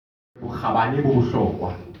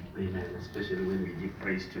Amen. Especially when we give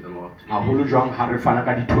praise to the Lord.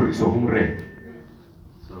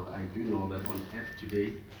 So I do know that on earth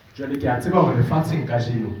today,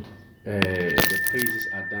 the praises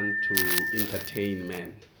are done to entertain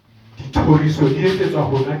men.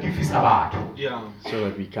 So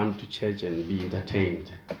that we come to church and be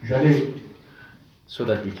entertained. So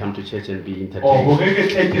that we come to church and be entertained.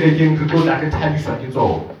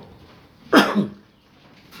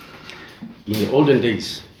 In the olden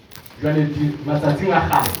days,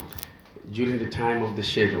 during the time of the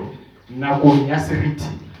shadow,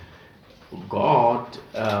 God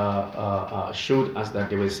showed us that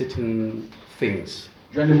there were certain things,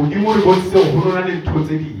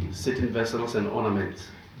 certain vessels and ornaments.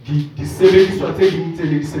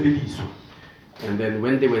 And then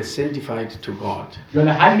when they were sanctified to God,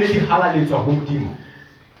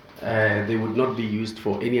 they would not be used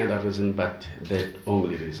for any other reason but that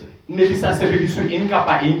only reason. I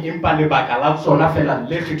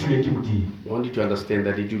want you to understand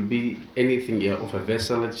that it will be anything of a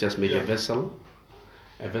vessel. Let's just make a vessel.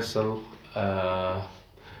 A vessel,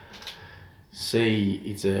 say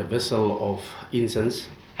it's a vessel of incense.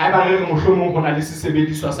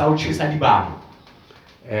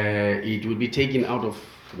 It will be taken out of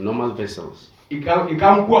normal vessels.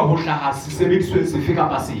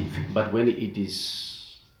 But when it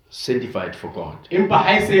is sanctified for God,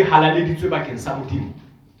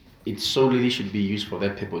 it solely should be used for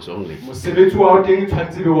that purpose only.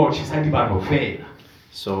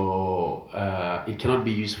 So it cannot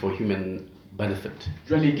be used for human benefit.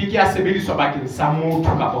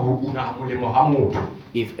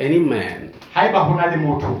 If any man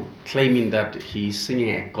claiming that he is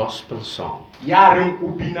singing a gospel song,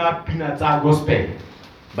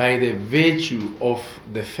 by the virtue of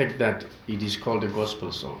the fact that it is called a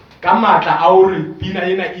gospel song,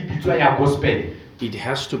 it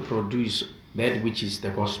has to produce that which is the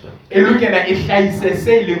gospel.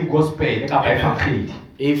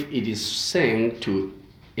 If it is sang to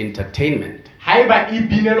entertainment,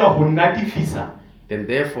 then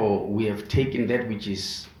therefore we have taken that which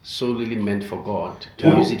is solely meant for God to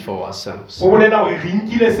use it for ourselves. So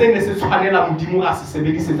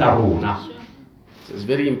it's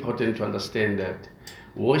very important to understand that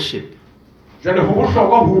worship,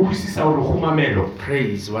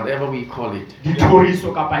 praise, whatever we call it,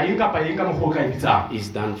 is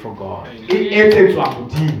done for God.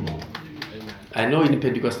 I know in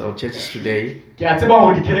Pentecostal churches today, they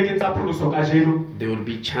will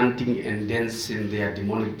be chanting and dancing their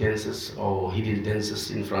demonic dances or hidden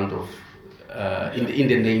dances in front of, in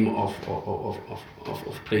the name of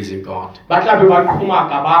praising God.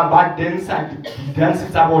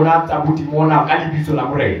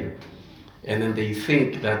 And then they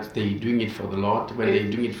think that they're doing it for the Lord when they're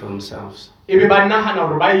doing it for themselves. The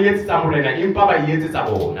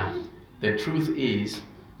truth is,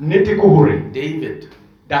 David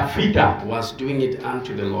was doing it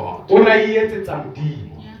unto the Lord.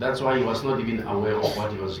 That's why he was not even aware of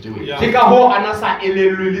what he was doing.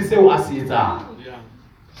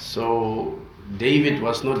 So David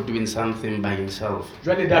was not doing something by himself. He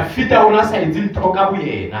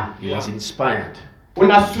was inspired.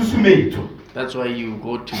 That's why you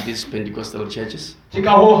go to these Pentecostal churches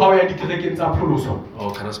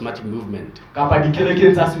or charismatic movement.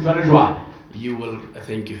 You will,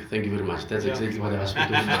 thank you very much. That's exactly what I was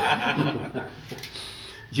speaking about.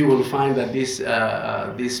 You will find that this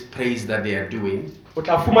praise that they are doing,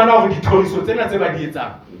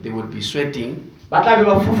 they would be sweating, but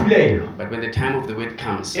when the time of the word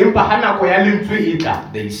comes,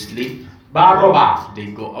 they sleep. They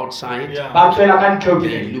go outside,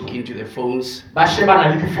 they look into their phones, they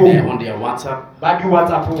are on their WhatsApp,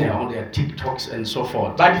 they are on their TikToks and so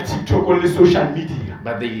forth.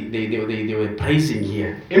 But they were praising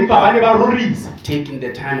here, taking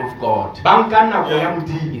the time of God,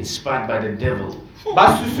 inspired by the devil.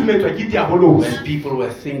 When people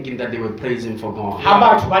were thinking that they were praising for God.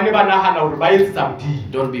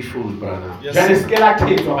 Don't be fooled, brother. Yes.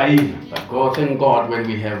 But God, thank God when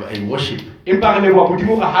we have a worship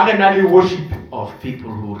of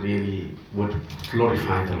people who really would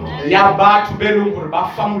glorify the Lord.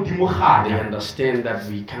 They understand that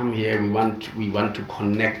we come here, we want to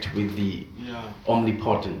connect with the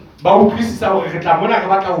omnipotent.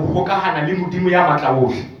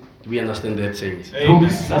 We understand that, saints.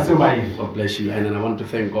 God bless you. And I want to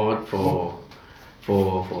thank God for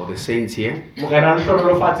for the saints here. And I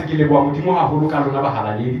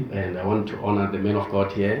want to honor the man of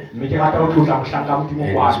God here, and his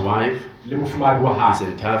wife, his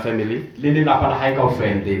entire family,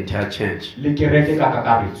 and the entire church.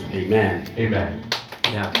 Amen. Amen.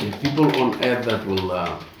 Yeah, the people on earth that will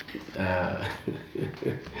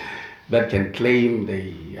that can claim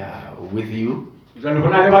they are with you.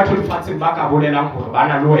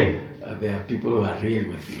 There are people who are real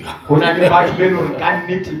with you.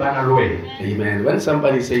 Amen. When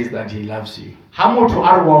somebody says that he loves you,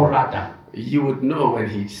 you would know when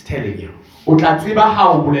he's telling you.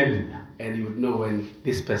 And you would know when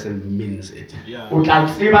this person means it. Yeah.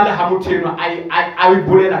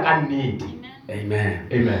 Amen.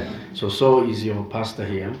 Amen. So is your pastor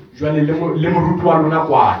here.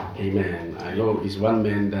 Amen. I know he's one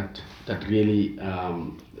man that really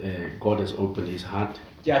God has opened his heart.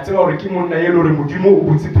 And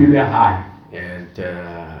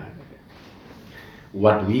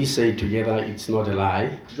what we say together, it's not a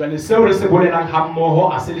lie.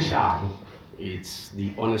 It's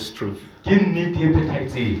the honest truth.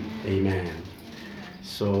 Amen.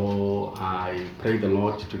 So I pray the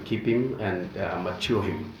Lord to keep him and mature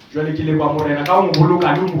him.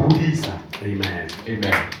 Amen.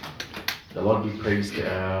 Amen. The Lord be praised.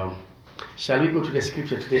 Shall we go to the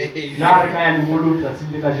scripture today?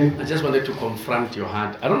 I just wanted to confront your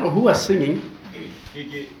heart. I don't know who was singing.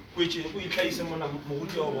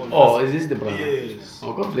 Oh, is this the brother? Yes.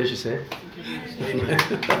 Oh, God bless you, sir. Amen.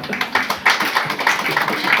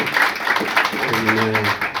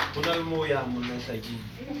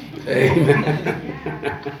 Amen.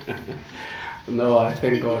 No, I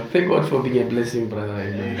thank God. Thank God for being a blessing, brother.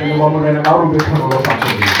 Amen.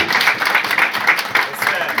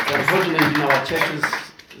 Unfortunately, in our churches,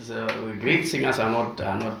 the great singers are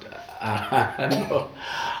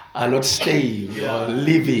not staying or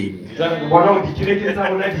living.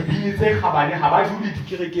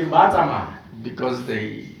 Because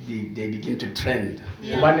they begin to trend.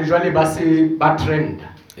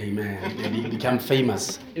 Amen. They become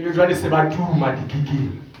famous. You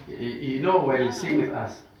know, when you sing with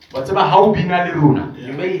us,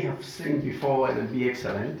 you may have sung before and be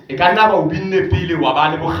excellent. There's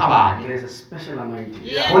a special anointing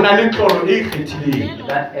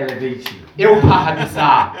that elevates you. And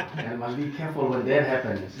must be careful when that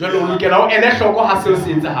happens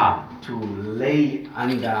to lay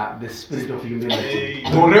under the spirit of humility.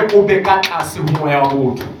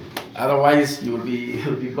 Otherwise, you'll be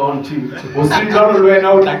gone too.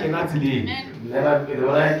 Never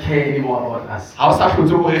care anymore about us.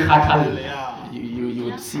 You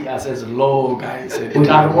would see us as low guys.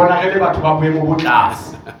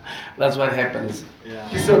 That's what happens. Our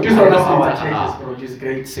churches produce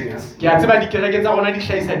great singers,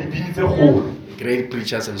 great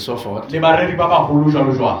preachers, and so forth.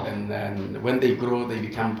 And then when they grow, they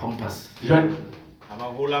become pompous.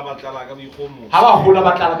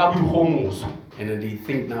 And then they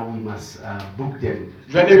think now we must book them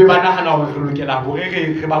so that they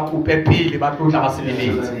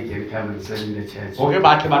can come and serve in the church. No,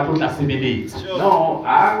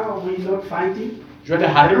 are we not fighting?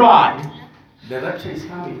 The rapture is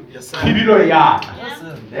coming. Yes, sir.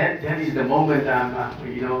 That is the moment that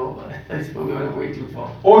is the moment I'm waiting for.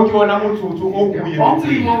 The only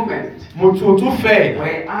moment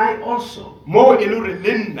where I also,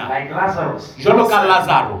 like Lazarus,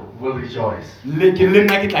 will rejoice.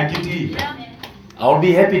 I'll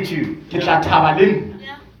be happy too.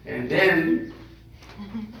 And then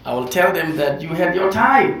I will tell them that you had your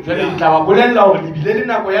time.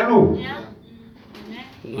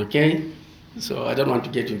 Okay? So I don't want to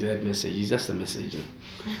get into that message. It's just a message.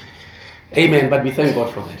 Amen. But we thank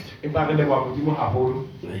God for that.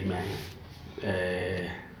 Amen.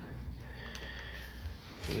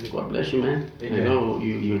 God bless you, man. Amen. You know,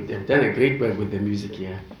 you have done a great work with the music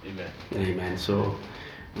here. Amen. Amen. So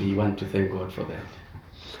we want to thank God for that.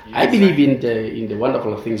 Yes, I believe in the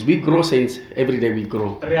wonderful things. We grow, saints. Every day we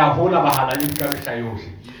grow.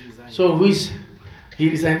 So who is... He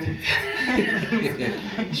resigned. He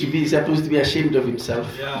should be supposed to be ashamed of himself.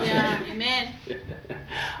 Yeah. Amen.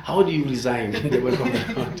 How do you resign in the work of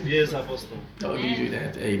the Lord? Yes, Apostle. How do you do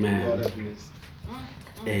that? Amen.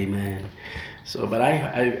 Amen. So, but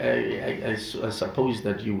I suppose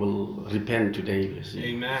that you will repent today.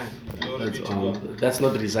 Amen. That's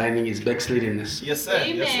not resigning, it's backslidenness. Yes, sir.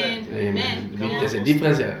 Amen. Yes, sir. Amen. There's a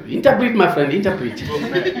difference there. Interpret, my friend, interpret.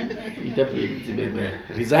 Interpret.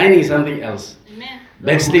 Resigning is something else. Amen.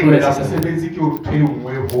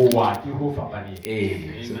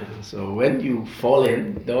 So when you fall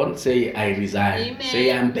in, don't say I resign. Amen.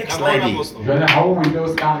 Say I'm backsliding. Amen.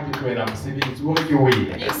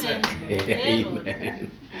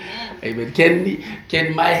 Amen.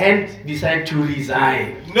 Can my hand decide to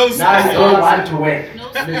resign? No, sir. I don't want to work. No,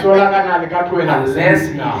 unless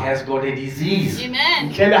it has got a disease. Amen.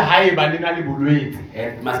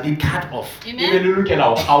 It must be cut off. Amen.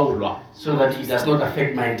 So that it does not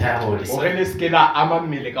affect my entire body.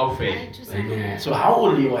 Amen. So how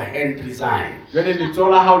will your hand resign? When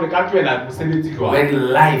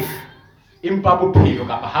life is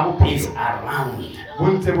around.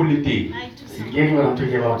 You get what I'm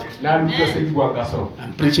talking about?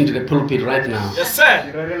 I'm preaching to the pulpit right now. Yes, sir.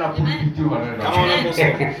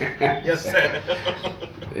 Yes, sir.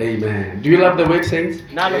 Amen. Do you love the word, saints?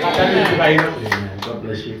 Amen. God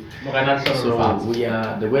bless you. So we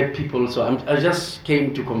are the word people. So I just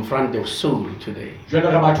came to confront the soul today.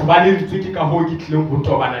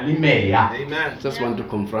 Amen. Just want to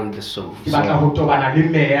confront the soul. So,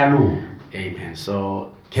 amen.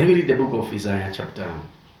 So can we read the book of Isaiah chapter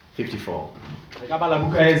 54?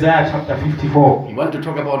 We want to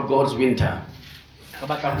talk about God's winter.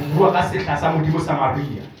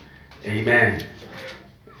 Amen.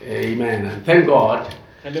 Amen. And thank God.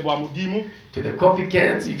 To the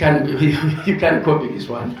copycats, you can't copy this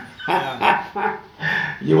one.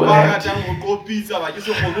 You will have to.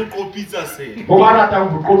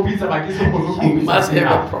 You must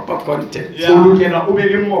have a proper content. Yeah. Too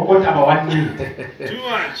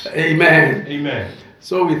much. Amen. Amen.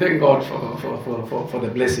 So we thank God for the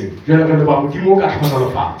blessing.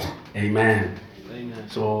 Amen. Amen.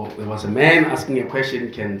 So there was a man asking a question,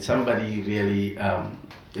 can somebody really,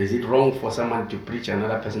 is it wrong for someone to preach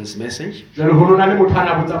another person's message? The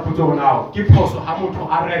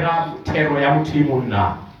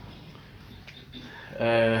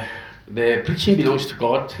preaching belongs to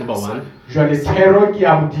God, number one.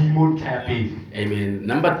 Amen.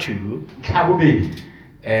 Number two,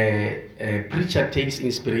 a preacher takes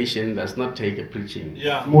inspiration, does not take a preaching.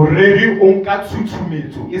 Yeah.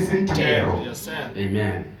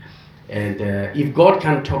 Amen. And if God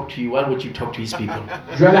can talk to you, why would you talk to his people? I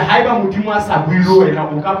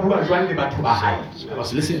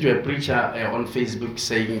was listening to a preacher on Facebook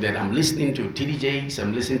saying that I'm listening to TDJs,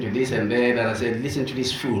 I'm listening to this and that, and I said, listen to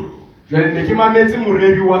this fool.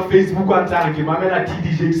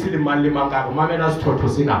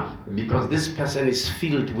 Because this person is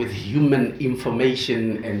filled with human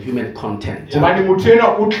information and human content.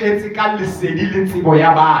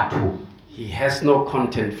 He has no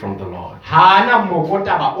content from the Lord.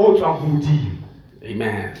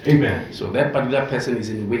 Amen. Amen. So that particular person is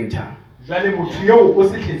in winter.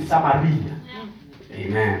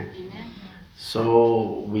 Amen.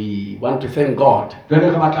 So we want to thank God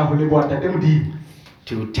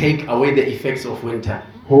to take away the effects of winter.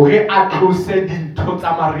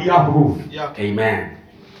 Yeah. Amen.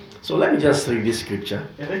 So let me just read this scripture.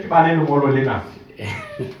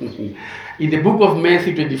 In the book of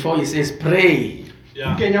Matthew 24, it says, pray.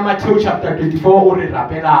 Yeah.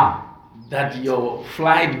 That your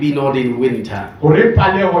flight be not in winter,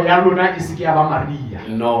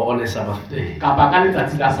 nor on a Sabbath day.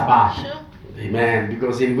 Amen.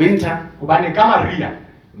 Because in winter,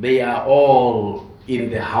 they are all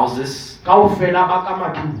in the houses,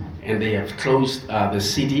 and they have closed the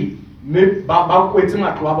city.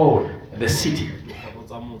 The city.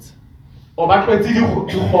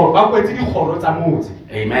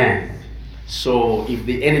 Amen. So if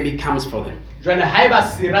the enemy comes for them, he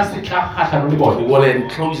will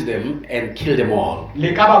enclose them and kill them all.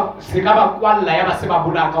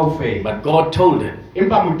 But God told them,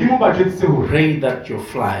 pray that your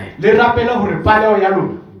flight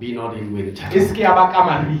be not in winter.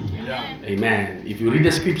 Amen. If you read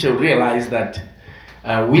the scripture, you realize that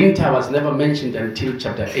winter was never mentioned until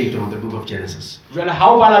chapter 8 of the book of Genesis.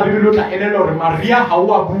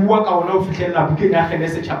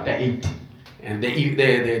 Chapter 8. And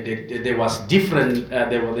there was different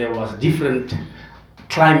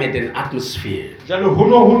climate and atmosphere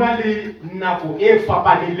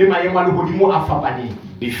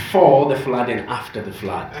before the flood and after the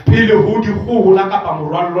flood.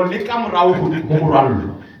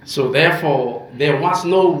 So therefore there was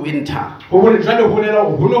no winter,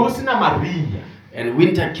 and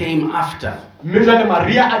winter came after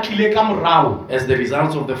as the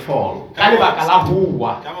result of the fall.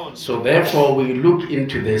 So therefore we look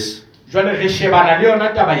into this,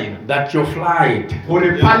 that your flight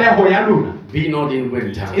be not in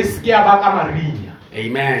winter,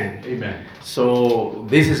 Amen. Amen. So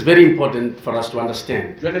this is very important for us to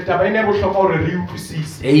understand.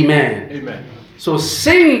 Amen. Amen. So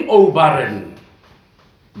sing, O barren,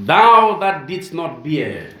 thou that didst not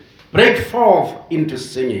bear, break forth into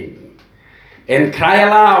singing, and cry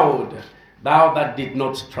aloud, thou that did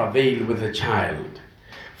not travail with a child.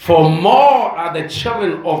 For more are the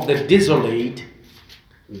children of the desolate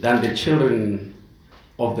than the children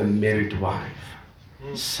of the married wife,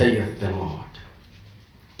 saith the Lord.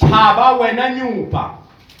 Thaba wena nyupa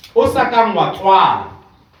o sa kang wa tswala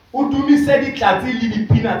o dumise ditlatsi le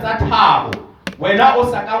dipina tsa thabo wena o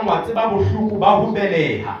sa kang wa tseba bohluku ba ho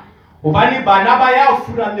beleha hobane bana ba ya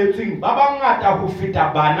furalletsweng ba bangata ho feta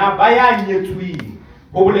bana ba ya nyetsweng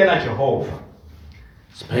ho bolela Jehova.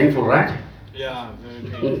 It's painful, right? Yeah, very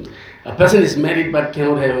painful. A person is married but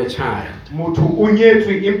cannot have a child. Motho o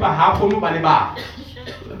nyetswe empa ha kgone ba le bana.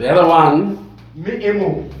 The other one Me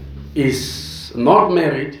emo is not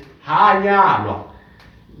married ha nyalwa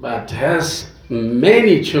but has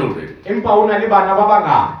many children. empa ona le bana ba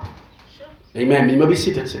bangata. Amen. You may be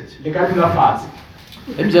seated, saints. Le ka dula fatshe.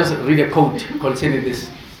 Let me just read a quote concerning this.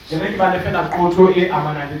 Ke re ke ba le fela qotso e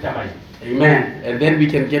amanang le taba e. Amen. And then we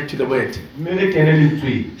can get to the word. Mme re kene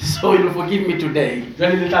lentsweng. So you'll forgive me today.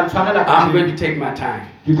 Jwale le tla tshwarela I'm going to take my time.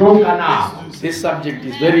 ke tlo nka nako. This subject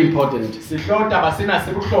is very important. Sehloho taba sena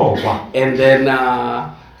se bohlokwa. And then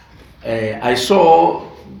I saw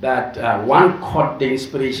that one caught the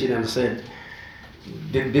inspiration and said,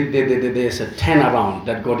 there's a turnaround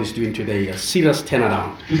that God is doing today, a serious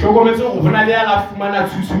turnaround. Ke hlokometse hore hona le ya la fumana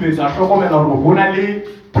tshusumetso a hlokomela hore hona le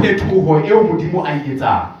phethoho eo modimo a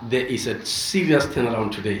etsang. There is a serious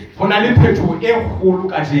turnaround today. Hona le phethoho e kgolo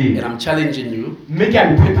kajeno. And I'm challenging you, Mme ke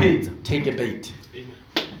a le phephetsa. take a bait.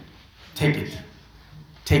 Take it.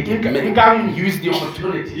 Take it. Nkang Use the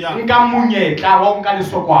opportunity. Yeah. nka monyetla wa ho nka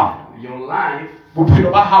lesokwana. Your life,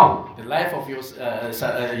 Bophelo ba hao, the life of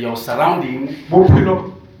your surrounding.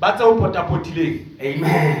 bophelo ba tse o potapotileng.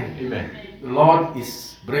 Amen. Amen. The Lord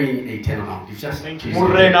is bringing a turnaround. It's just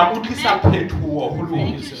Morena o tlisa phethoho ho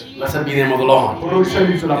lona. blessed be the name of the Lord. Ho lo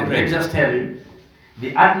sebetsa la And let me morena. just tell you,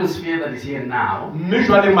 the atmosphere that is here now, Mme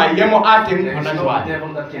jwale maemo a teng there is hona no jwale.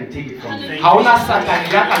 devil that can take it from you. Ha ona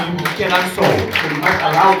satane ya ka lokelang sona. So you must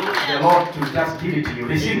allow the Lord to just give it to you.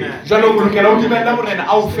 Listen. Jwale o lokela o dumella morena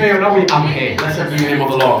a o fe yona o e amohele. Blessed be the name of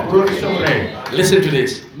the Lord. Ho lo morena. Listen to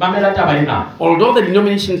this. Mamela taba ena. Although the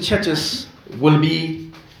denomination churches will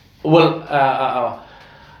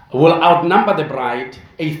outnumber the bride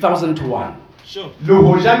 1,000 to 1. Sure. Le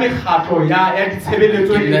hoja mekgatlo ya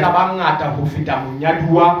ditshebeletso e ka ba ngata ho feta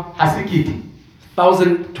monyaduwa ha se kete.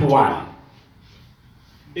 1,000 to 1.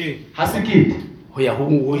 Ha se kete. Ho ya Ho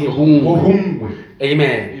hong. hongwe.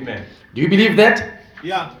 Amen. Amen. Do you believe that?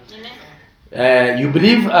 Yeah. You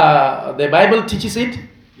believe the Bible teaches it?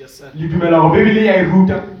 Yes, sir. Le dumela hore Bibele ya e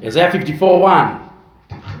ruta. Isaiah 54:1.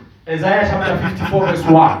 Isaiah chapter 54 verse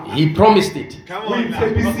 1. He promised it. Come O on now.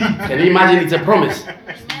 itshepisi. Can you imagine? It's a promise.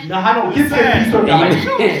 Nahana o ke tshepiso taba Amen.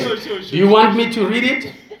 ena. Do you want me to read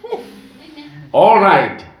it? All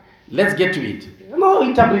right. Let's get to it. No,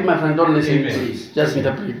 interpret, my friend. Don't listen, Amen. please. Just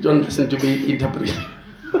interpret. Don't listen to me interpret.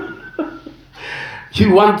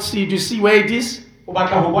 You want to see where it is? O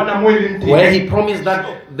batla ho bona mo e leng Where teng. he promised that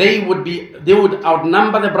they would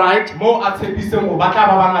outnumber the bride. Mo a tshepiseng o batla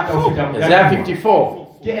ba bangata ho feta Isaiah monyaduwa. 54.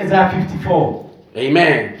 Ke Isaiah 54.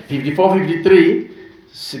 Amen. 54, 53,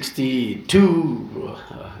 62.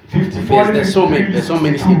 54, There's so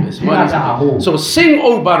many scriptures. Ngata. So sing,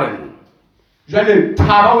 O barren, Jwale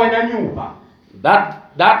thaba wena nyupa. that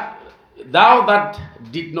thou that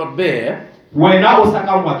did not bear, Wena o sa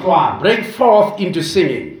kang wa tswala. break forth into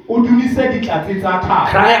singing. O dumise ditlatsi tsa thaba.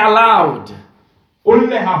 Cry aloud, O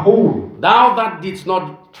lle haholo. thou that didst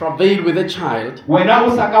not travail with a child. Wena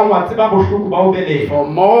o sa kang wa tseba bohloko ba ho beleha. For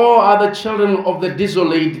more are the children of the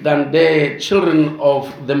desolate than the children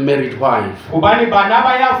of the married wife. Hobane bana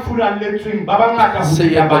ba ya furalletsweng ba bangata ho Say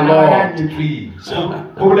feta the bana ba ya Lord.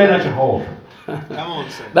 nyetsweng. Ho bolela Jehova. Come on,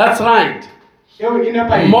 sir. That's right. Eo e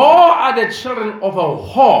nepahetse. More are the children of a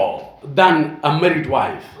whore than a married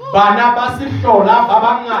wife. Bana ba sehlola ba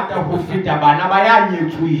bangata ho feta bana ba ya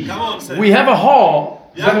nyetsweng. Come on, sir. We have a whore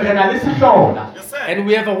Jwale re na le sehlola. Yes, sir. and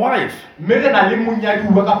we have a wife. Mme re na le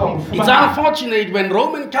monyaduwa kapa It's mofumahadi. unfortunate when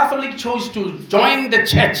Roman Catholic chose to join the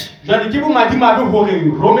church. Jwale ke bomadimabe hore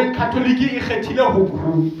Roman Catholic e kgethile ho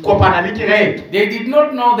kopana le kereke. They did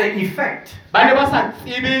not know the effect Ba ne ba sa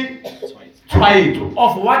tsebe tshwaetso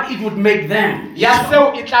of what it would make them. ya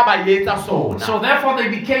seo e tla ba etsa sona. So therefore they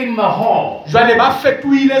became a whore. Jwale ba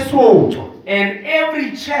fetohile sotho. And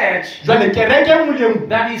every church Jwale kereke enngwe le enngwe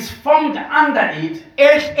that is formed under it, e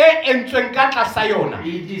entsweng ka tlasa yona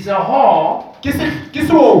it is a whore. ke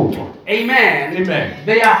seotswa. Amen. Amen.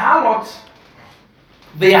 They are harlots.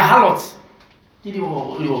 They are harlots. Ke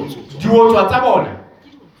Diotswa tsa bona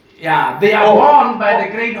Yeah, they are born by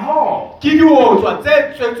the great whore. ke diotswa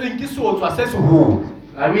tse tswetsweng ke seotswa se seholo.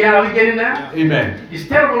 Are we getting there? Amen. It's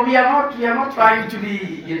terrible. We are not trying to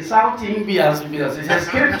be insulting. It's a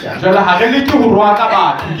scripture. Jwale ha re leke ho roa ka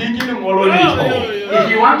batho ke lengolo letho. If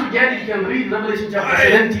you want to get it, you can read Revelation chapter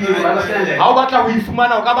 17. You will understand it. Ha o batla ho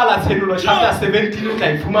ifumana o ka bala Tshenyehelo chapter 17 o tla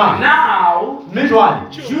ifumana. Now, Mme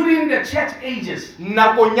jwale during the church ages,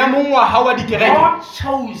 nakong ya mongwaha wa dikereke God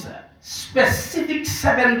chose specific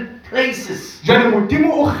 7 places jwale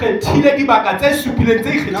Modimo o kgethile dibaka tse supileng tse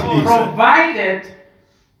ikgethileng provided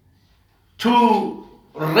to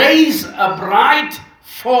raise a bride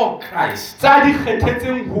for Christ. tsa di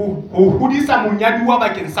kgethetseng ho hodisa monyaduwa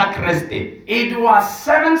bakeng sa Kriste. It was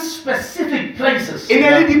 7 specific places E ne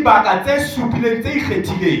le dibaka tse supileng tse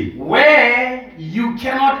ikgethileng where you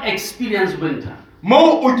cannot experience winter.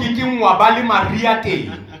 moo o kekeng wa ba le maria teng.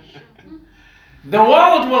 The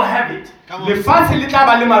world will have it. Lefatshe le tla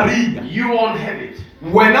ba le maria, You won't have it.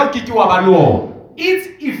 wena o keke wa ba le ona. Its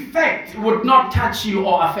effect would not touch you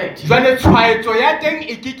or affect you. Jwale tshwaetso ya teng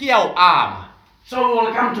e keke ya o ama. So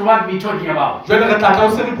we'll come to what we're talking about. Jwale re tla tla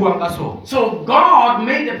o se re buang ka sona. So God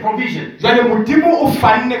made a provision. Jwale Modimo o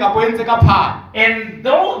fanne ka poentse ka phano. And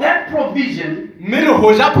though that provision, Mme re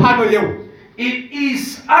hoja phano eo. it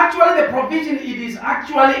is actually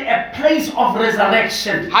a place of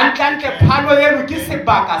resurrection. Hantlentle phano eno ke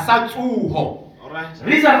sebaka sa tsoho.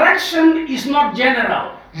 Resurrection is not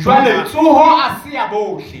general. Jwale tsoho a se ya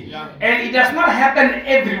bohle. And it does not happen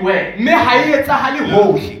everywhere. Mme ha e etsahale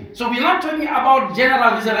hohle. So we're not talking about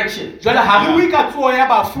general resurrection. Jwale ha re bue ka tsoho ya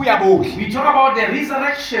bafu ya bohle. We talk about the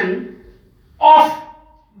resurrection of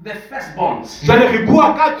the firstborns. Jwale re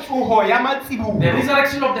bua ka tsoho ya The matsibulo.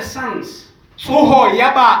 resurrection of the sons. Tsoho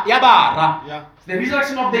ya bara. The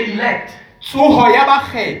resurrection of the elect Tsoho ya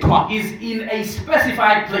bakgethwa. is in a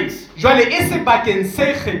specified place. Jwale e sebakeng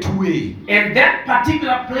se kgethuweng. And that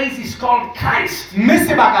particular place is called Christ. Mme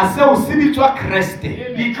sebaka seo se bitswa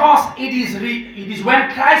Kriste. Because it is when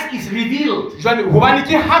Christ is revealed. Jwale hobane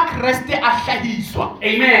ke ha Kriste a hlahiswa.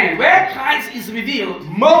 Amen. Where Christ is revealed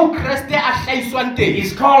Moo Kriste a hlahiswang teng.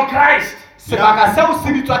 is called Christ. Sebaka seo se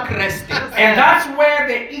bitswa Kriste. And that's where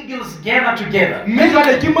the eagles gather together. Mme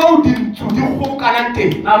jwale ke moo dintsu di kgobokanang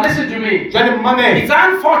teng. Now listen to me. Jwale mmamele. It's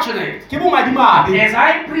unfortunate. Ke bomadimabe. As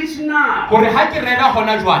I preach now, Hore ha ke rera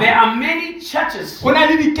hona jwale. there are many churches Ho na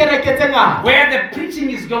le dikereke tse ngata. where the preaching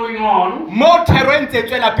is going on, Moo thero e ntse e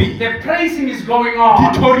tswela pele. the praising is going on,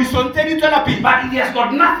 Dithoriso ntse di tswela pele. but it has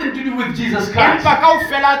got nothing to do with Jesus Christ. Empa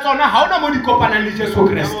kaofela tsona ha hona moo di kopanang le Jesu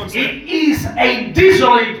Kriste. It is a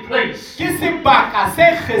desolate place. Ke sebaka se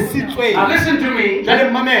kgesitsweng. Now listen to me. Jwale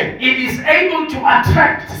mmamele. It is able to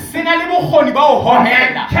attract Se na le bokgoni ba ho and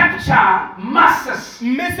hohela. capture masses.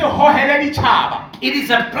 Mme se hohele ditjhaba. It is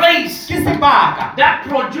a place Ke sebaka that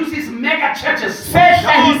produces mega churches. se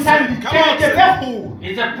hlahisang dikereke tse kgolo.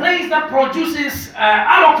 It's a place that produces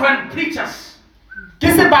eloquent preachers. Ke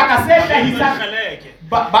sebaka se hlahisang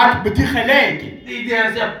ba dikgeleke.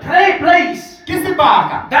 There's a place Ke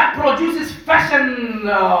sebaka that produces fashion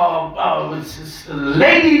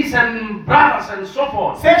ladies and brothers and so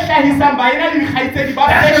forth. se hlahisang baena le dikgaitsedi ba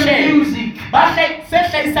Fashion fashion. music. Se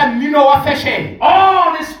hlahisang mmino wa fashion.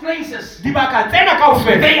 All these places, Dibaka tsena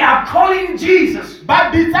kaofela they are calling Jesus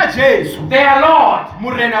ba bitsa Jesu their Lord.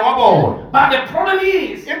 morena wa bona. But the problem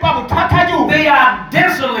is, Empa bothata ke hore they are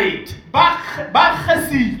desolate. ba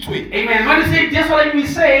kgesitswe. Amen. When you say desolate, we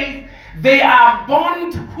say they are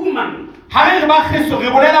bond human. Ha re ba kgeso re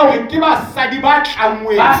bolela hore ke basadi ba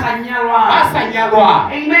tlangweng. Ba sa nyalwang. Ba sa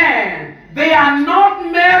nyalwang. Amen. They are not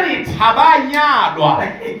married. Ha ba nyalwa.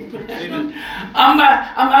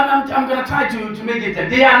 I'm going to try to make it.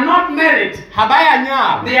 They are not married. Ha ba ya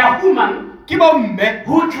nyalwa. They are women Ke bomme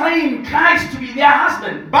who claim Christ to be their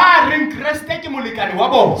husband. ba reng Kriste ke molekane wa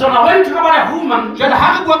bona. So now when we talk about a woman, Jwale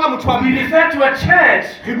ha re bua ka motho wa we mme, refer to a church.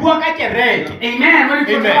 re bua ka kereke. Amen. When we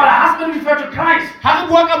talk Amen. about a husband, we refer to Christ. Ha re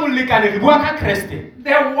bua ka molekane re bua ka Kriste.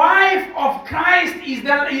 The wife of Christ is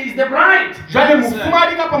the bride. Jwale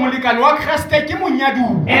mofumadi kapa molekane wa Kriste ke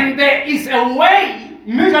monyaduwa. And there is a way,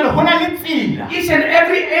 Mme jwale ho na le tsela each and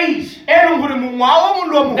every age, e leng hore mongwa o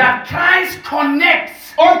mong le o mong that Christ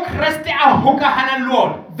connects o Kriste a hokahanang le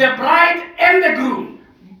ona. the bride and the groom.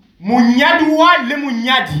 Monyaduwa le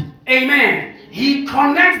monyadi Amen. He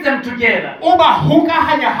connects them together. o ba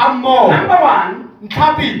hokahanya ha mmoho. Number one,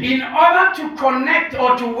 In order to connect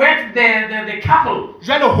or to wed the couple,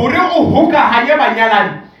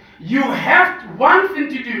 you have one thing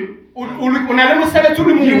to do.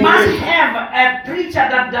 You must have a preacher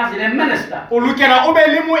that does it, a minister.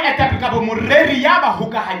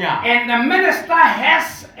 And the minister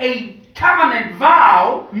has a covenant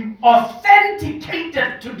vow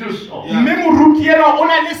authenticated to do so.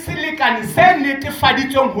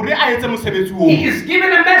 He is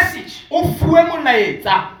given a message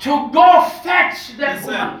to go fetch the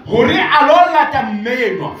woman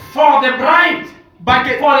for the bride.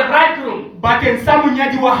 For the bridegroom.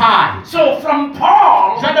 So from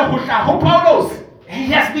Paul,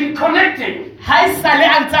 he has been connecting.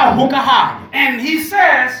 And he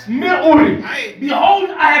says, behold,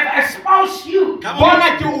 I have espoused you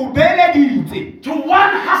to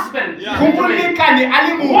one husband.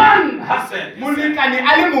 One husband.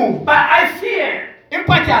 But I fear,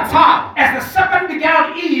 as the serpent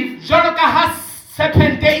beguiled Eve,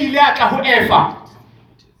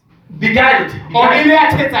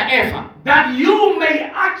 that you may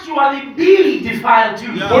actually be defiled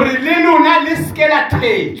too.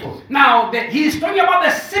 Now, he is talking about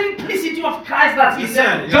the simplicity of Christ that's in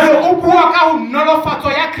them.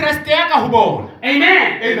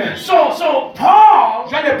 Amen. Amen. So Paul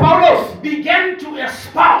began to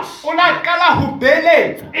espouse.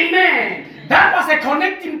 Amen. That was a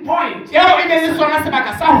connecting point.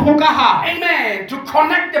 Amen. To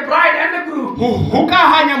connect the bride and the groom.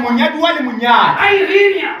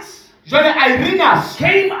 Irenaeus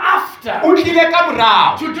came after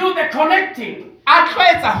to do the connecting.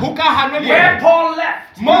 Where Paul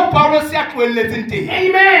left.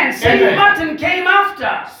 Amen. Saint Martin came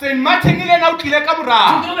after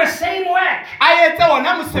to do the same work.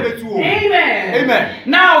 Amen. Amen.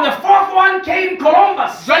 Now the fourth one came,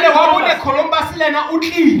 Columbus,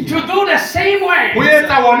 to do the same work.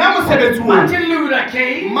 Martin Luther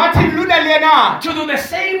came to do the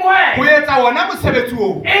same work.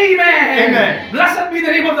 Amen. Amen. Blessed be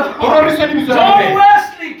the name of the Lord. John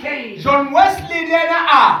Wesley came.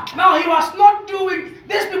 Now he was not doing,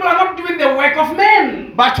 these people are not doing the work of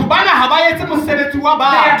men.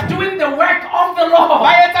 They are doing the work of the Lord.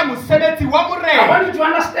 I want you to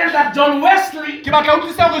understand that John Wesley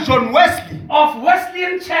of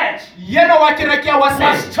Wesleyan Church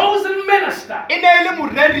was chosen minister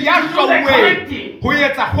to do the connecting.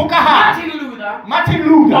 Martin Luther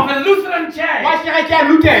of the Lutheran Church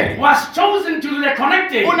was chosen to do the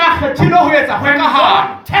connecting. When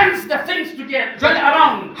God turns the things together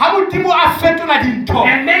around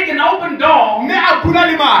and make an open door,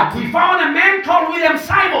 we found a man called William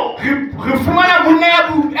Seymour.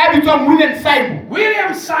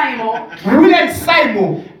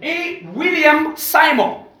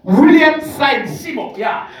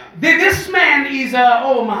 Yeah. This man is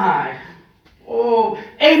oh my. Oh,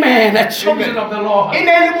 amen. The chosen of the Lord.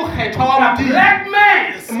 A black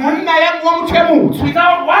man.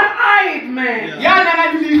 Without one-eyed man.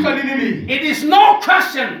 It is no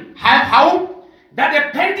question that the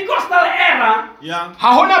Pentecostal era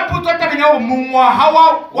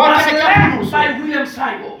was led by William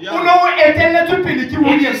Seymour.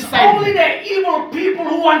 It is only the evil people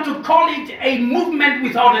who want to call it a movement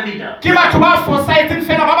without a leader.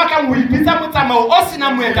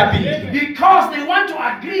 Because they want to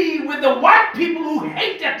agree with the white people who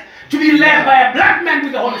hated to be led by a black man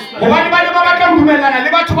with the Holy Spirit.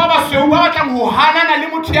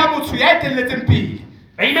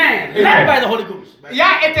 Amen. Led by the Holy Ghost.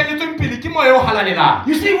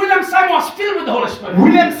 You see, William Seymour was filled with the Holy Spirit.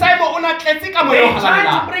 They tried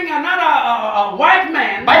to bring another white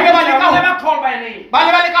man, never called by name.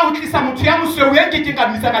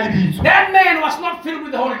 That man was not filled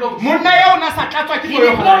with the Holy Ghost. He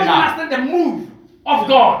did not understand the move of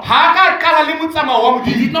God.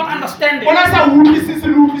 He did not understand it.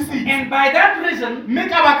 And by that reason,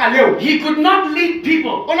 he could not lead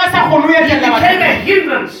people. He became a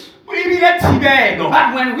hindrance.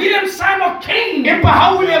 But when William Seymour came,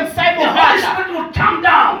 the Holy Spirit would come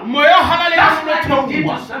down. That's what he did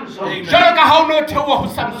to Samson.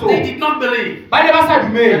 They did not believe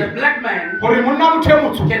that a black man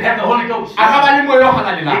can have the Holy Ghost.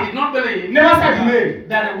 They did not believe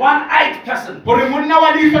that a one-eyed person who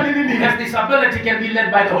has this ability can be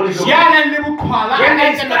led by the Holy Ghost. When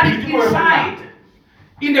they studied inside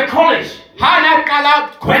in the college,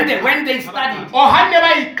 when they studied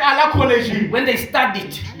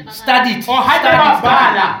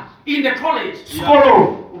in the college,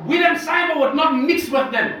 William Simon would not mix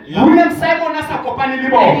with them. William Simon a sa kopane le They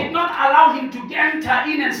bona. did not allow him to enter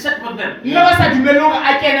in and sit with them. Nna ba sa dumelong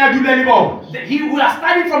a kena a dula le bona. He was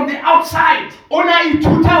studying from the outside. Ona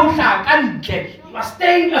ithuta ho hlaka ka ntle. He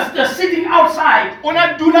was sitting outside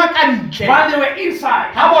Ona dula ka ntle. while they were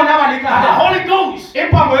inside. Ha bona ba le ka The hare. Holy Ghost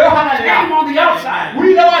Empa moyo hana came le. on the outside. O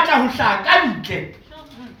ile wa tla ho hlaka ka ntle.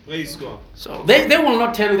 Praise God. So they will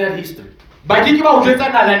not tell you that history Ba ke ba o jwetsa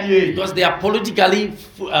nalane e. because they are politically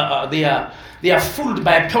they are fooled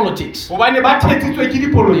by politics. Hobane ba thetsitswe ke They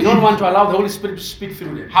dipolotiki. don't want to allow the Holy Spirit to speak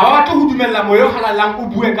through them. Ha ba batle ho dumella moyo halalang o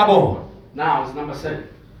bue ka bona. Now it's number 7.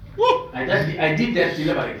 I did that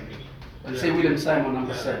deliberately. I say William Simon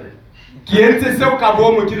number 7. Ke entse seo ka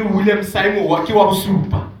bomo ke re William Simon wa ke wa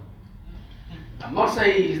bosupa. I'm not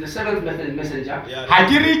saying he's the 7th messenger. Yeah. Ha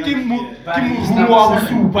ke re ke morumo wa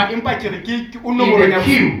bosupa empa ke re ke o nomorong ya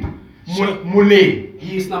bosupa. Mole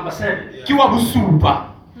He is number 7. ke wa bosupa.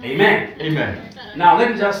 Amen. Amen. Now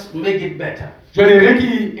let me just make it better Jwale re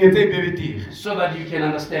ke etse bebetere so that you can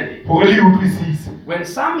understand it. hore le utlwisise. When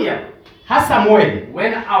Samuel Ha Samuel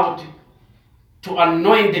went out to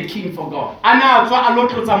anoint the king for God, ana tswa a lo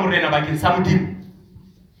tlotsa morena bakeng sa modimo.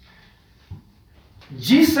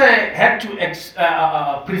 Jesus had to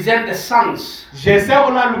present the sons Jese o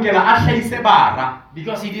la lokela a hlahise bara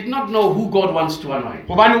because he did not know who God wants to anoint.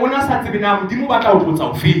 hobane o na sa tsebe na modimo ba tla o tlotsa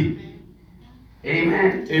o feng.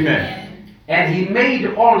 Amen. Amen. And he made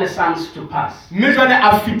all the sons to pass. Mme jwale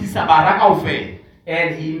a fetisa bara kaofela.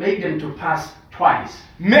 And he made them to pass twice.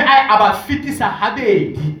 Mme a ba fetisa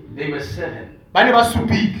habedi. They were 7. Ba ne ba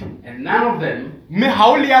supile. And none of them Mme ha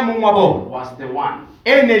o le ya mong wa bona was the one.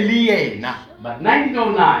 e ne le yena. But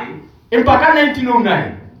 1909, Empa ka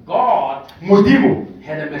 1909 God modimo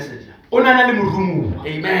had a messenger. o na na le morumo.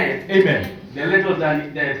 Amen. Amen. The little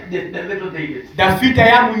David, Dafita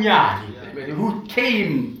ya monyane who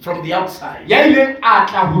came from the outside. ya ileng a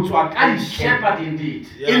tla ho tswa ka A ntle shepherd indeed.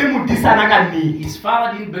 e le modisana ka nnete. His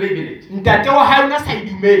father didn't believe in it, Ntate wa hae o na sa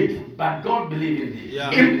idumele. but God believed in it. Yeah.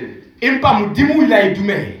 Believed in it. Empa modimo o ile a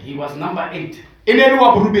idumela. He was number 8. E ne le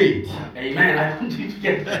wa borobedi. Amen. I want you to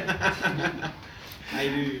get that. I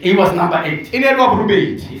do. He was number 8. E ne le wa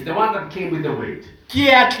borobedi. He's the one that came with the weight. Ke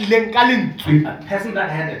ya tlileng ka lentswe. A person that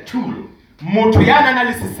had a tool Motho ya nang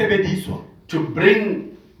le sesebediswa to bring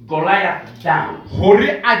Goliath down. hore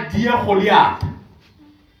a die Goliath.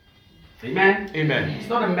 Amen. Amen. He's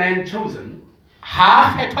not a man chosen,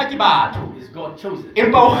 Ha kgethwa ke batho. it's God chosen.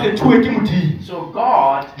 Empa o kgethuwe ke modimo. So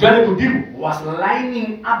God Jwale modimo was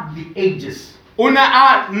lining up the ages o na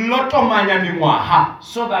a lotomanya mengwaha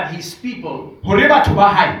so that his people hore batho ba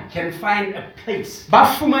hae can find a place ba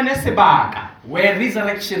fumane sebaka where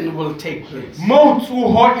resurrection will take place. moo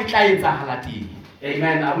tsoho e tla etsahala teng.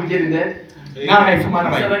 Amen. Are we getting that? Na re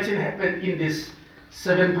fumana ba. Resurrection happened in these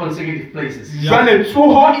 7 consecutive places. Jwale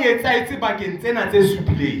tsoho e etsaetse bakeng tsena tse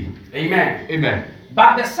supileng. Amen. Amen.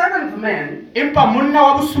 But the 7th man, Empa monna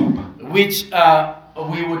wa bosupa which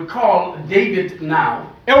we would call David now,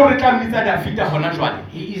 eo re tla mmitsa Dafita hona jwale.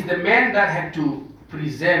 he is the man that had to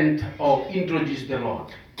present or introduce the Lord,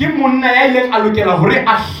 Ke monna ya ileng a lokela hore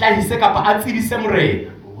a hlahise kapa a tsebise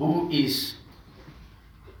morena who is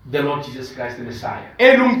the Lord Jesus Christ, the Messiah.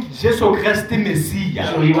 e leng Jesu Kriste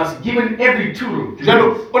Mesia. So he was given every tool. to do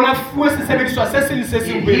Jwalo o na fuwe sesebediswa se seng le se it.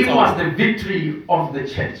 seng ho He etsa was hore- the victory of the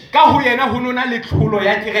church. ka ho yena ho nona le tlholo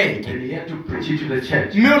ya kereke. And he had to preach it to the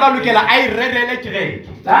church. Mme o la lokela a e rerele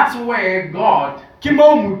kereke. That's where God Ke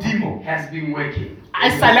moo modimo has been working. a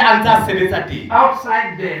sale a ntse a sebetsa teng.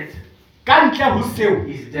 Outside death Ka ntle ho seo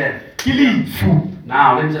is death. ke lefu.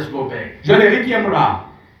 Now let's just go back. Jwale re ke ye morao.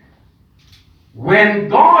 When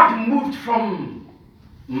God moved from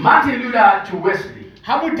Martin Luther to Wesley,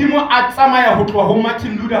 Ha modimo a tsamaya ho tloha ho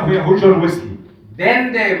Martin Luther ho ya ho John Wesley.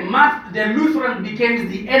 then the Lutheran became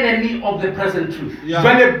the enemy of the present truth. Yeah.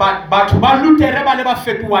 Jwale batho ba Luther ba le ba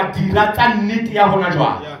fetoha dira tsa nnete ya hona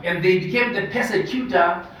jwale. Yeah. And they became the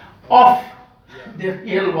persecutor of the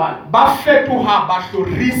real one. Ba fetoha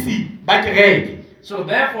bahlorisi ba kereke. So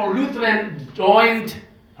therefore Lutheran joined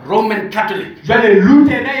Roman Catholic Jwale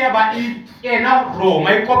Luther ya ba e ena Roma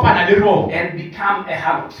e kopana le Roma. and become a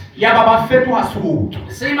harlot. Ya ba fetoha Sesotho.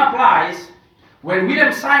 The same applies when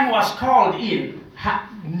William Simon was called in. Ha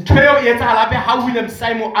ntho eo e etsahala hape ha William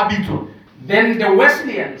Simon a bitswa. Then the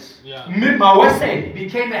Wesleyans Yeah. Mme Mawesele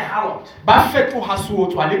became a harlot. ba fetoha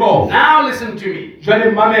Sesotho le bona. Now listen to me.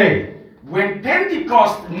 Jwale mamela. When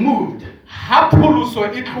Pentecost moved, Ha pholoso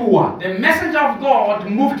e tloha the messenger of God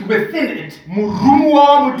moved within it, morumo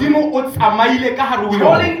wa modimo o tsamaile ka hare ho yona.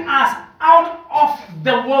 calling us out of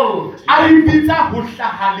the world.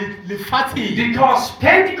 Because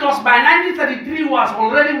Pentecost by 1933 was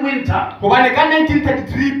already winter.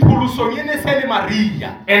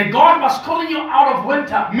 And God was calling you out of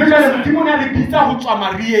winter.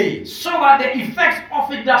 So that the effects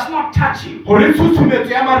of it does not touch you.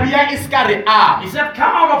 He said,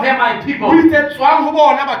 come out of here, my people. Be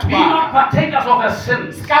not partakers of the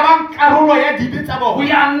sins.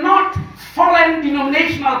 We are not fallen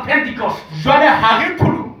denominational Pentecost.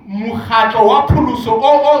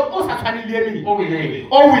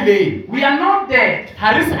 We are not dead.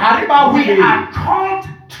 We are called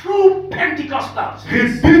true Pentecostals.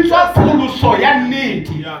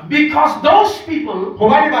 Because those people,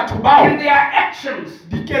 in their actions,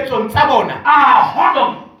 are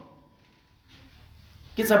hodom.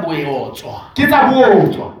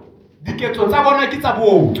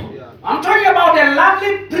 I'm talking about the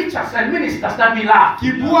lovely preachers and ministers that we love.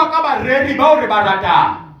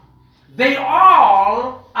 They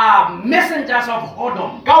all are messengers of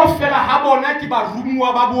hodom.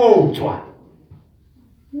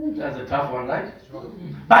 That's a tough one, right?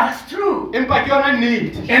 But it's true.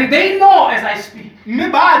 And they know as I speak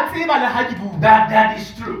that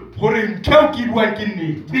is true.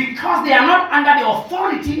 Because they are not under the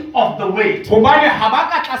authority of the weight.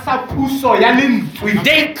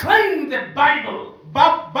 They claim the Bible,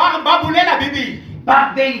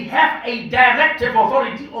 but they have a directive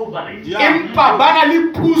authority over it.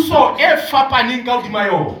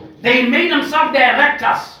 They made themselves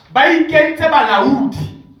directors.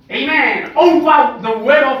 Amen. Over the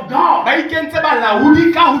word of God.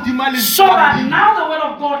 So that now the word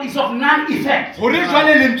of God is of none effect.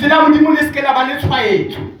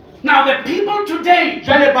 Now the people today,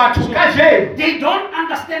 they don't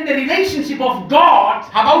understand the relationship of God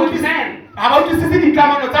with man.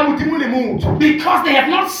 Because they have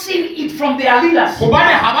not seen it from their leaders. They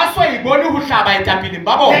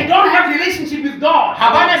don't have relationship with God.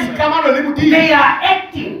 They are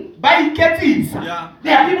acting.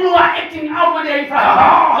 There are people who are acting out when they are in front.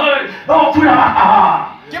 All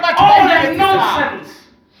the nonsense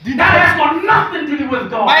that has got nothing to do with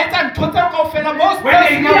God. When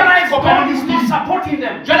they realize God is not supporting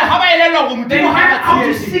them, they went out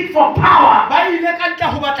to seek for power,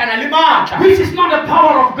 which is not the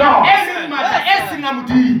power of God.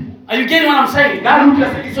 Are you getting what I'm saying?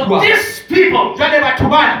 So these people,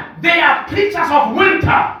 they are preachers of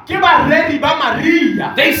winter.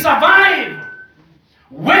 They survive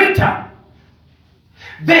winter.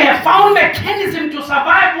 They have found mechanism to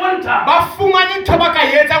survive winter.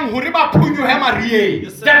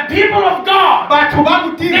 The people of God,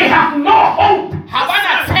 they have no hope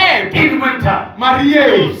in winter.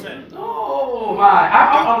 Oh my,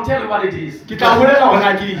 I'll tell you what it is.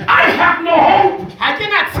 I have no hope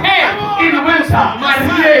in winter.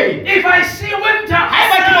 If I see winter, I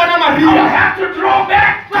will have to draw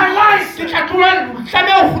back my life.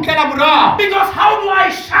 Because how do I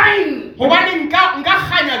shine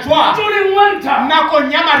during winter?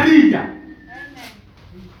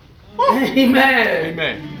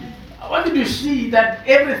 Amen. I want you to see that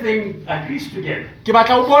everything agrees together. What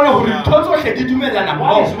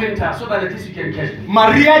is winter? So that at least you can catch it.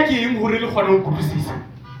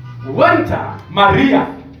 Winter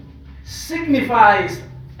signifies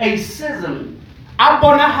a season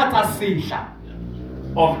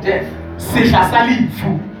of death.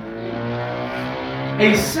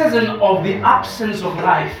 A season of the absence of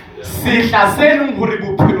life.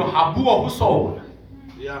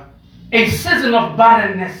 A season of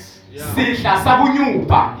barrenness.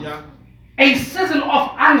 A season of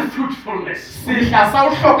unfruitfulness.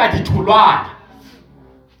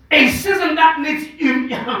 A season that needs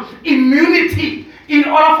immunity in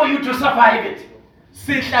order for you to survive it.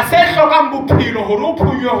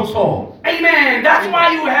 Amen. That's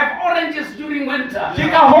why you have oranges during winter.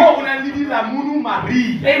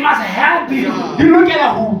 They must help you,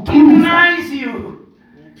 immunize you,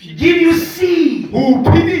 give you seed.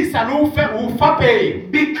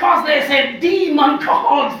 Because there's a demon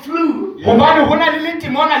called flu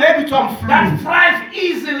that thrives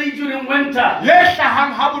easily during winter.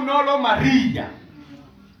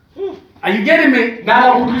 Are you getting me?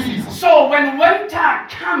 So when winter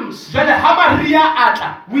comes,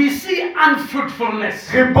 we see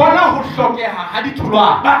unfruitfulness. But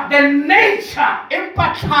the nature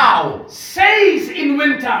says in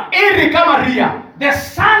winter, the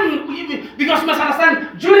sun, because you must understand,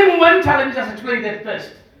 during winter, let me just explain that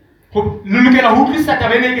first. During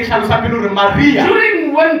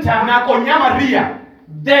winter,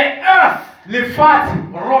 the earth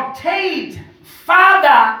rotates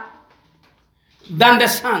farther than the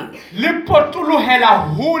sun. Le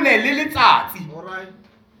potolohela hole le letsatsi. All right.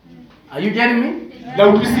 Are you getting me? La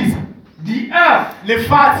utlwisisa? The earth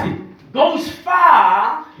Lefatshe goes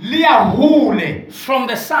far le ya hole from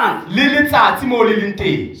the sun, le letsatsi mo le leng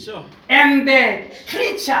teng. Sure. and the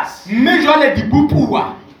creatures Mme jwale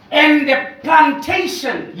dibupuwa and the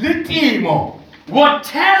plantation le temo will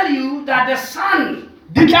tell you that the sun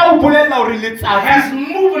di tla o bolella hore has letsatsi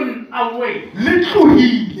moved away. le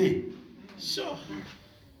tlohile. Sure.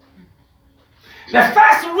 The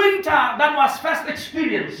first winter that was first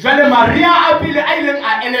experienced Jwale Maria a pele a ileng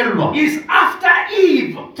a elellwa is after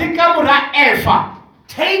Eve ke ka mora Efa.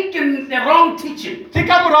 taken the wrong teaching, Ke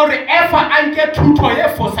ka mora hore Efa a nke thuto e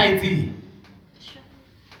fosahetseng.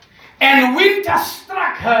 and winter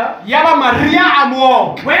struck her Yaba Maria a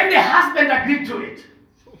mo when the husband agreed to it.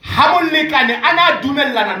 ha molekane a na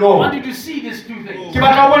dumellana I no. want you to see these two things. Ke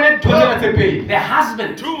batla o bone ntho tsena tse pedi. The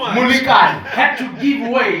husband Too much. Molekane had to give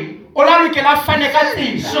way o la lokela fane ka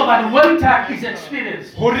tsela so that winter is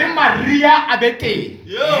experienced. hore Maria a be teng.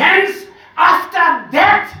 Yeah. Hence, after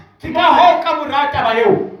that, Ke ka ho ka mora taba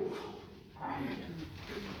eo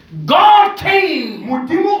God came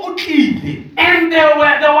Modimo o tlile and there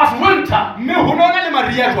was winter. mme ho nona le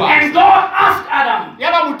Maria jwale. And God asked Adam,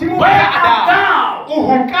 Yaba Modimo "Where ya art Adam thou?" o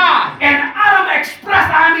hokae. And Adam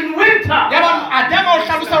expressed, "I am in winter. Yaba Adam o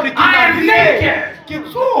hlalosa hore ke I am Maria naked." ke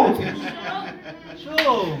tsotse.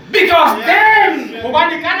 Sure. Because then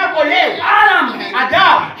Hobane ka nako eo Adam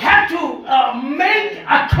Adam had to make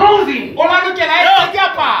a clothing o la lokela e ke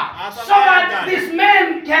diaparo so that this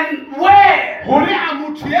man can wear. hore a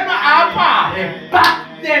motho ena a apare.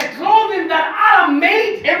 But the clothing that Adam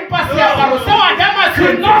made Empa seaparo seo Adam a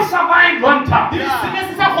could tshwere not survive winter. se ne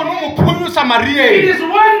se sa kgone ho mo pholosa Maria. It is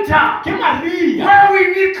winter Ke Maria where we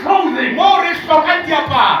need clothing. mo re hlokang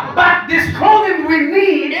diaparo. But this clothing we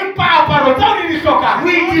need, Empa aparo tseo re di hlokang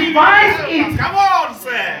we devise it. Come on,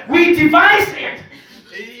 sir. We devise it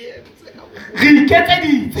re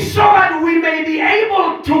iketseditse so that we may be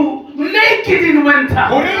able to make it in winter.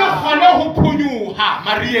 hore re kgone ho phonyoha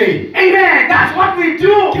Maria. Amen. That's what we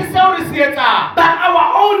do. Ke seo re se etsang. But our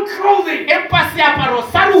own clothing Empa seaparo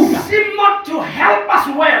sa rona seem not to help us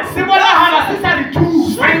well. se bonahala se sa re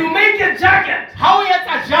thusa. When you make a jacket, Ha o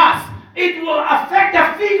etsa jase it will affect the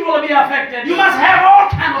feet will be affected. You must have all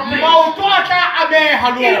kind of things maoto a tla ameha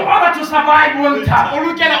in lo. order to survive winter. O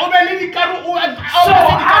lokela o be le dikaro o So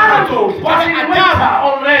Adam was in winter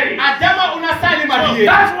already. Adama o na sa le Maria.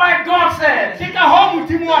 That's why God said, Ke ka ho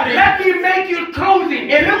Modimo wa re "Let me make you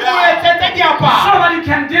clothing e re ko etsetse so diaparo that you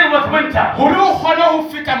can deal with winter." hore o kgone ho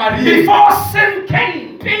feta Maria. Before sin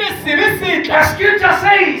came, Pele sebe se the tla scripture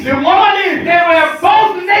says lengolo le re they were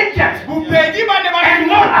both naked bobedi ba ne ba and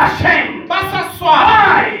not ashamed. ba sa swaba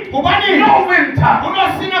Why? hobane No winter. ho no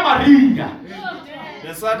sena Maria.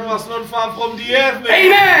 The sun was not far from the earth. man.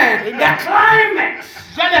 Amen. The climax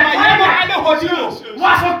Jwale maemo a lehodimo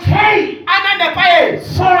was okay a na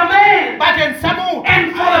nepaetse for a man bakeng sa motho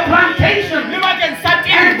and for the plantation le bakeng sa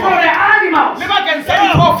and for temo the animals. le bakeng sa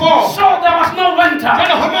diphoofolo. So there was no winter.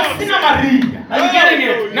 Jwale ho no sena Maria. Are you getting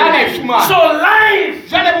it? Na la e fumana. So life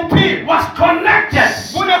Jwale bophelo was connected.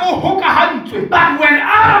 bo ne bo hokahantswe. But when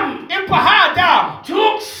Adam Empa ha Adam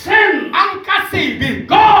took sin, a nka sebe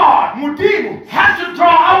God Modimo had to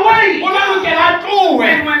draw away. o la lokela a tlohe.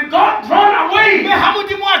 And when God drawn away, Mme ha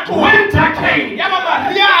Modimo a tlohe winter came. yaba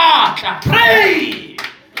Maria a tla. Pray,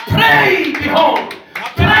 pray, behold,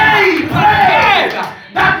 pray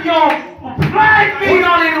that your pride be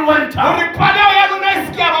not in winter. Hore phalao ya lona e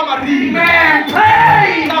se ke ya ba Maria. Man,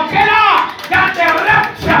 pray Lapela that the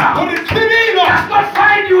rapture hore tsebilo does not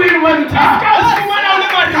find you in winter. ka o fumana o le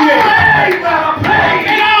Maria. Pray, brother, pray.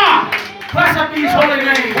 Lapela Blessed be his holy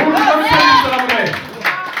name. o rorise lebitso la Morena.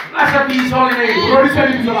 Blessed be his holy O name. rorise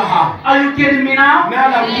lebitso la hao. Are you getting me now? Na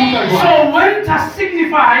la buka jwale. So winter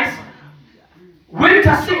signifies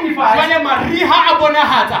Jwale Maria ha a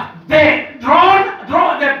bonahatsa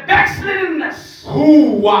the backslidenness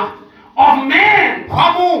huwa of man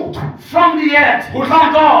hwa motho from the earth, ho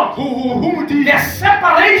from God. ho Modimo. The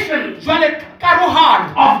separation Jwale karohano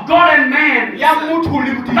of God and man. ya motho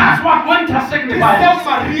le Modimo. That's what winter Ke seo signifies.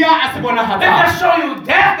 Maria a se Let bonahatsa. me show you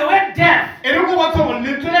death. The word death E re go bontsha hore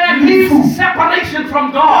lentswe lena means lefu separation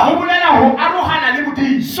from ho God. bolela ho arohana le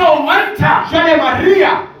Modimo. So winter Jwale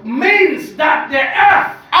Maria means that the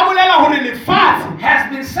earth a bolela hore lefatshe has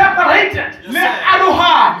been separated le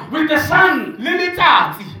arohane with the sun. le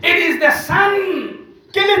letsatsi. It is the sun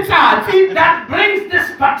Ke letsatsi that brings this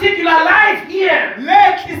particular life here.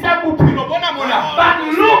 le tlisang bophelo bona mona.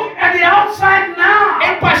 But look at the outside now.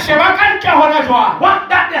 Empa sheba ka ntle hona jwale What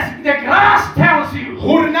that the grass tells you.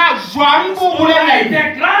 hore na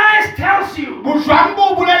The grass tells you.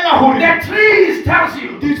 The trees tells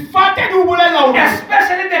you.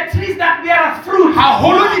 Especially the trees that bear fruit. Why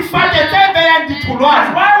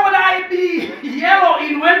would I be yellow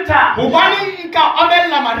in winter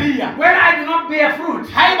when I do not bear fruit?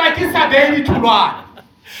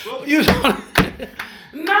 You don't.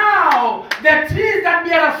 Now, the trees that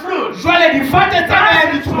bear fruit,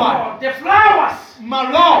 the flowers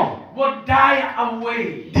will die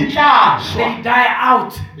away. They die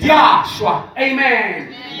out.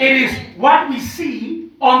 Amen. It is what we see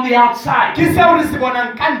on the outside. But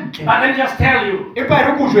let me just tell you, the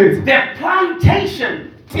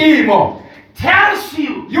plantation tells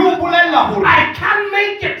you, I can't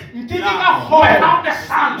make it without the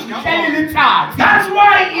sun. That's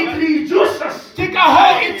why it reduces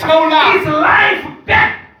its life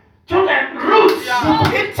back to the roots.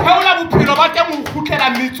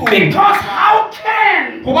 Because how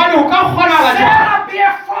can Sarah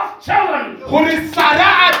bear 4 children during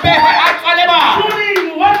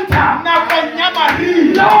winter?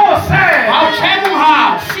 No, sir.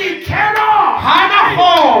 She cannot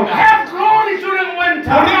have glory during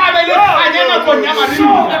winter.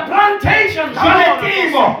 So the plantation,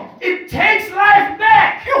 it takes life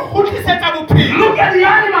back. Look at the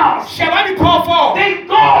animals. They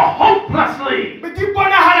go hopelessly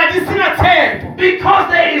because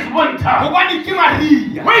there is winter.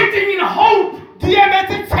 Waiting in hope,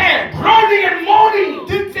 groaning and moaning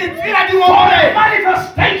for the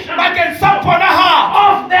manifestation of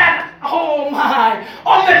that, oh my,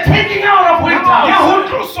 of the taking out of winter. Are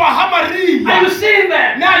you seeing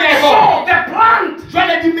that? So the plant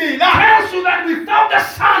tells you that without the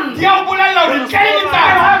sun, you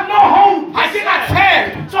have no hope.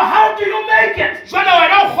 So how do you make it? You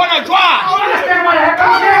understand what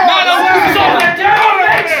happens here? So the devil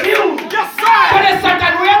makes you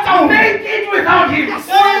make it without him.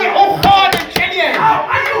 How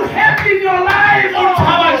are you happy in your life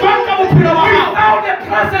without the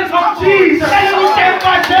presence of Jesus?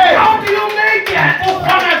 How do you make it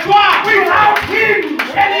without him?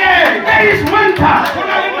 There is winter.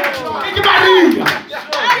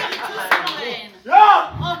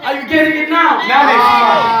 Are you getting it now?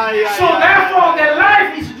 So therefore the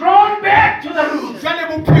life is drawn back to the roots.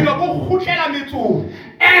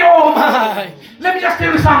 And oh my, let me just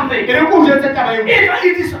tell you something. If it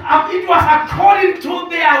was according to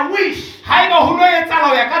their wish, they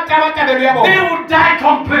would die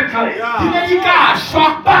completely.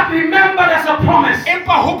 But remember, there's a promise that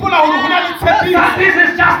this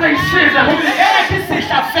is just a season,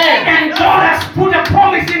 and God has put a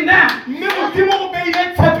promise in them,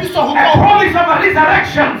 a promise of a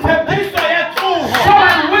resurrection, so that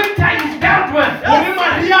winter is dealt with.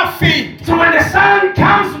 So when the sun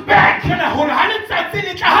comes back, hallelujah,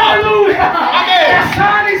 the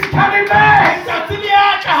sun is coming back.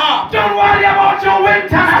 Don't worry about your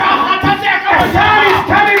winter now. The sun is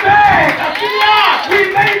coming back.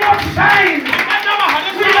 We may not shine,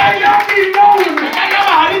 we may not be known, we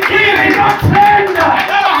may not trend. The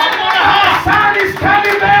sun is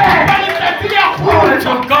coming back. Glory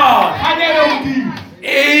to God.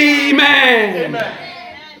 Amen.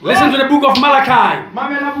 Listen to the book of Malachi.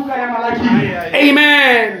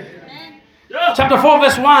 Amen. Chapter 4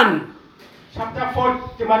 verse 1.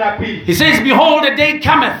 He says, behold, the day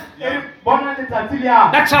cometh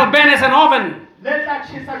that shall burn as an oven,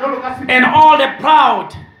 and all the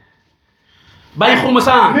proud by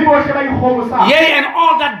Khumusan, yea, and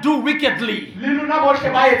all that do wickedly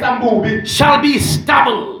shall be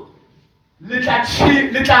stubble.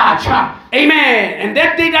 Amen. And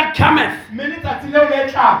that day that cometh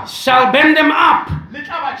shall bend them up,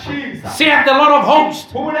 saith the Lord of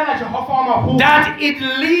hosts, that it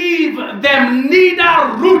leave them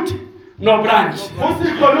neither root nor branch. Oh,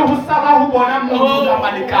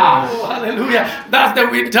 hallelujah. That's the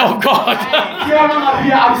winter of God.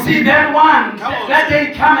 See that one, that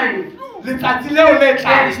day coming.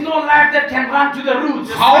 There is no life that can run to the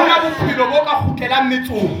roots.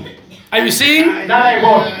 Are you seeing?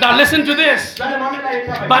 Now listen to this.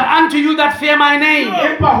 But unto you that fear my name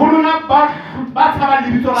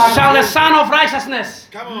shall the Son of Righteousness,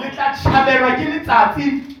 shall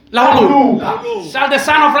the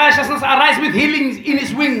Son of Righteousness arise with healing in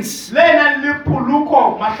his wings. Healing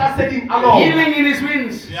in his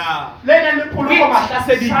wings. Sun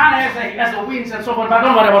has a wings and so forth, but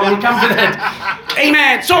don't worry about it, we'll come to that.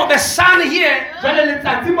 Amen. So the sun here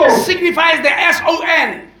signifies the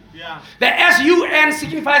S-O-N. The S-U-N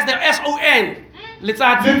signifies the S-O-N.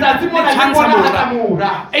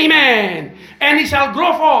 Amen. And he shall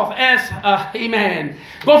grow forth as, amen.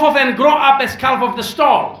 Go forth and grow up as calf of the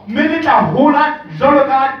stall.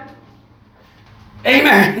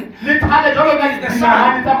 Amen.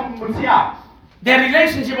 The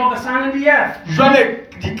relationship of the sun and the earth.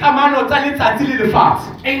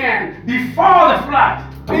 Amen. Before the flood,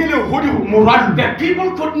 the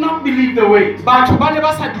people could not believe the way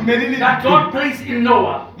that God placed in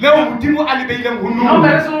Noah. You know the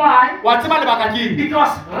reason why?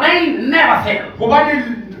 Because rain never failed.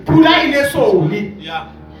 Yeah.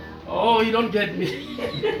 Oh, you don't get me.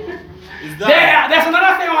 There's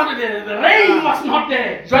another thing on it. The rain was not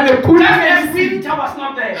there. The winter was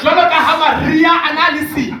not there.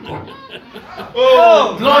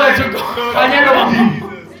 Oh, glory to God.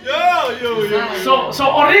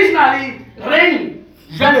 So originally, rain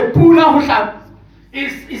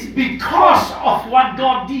is because of what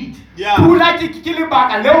God did. Yeah. When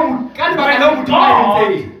God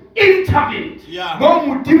intervened. Yeah.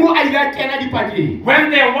 When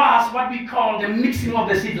there was what we call the mixing of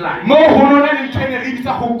the seed line.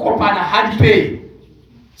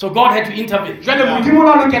 So God had to intervene. And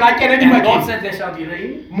God said there shall be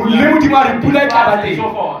rain. And so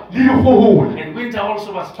forth. And winter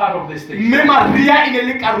also was part of this thing.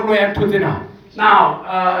 Now,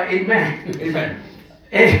 amen. Amen.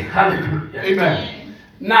 Hallelujah. Amen.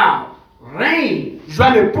 Now, rain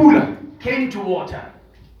came to water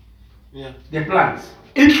Yeah. the plants.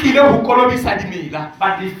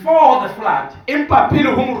 But before the flood,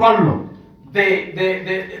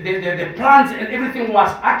 the plants and everything was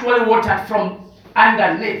actually watered from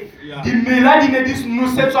underneath. Yeah.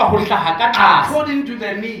 According to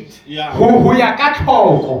the need Yeah.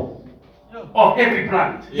 of every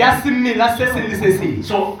plant.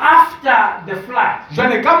 So after the flood,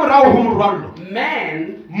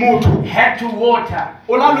 man had to water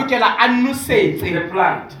the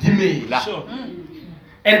plant. Sure.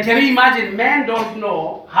 And can you imagine, man don't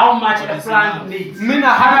know how much a plant needs.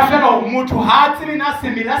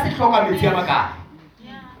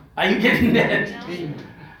 Are you getting that?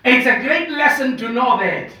 It's a great lesson to know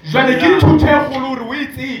that.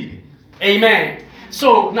 Amen.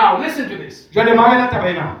 So now listen to this.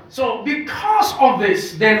 So because of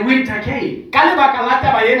this, then winter came.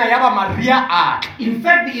 In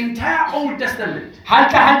fact, the entire Old Testament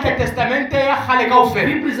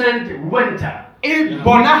represents winter.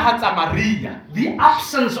 The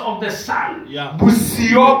absence of the sun. Yeah.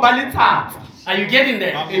 Are you getting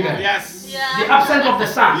that? Amen. Yes. The absence of the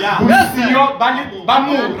sun. Yeah. Amen.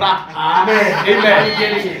 Amen. Are you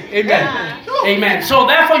getting it? Amen. Amen. So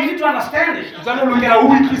therefore you need to understand it. So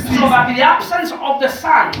that the absence of the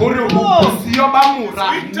sun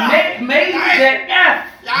made the earth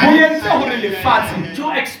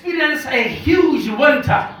to experience a huge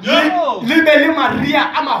winter.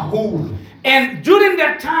 And during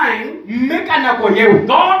that time,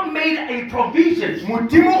 God made a provision.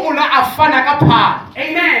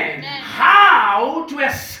 Amen. How to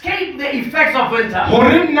escape the effects of winter.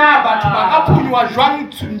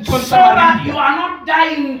 So that you are not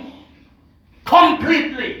dying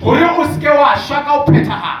completely.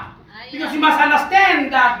 Because you must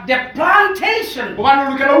understand that the plantation,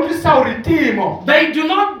 they do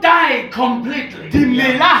not die completely.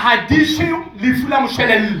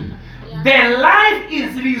 Their life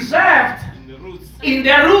is reserved in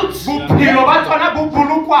the roots. Yeah.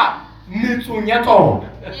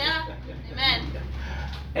 Amen.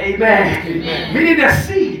 Amen. Amen. Meaning the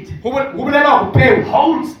seed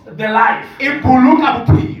holds the life.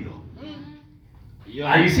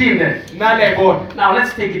 Are you seeing that? Now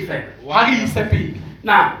let's take it further.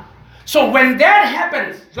 Now, so when that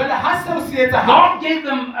happens, God gave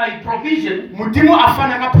them a provision for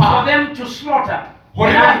them to slaughter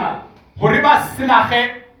an animal.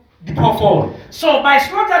 So by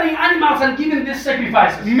slaughtering animals and giving these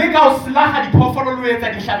sacrifices,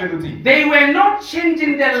 they were not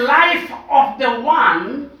changing the life of the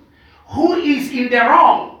one who is in the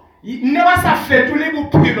wrong.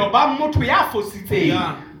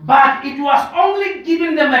 But it was only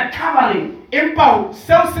giving them a covering. That's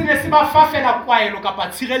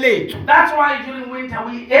why during winter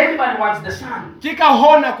everybody wants the sun. We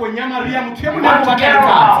want to get out of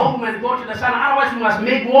our home and go to the sun, otherwise we must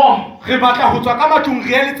make warm.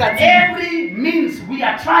 Every means we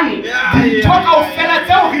are trying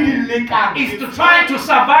is to try to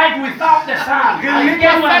survive without the sun. It's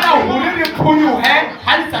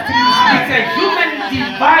a human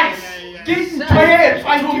device to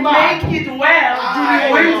make it well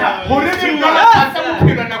during winter.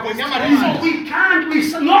 So we're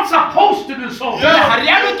not supposed to do so. Ha re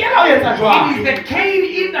a lokela ho etsa jwalo. It is the Cain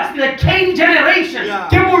industry, the Cain generation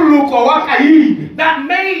Ke moloko wa Kaini that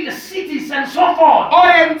made cities and so forth o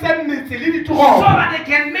entse metse le so ditoropo that they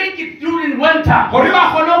can make it during winter. hore ba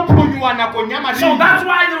kgone ho phonyuwa nakong ya So that's mariha.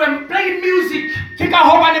 why they were playing music Ke ka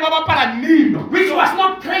hoo ba ne ba bapala mmino which was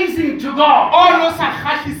not praising to God. o no sa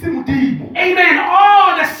kgahlise Modimo. Amen.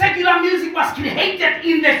 All the secular music was created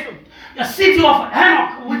in the city of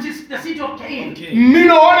Enoch, which is the city of Cain.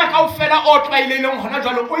 Mmino ona kaofela o tlwaelehileng hona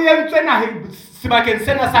jwale o entswe naheng sebakeng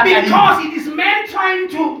sena sa Kaini. Because it is men trying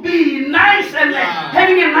to be nice and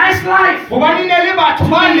having a nice life, Hobane ne le batho to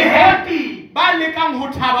ba be le happy ba lekang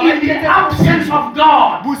ho thaba ba in the absence of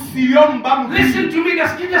God. bosiyong ba Modimo. Listen to me, the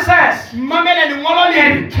scripture says, Mamela lengolo le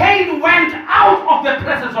and Cain went out of the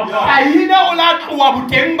presence of God. Kaini o la tloha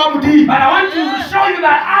boteng ba Modimo. But I want to show you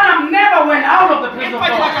that Adam never went out of the presence of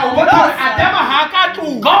Empa ke batla ho God. botsa hore Adama ha ka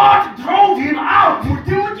tloha. God drove him out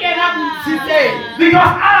Modimo ke ena a mo ntshitseng.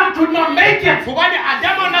 because Adam could not make it Hobane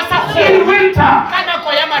Adama o na sa in kgone winter ka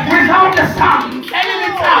nako ya mariha. without the sun. E le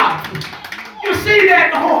letsatsi. You see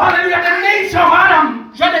that, oh hallelujah, the nature of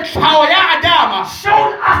Adam Jwale tlhaho ya Adama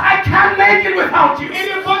showed us I can't make it without you. e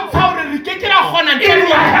re bontsha hore re ke ke ra kgona ntle If le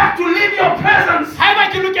I wena. have to leave your presence,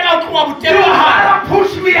 Haeba ke lokela ho tloha you boteng ba hao, rather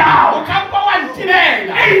push me o out. ka mpa wa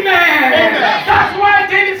ntebela. Amen. Amen. That's why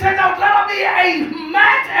David said, I'd rather be a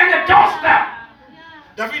mat and a doorstep.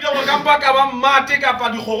 David o ka mpa ka ba mmate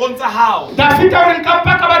kapa dikgorong tsa hao. Dafita o re nka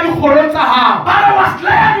mpa ka ba dikgorong tsa hao. But I was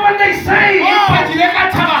glad when they say, Empa ke ile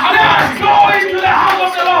ka thaba ha let us go into the house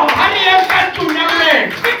of the Lord. ha re yeng ka ntlong ya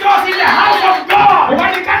Moleng. Because in the house of God,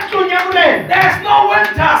 Hobane ka ntlong ya Moleng there's no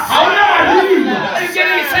winter. ha ona mariha. Are you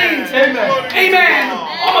getting me, saints? Amen. Amen.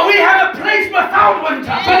 Oh, we have a place without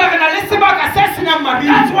winter. Jwale re na le sebaka se senang That's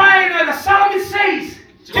mariha. why the psalmist says,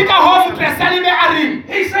 Ke ka hoo mopresaleme a reng,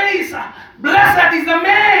 he says, blessed is the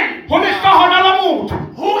man ho lehlohona la motho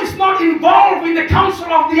who is not involved in the counsel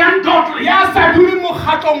of the ungodly. ya sa dule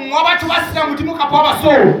mokgatlong wa batho ba senang Modimo kapa wa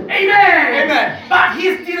basolo. Amen. Amen. But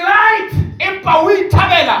his delight Empa o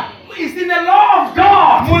ithabela is in the law of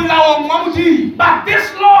God. molaong wa Modimo. But this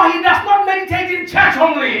law he does not meditate in church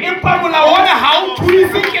only. Empa molao ona ha o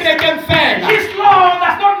thuise kelekeng fela. His law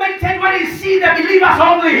does not meditate when he sees the believers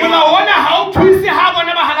only. Molao ona ha o thuise ha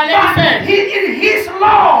bona bahalaleng But fela. in his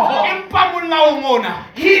law, Empa molaong ona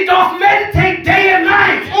he does meditate day and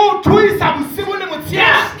night. o thuisa bosibu le This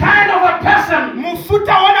motshehare. kind of a person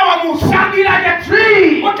Mofuta ona wa motho shall be like a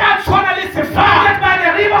tree o tla tshwana le planted sefate by the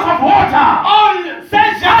rivers of water.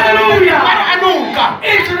 Hallelujah.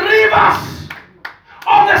 It's rivers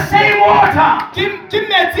of the same water.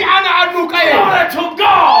 Glory to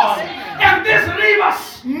God. And this rivers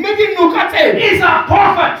is a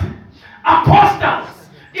prophet, apostle,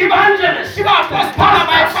 evangelist, and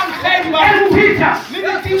teachers.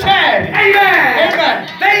 Amen.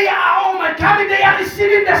 They are, oh my God, they are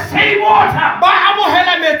receiving the same water.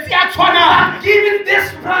 Giving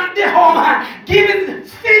this plant the home, giving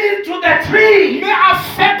feeding to the tree. Amen.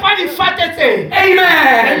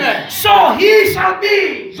 Amen. So he shall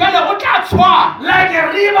be like a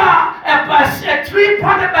river, a tree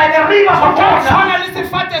planted by the rivers of water.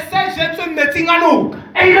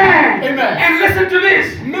 Amen. Amen. And listen to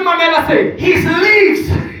this. His leaves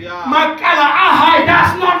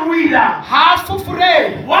does not wither.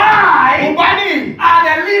 Why are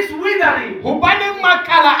the leaves withering?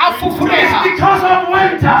 It's because of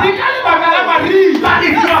winter. But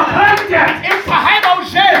if you are planted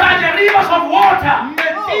by the rivers of water,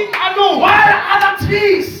 while other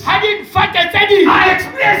trees are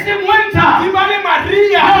experiencing winter, your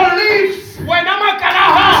leaves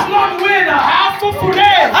does not wither.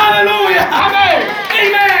 Hallelujah.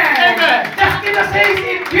 Amen. The scripture says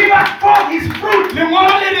it giveth forth his fruit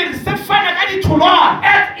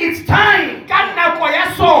at its time.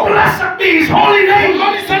 Blessed be his holy name.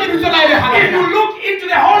 If you look into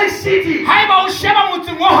the holy city,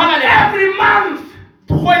 every month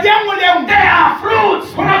there are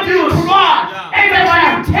fruits produced. Amen. When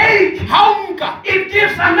you take, it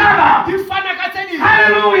gives another.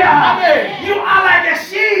 Hallelujah. You are like a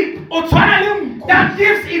sheep that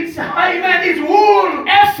gives its wool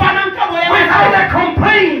without a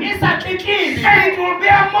complaint. And it will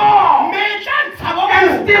bear more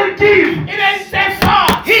and still give.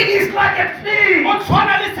 He is like a tree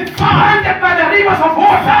planted by the rivers of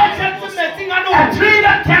water. A tree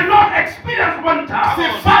that cannot experience winter.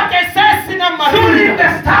 During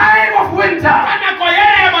this time of winter,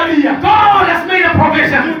 God has made a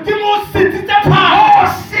provision. Oh,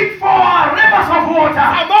 seek for rivers of water.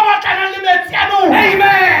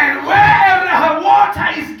 Amen. Where the water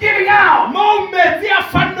is giving out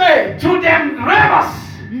to them rivers.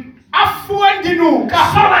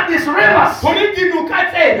 So that these rivers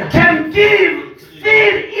can give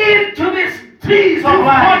feed into these trees of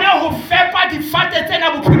life.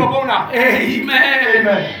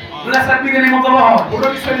 Amen. Blessed be the name of the Lord.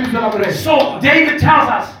 So David tells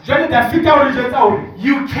us,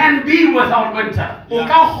 you can be without winter. And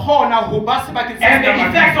the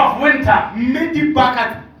effects of winter,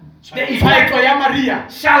 the effect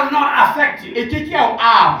shall not affect you.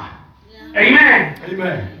 Amen.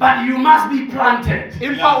 Amen. But you must be planted.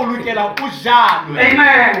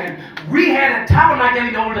 Amen. We had a tabernacle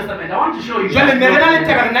in the Old Testament. I want to show you.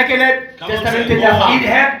 It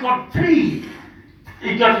had got three.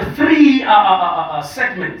 It got three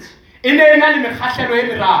segments.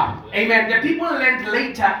 Amen. The people learned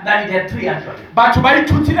later that it had three actually.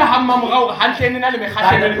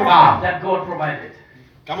 That God provided.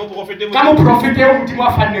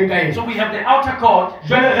 So we have the outer court,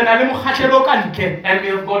 and we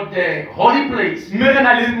have got the holy place, which is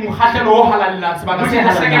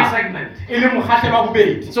the second segment.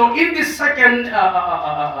 So in this second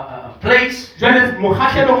place,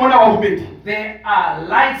 there are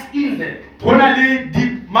lights in there.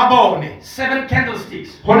 7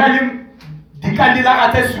 candlesticks.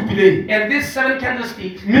 And these 7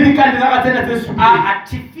 candlesticks are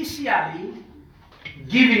artificially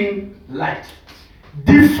giving light.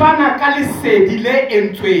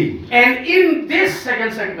 And in this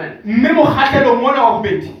second segment,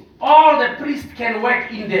 all the priests can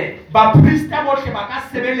work in there, who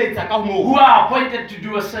are appointed to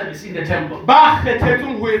do a service in the temple. But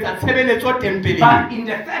in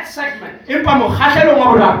the third segment,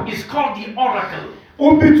 it's called the oracle.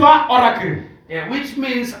 Yeah, which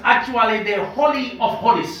means actually the Holy of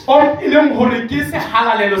Holies.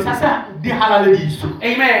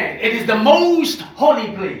 Amen. It is the most holy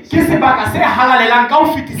place.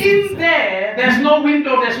 In there, there's no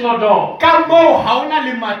window, there's no door.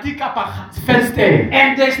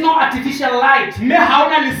 And there's no artificial light.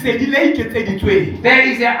 There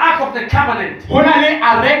is the Ark of the Covenant.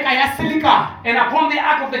 And upon the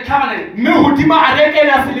Ark of the Covenant,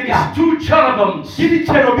 is 2 cherubims.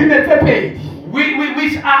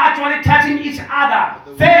 Which are actually touching each other.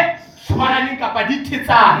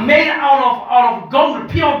 Made out of gold,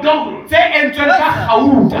 pure gold.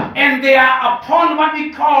 And they are upon what we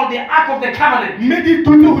call the Ark of the Covenant.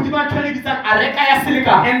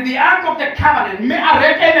 And the Ark of the Covenant is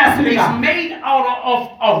made out of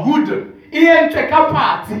a wood. Amen.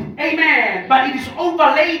 But it is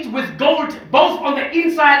overlaid with gold both on the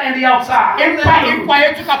inside and the outside.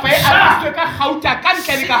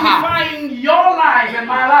 Signifying your life and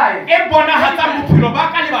my life.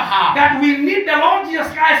 That we need the Lord Jesus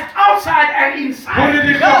Christ outside and inside.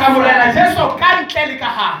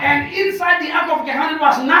 And inside the Ark of the Covenant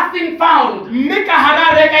was nothing found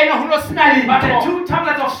but the 2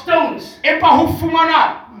 tablets of stones.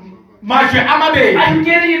 Are you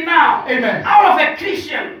getting it now? Amen. Out of a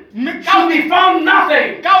Christian should be found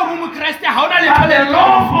nothing but the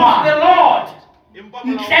law of the Lord.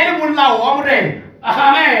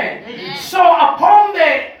 Amen. So upon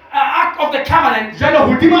the Ark of the Covenant,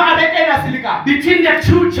 between the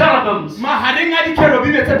 2 cherubims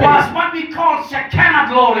was what we call Shekinah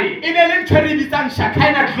glory,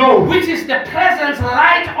 which is the presence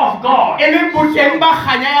light of God.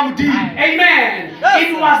 Amen.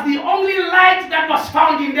 It was the only light that was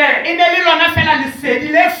found in there. It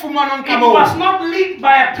was not lit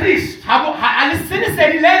by a priest,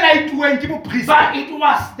 but it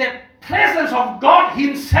was the presence of God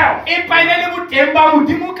Himself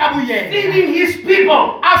feeding His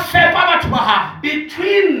people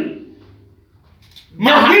between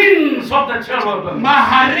the wings of the cherubim.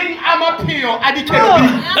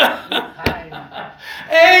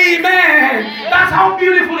 Amen. That's how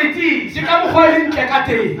beautiful it is. And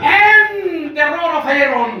the rod of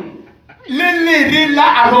Aaron.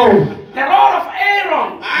 The rod of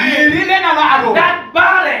Aaron. That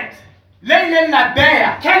barred.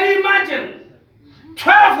 Can you imagine?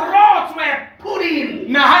 12 rods were put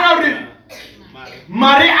in.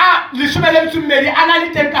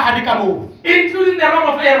 Including the rod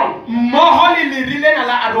of Aaron.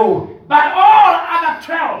 But all other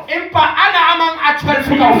 12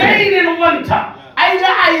 remain in winter.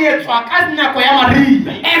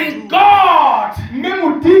 And God,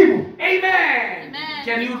 amen.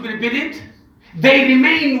 Can you repeat it? They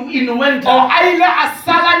remain in winter.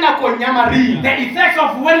 The effects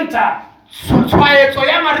of winter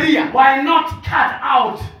were not cut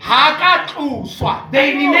out.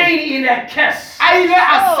 They remain in a curse. But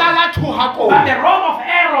the rod of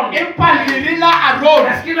Aaron, the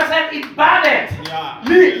scripture said it budded.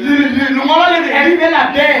 And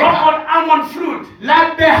brought on almond fruit.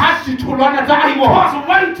 Because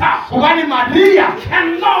winter cannot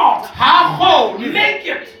make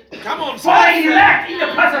it. Come on, For the elect in the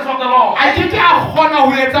presence of the Lord.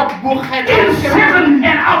 In season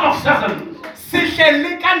and out of season.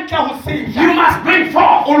 You must bring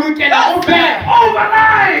forth.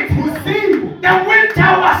 Overnight, the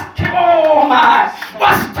winter was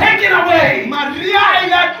taken away. And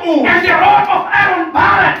the rod of Aaron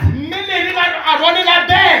budded.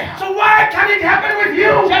 So why can it happen with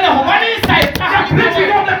you? The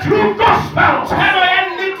preaching of the true gospel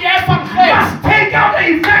must take out the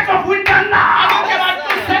effect of winter now.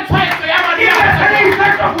 If there's any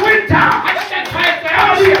effect of winter, I'm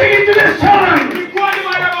speaking to this children. I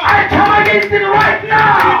come against it right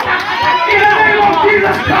now. In the name of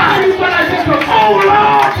Jesus Christ. Oh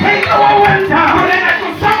Lord, take our winter.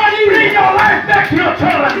 Somebody bring your life back to your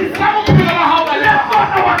children. Let not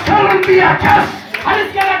our children be a curse.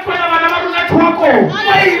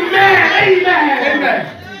 Amen. Amen.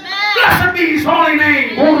 Blessed be his holy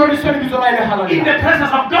name. In the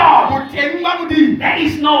presence of God, there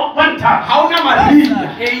is no winter.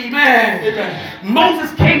 Amen.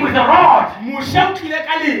 Moses came with a rod. A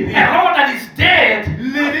rod that is dead.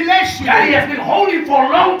 That he has been holding for a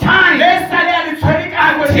long time.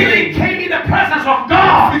 Until he came in the presence of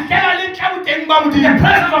God. The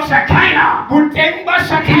presence of Shekinah.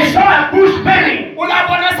 He saw a bush burning.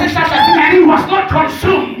 And he was not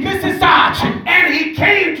consumed. And he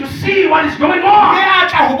came to see what is going on.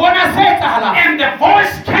 And the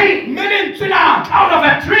voice came out of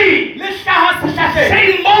a tree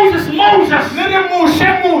saying, Moses, Moses.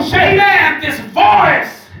 Amen. This voice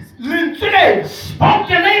spoke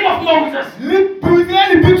the name of Moses.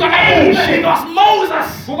 Because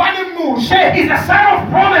Moses is the son of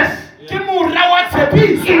promise. In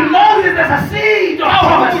Moses there's a seed of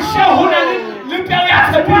promise.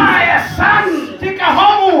 That's why a son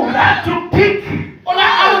had to pick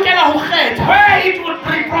where it would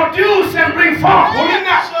reproduce and bring forth. And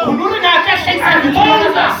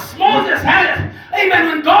Moses had it. Amen.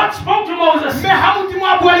 When God spoke to Moses and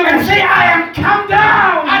say, I am come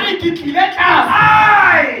down. I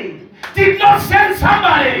did not send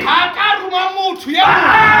somebody. But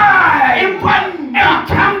I am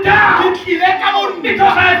come down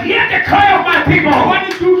because I have heard the cry of my people.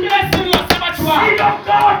 Seed of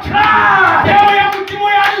God, cry.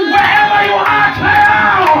 Wherever you are, cry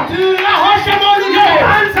out. Your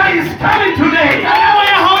answer is coming today.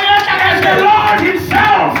 And the Lord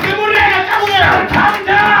himself shall come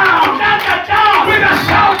down with a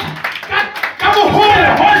shout. The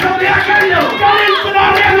voice of the archangel.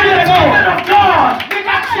 The Spirit of God.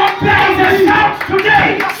 There is a shout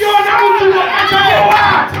today.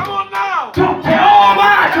 To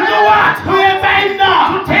what? To do what? To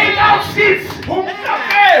take out seeds. To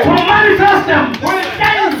manifest them.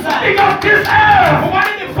 Because this earth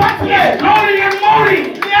is groaning and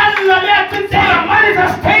moaning for the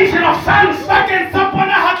manifestation of sons. But the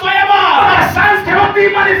sons cannot be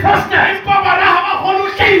manifested.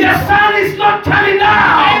 The sun is not coming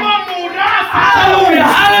down. Hallelujah.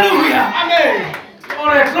 Hallelujah. Amen.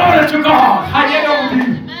 Glory to God.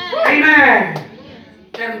 Amen.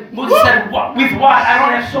 Then Moses said, with what? I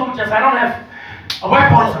don't have soldiers. I don't have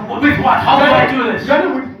weapons. With what? How do I do this? God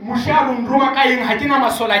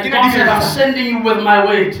said, I'm sending you with my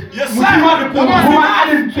weight. Yes,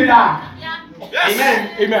 Amen.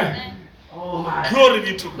 Amen. Oh my. Glory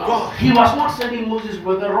be to God. He was not sending Moses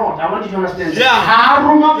with a rod. I want you to understand that. Yeah.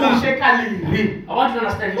 I want you to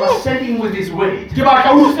understand. He was sending with his weight. What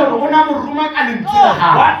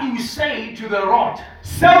you say to the rod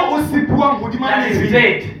that is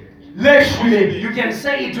dead, you can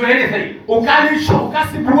say it to anything.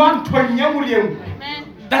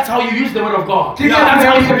 That's how you use the word of God. That's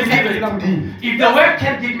how you believe it. If the word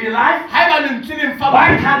can give me life,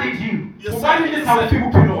 why can't it you? Yes,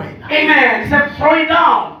 Amen. He said, throw it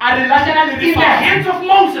down. In the hands of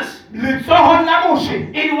Moses,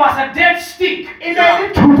 it was a dead stick. But in the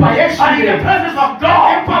presence of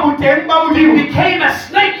God, it became a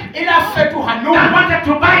snake that wanted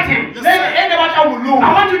to bite him.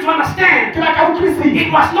 I want you to understand, it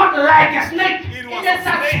was not like a snake.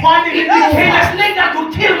 It became a snake that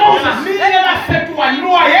could kill Moses. But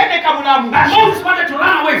Moses wanted to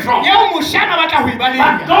run away from. But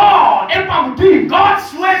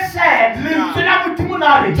God's word said,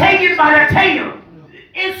 take it by the tail.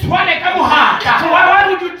 So why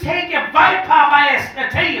would you take a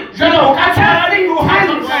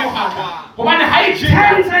It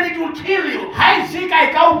turns and it will kill you.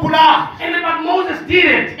 Amen. But Moses did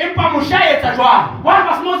it. What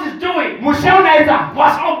was Moses doing?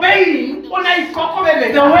 Was obeying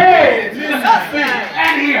the way.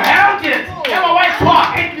 And he held it.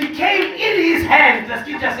 It became in his hands, the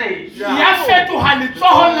scripture says.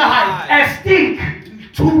 A stick.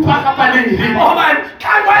 Oh my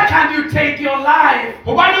God, why can't you take your life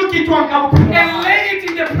and lay it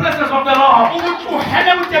in the presence of the Lord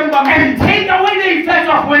and take away the effects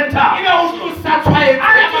of winter?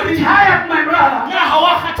 Aren't you tired, my brother,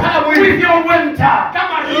 with your winter?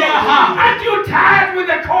 Aren't you tired with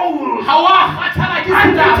the cold? Aren't you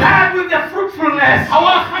tired with the fruitfulness?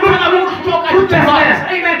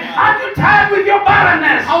 Amen. Aren't you tired with your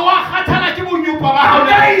barrenness? Now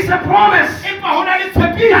there is a promise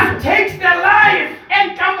that takes the life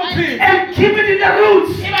and keep it in the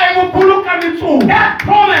roots. That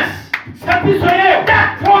promise.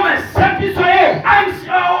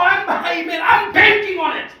 I'm banking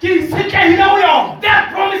on it. That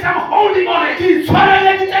promise, I'm holding on it.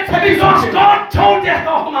 Because God told the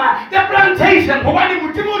plantation,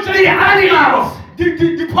 the animals,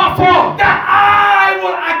 that I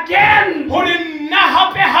will again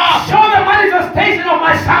show the manifestation of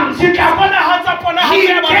my sons. He gave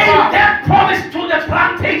that promise to the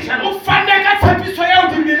plantation, to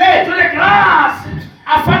the grass,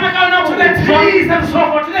 to the trees and so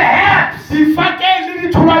forth, to the herbs. He gave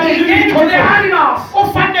it to the animals.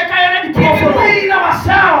 Even we in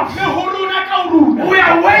ourselves, we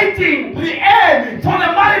are waiting for the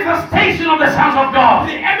manifestation of the sons of God.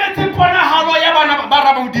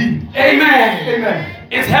 Amen.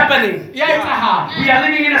 It's happening. We are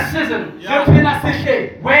living in a season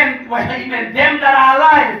when amen, them that are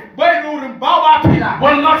alive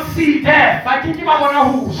will not see death. And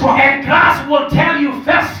grass will tell you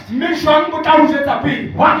first,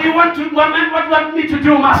 what do you want me to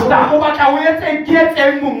do, Master?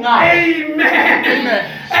 Amen.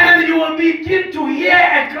 And then you will begin to hear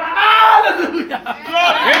a cry. Hallelujah.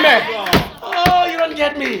 Amen. Oh, you don't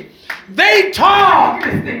get me. They talk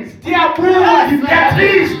these things. Their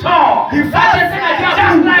trees talk. Just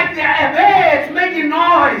like their birds making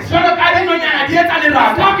noise. It's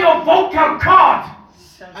not your vocal cord.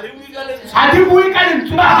 But they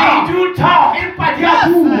do talk.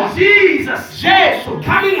 Jesus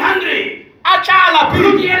coming hungry.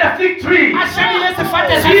 Looking at a fig tree.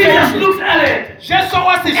 Jesus looks at it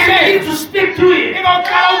and begins to speak to it.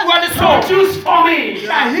 So choose for me.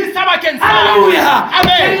 Hallelujah.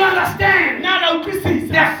 Can you understand?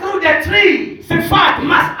 The fruit, the tree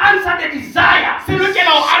must answer the desire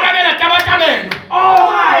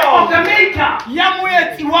of the maker.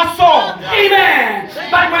 Amen.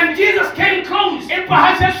 But when Jesus came close,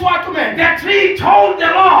 the tree told the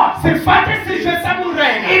Lord,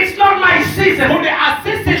 it's not my season.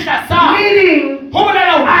 Meaning,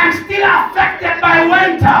 I'm still affected by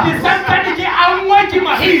winter.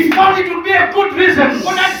 He thought it would be a good reason.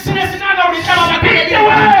 Speak the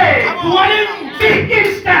way. Be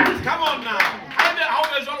instant. Come on now.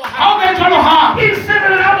 In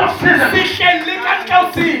season and out of season.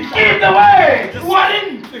 Give the way.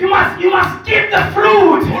 You must give the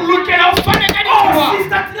fruit. Oh,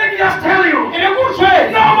 sister, let me just tell you.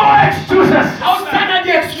 No more excuses.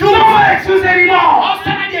 No more excuses anymore.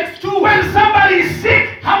 When somebody is sick,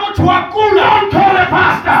 don't call the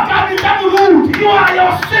pastor.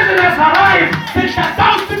 Your season has arrived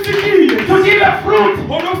to give a fruit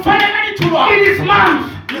in this month.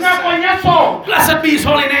 Blessed be his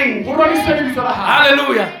holy name.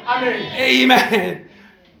 Hallelujah. Amen.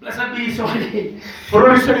 Blessed be his holy name.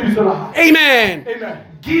 Amen.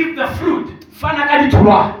 Give the fruit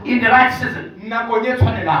in the right season.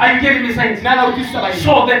 Are you getting me, saints?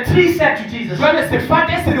 So the tree said to Jesus, it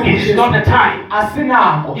is not the time.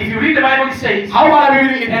 If you read the Bible, it says,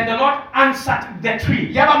 and the Lord answered the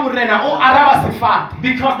tree.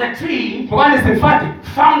 Because the tree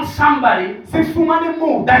found somebody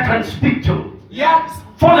that can speak to.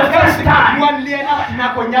 For the first time,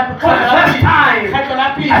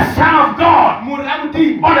 a son of God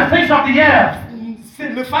on the face of the earth.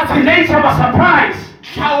 Nature was surprised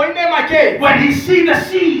when he see the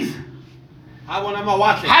seas.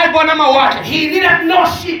 He needed no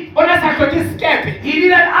ship. He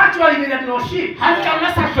needed no ship.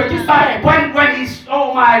 But when his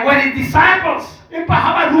disciples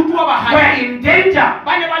were in danger,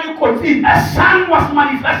 a son was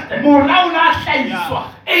manifested.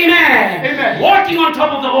 Amen. Walking on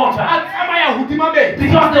top of the water.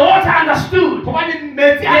 Because the water understood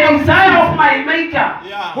the desire of my maker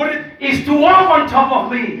is to walk on top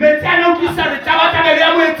of me.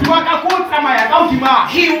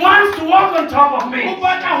 He wants to walk on top of me.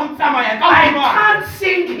 I can't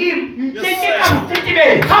sink him.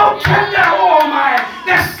 How tender, oh my,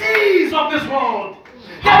 the seas of this world,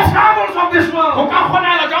 the troubles of this world, the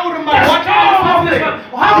storms of this world.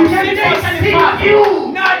 How can they sink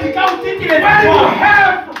you when you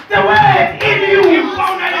have the word in you?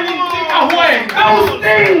 Those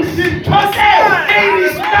things, they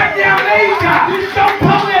respect their maker.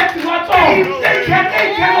 They can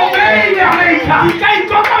obey their maker.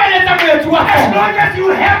 As long as you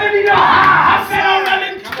have it in your heart,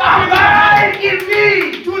 abide in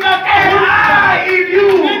me, and I in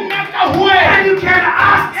you, and you can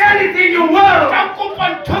ask anything you will.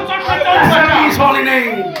 Blessed His holy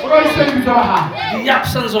name. The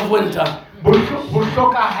absence of winter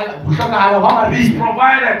is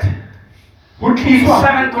provided in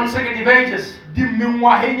 7 consecutive ages.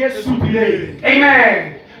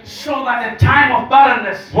 Amen. So that the time of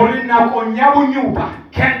barrenness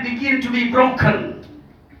can begin to be broken.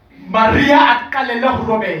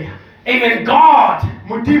 Amen. God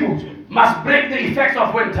must break the effects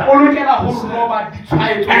of winter.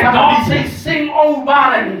 And God says, sing, O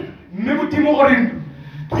barren.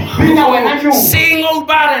 Sing, O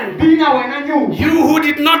barren, you who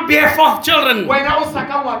did not bear forth children.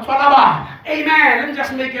 Amen. Let me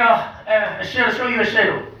just make a shadow, show you a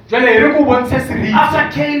shadow. After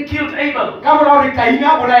Cain killed Abel,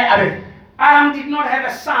 Adam did not have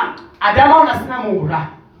a son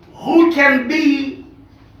who can be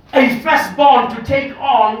a firstborn to take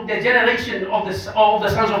on the generation of the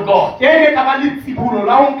sons of God. He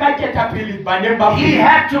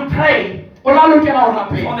had to pray for the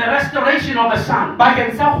restoration of the son. But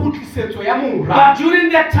during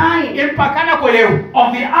that time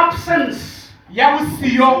of the absence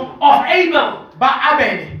of Abel,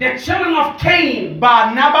 the children of Cain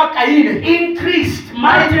increased,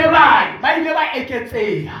 multiplied,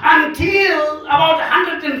 until about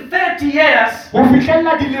 130 years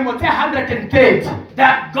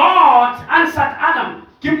that God answered Adam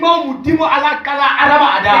and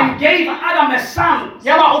gave Adam a son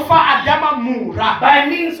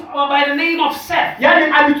by the name of Seth,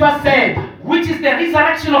 which is the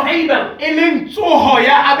resurrection of Abel,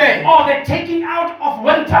 or the taking out of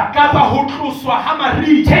winter,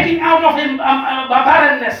 taking out of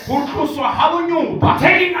barrenness,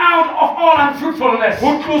 taking out of all unfruitfulness.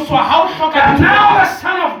 And now the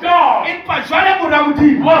Son of God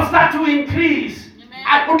will start to increase.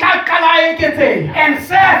 And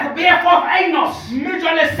Seth bear forth Enos.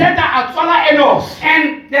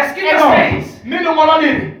 And the scripture says,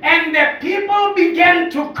 and the people began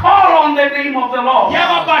to call on the name of the Lord.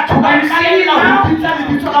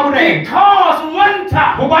 Because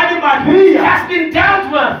winter has been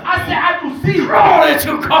dealt with. Glory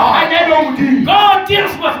to God. God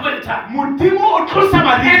deals with winter and the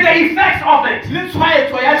effects of it.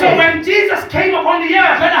 So when Jesus came upon the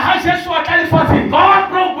earth, God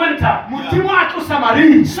broke winter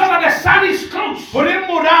so that the sun is close. But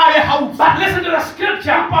listen to the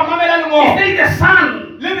scripture. It says the sun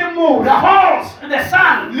falls, the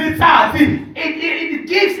sun, it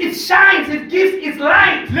gives, it shines, it gives its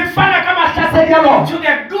light to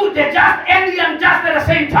the good, the just, and the unjust at the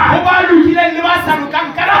same time. That's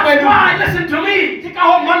why, listen to me, we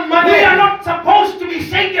are not supposed to be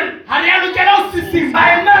shaken by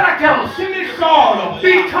miracles,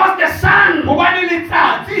 because the sun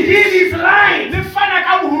gives its light to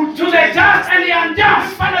the just and the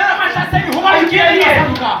unjust.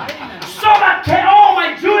 So that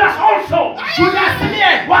Judas also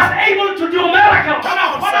was able to do miracles, do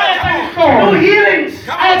healings.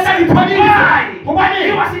 Why?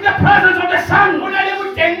 He was in the presence of the Son. Glory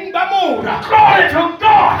to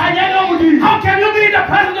God. How can you be in the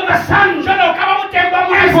presence of the Son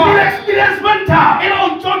and still experience winter?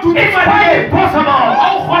 It's quite impossible.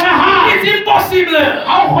 It's impossible.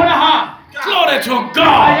 Glory to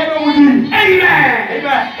God. Amen.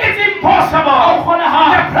 It's impossible.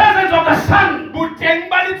 The presence of the Son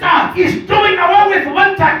is doing away with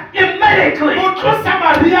winter immediately. As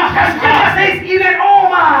Scripture says, even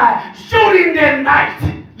during the night,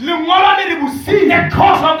 the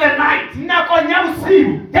course of the night,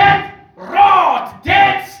 that rod,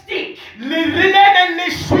 that stick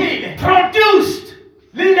produced,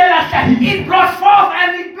 it brought forth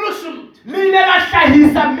and it blossomed. And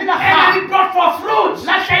it brought forth fruits.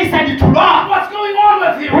 What's going on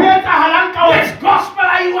with you? Which gospel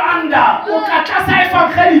are you under? Because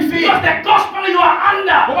the gospel you are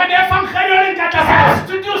under has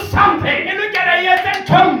to do something.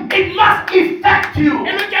 It must affect you.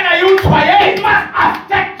 It must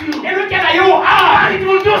affect you. And it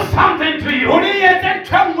will do something to you.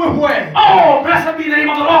 Oh, blessed be the name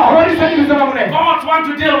of the Lord.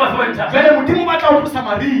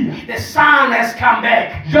 come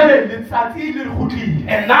back.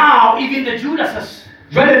 And now even the Judases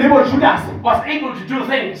was able to do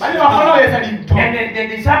things. And the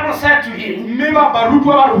disciples said to him,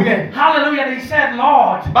 hallelujah, they said,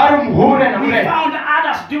 Lord, we found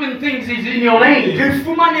others doing things in your name. And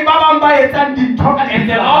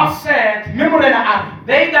the Lord said,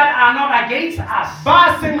 they that are not against us,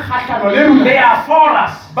 they are for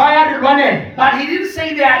us. But he didn't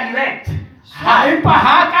say they are elect.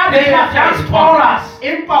 They are just for us.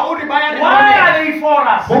 Why are they for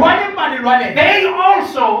us? They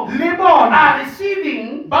also are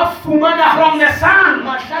receiving from the Son.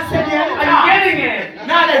 Are you getting it?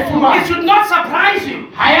 It should not surprise you.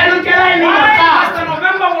 Why Pastor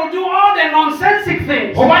November will do all the nonsensic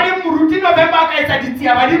things and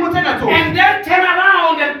then turn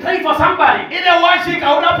around and pray for somebody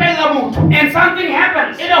and something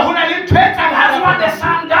happens. That's what the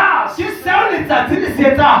Son does. You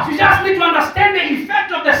just need to understand the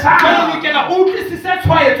effect of the Son. You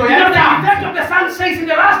know, the effect of the Son says in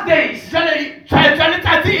the last days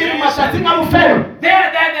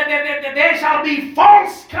there shall be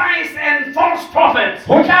false Christ and false prophets.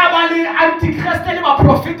 Are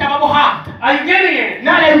you getting it?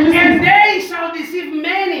 And they shall deceive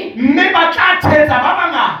many.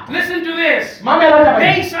 Listen to this.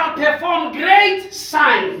 They shall perform great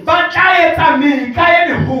signs.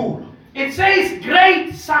 It says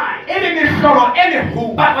great sign.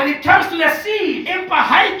 But when it comes to the seed,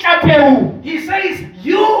 he says,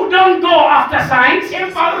 you don't go after signs.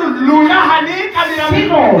 Seek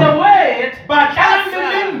the word,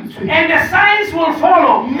 and the signs will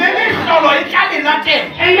follow.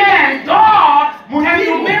 Amen. God can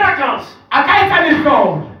do miracles.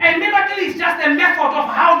 And miracle is just a method of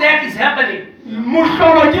how that is happening.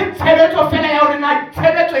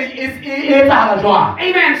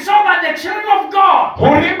 Amen. So that the children of God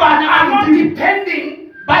are not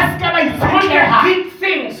depending on the big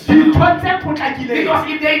things. Because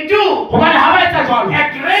if they do,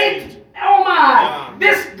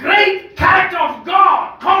 this great character of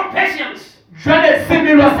God called patience,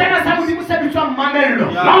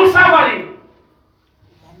 long suffering.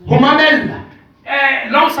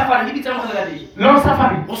 Long suffering.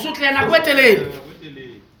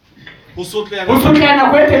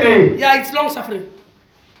 Yeah, it's long suffering.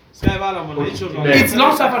 It's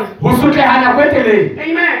long suffering.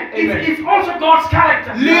 Amen. It's also God's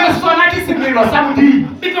character.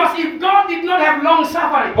 Because if God did not have long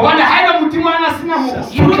suffering,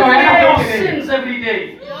 you would bear your sins every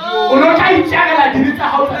day.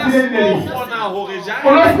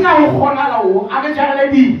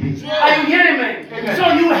 Are you hearing me?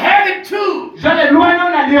 So you have it too. Because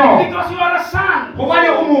you are a son. So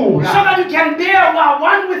that you can bear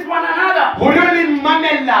one with one another.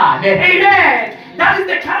 Amen. That is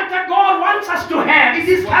the character God wants us to have. It's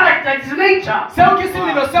His character, it's His nature. He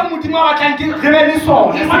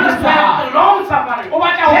wants us to have the long suffering,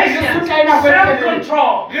 patience,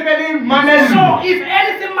 self-control. So if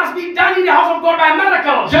anything must be done in the house of God by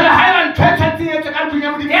miracles, there is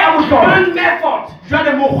one method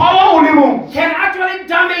can actually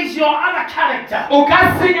damage your other character.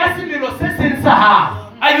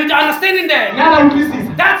 Are you understanding that?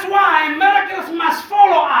 That's why miracles must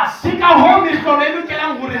follow us. It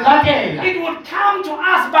would come to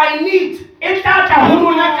us by need.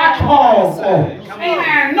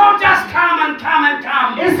 Amen. Not just come and come and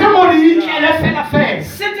come.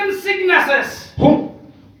 Certain sicknesses,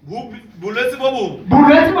 we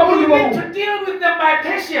need to deal with them by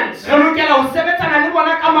patience.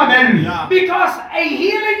 Because a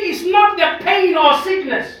healing is not the pain or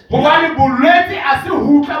sickness.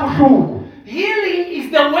 Healing is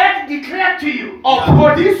the word declared to you.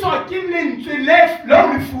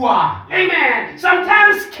 Amen.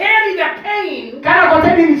 Sometimes carry the pain,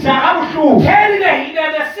 carry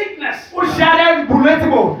the sickness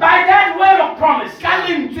by that word of promise. That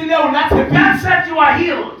said you are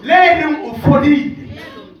healed.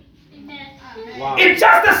 Wow. It's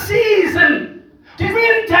just a season.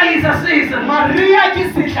 Winter is a season.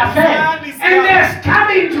 And there's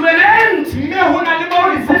coming to an end.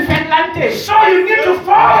 So you need to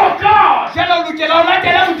follow God. Because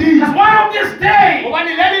one of these days,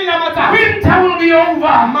 winter will be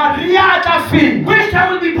over. Winter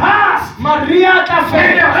will be past. And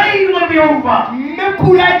the rain will be over.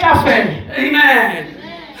 Amen.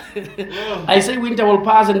 I say winter will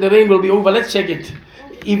pass and the rain will be over. Let's check it.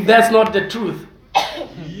 If that's not the truth.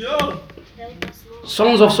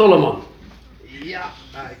 Songs of Solomon.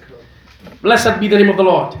 Blessed be the name of the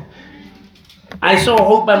Lord. I so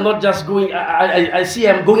hope I'm not just going. I see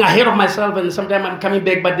I'm going ahead of myself, and sometimes I'm coming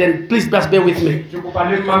back. But then, please just bear with me.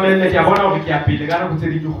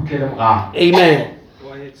 Amen.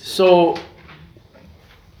 So,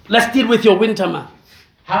 let's deal with your winter month.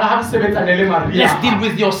 Let's deal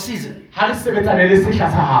with your season,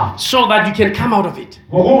 so that you can come out of it.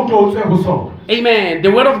 Amen. The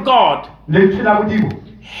word of God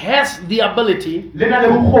has the ability,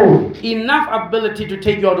 enough ability to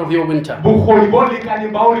take you out of your winter.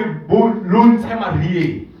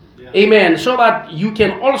 Amen. So that you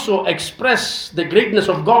can also express the greatness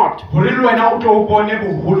of God.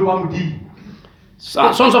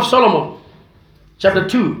 Sons of Solomon, chapter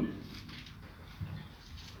 2.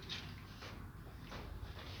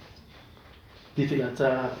 Amen.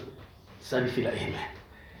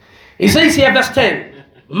 He says here, verse 10,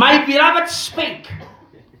 my beloved spake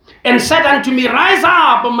and said unto me, rise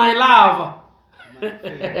up, my love,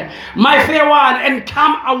 my fair one, and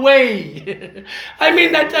come away. I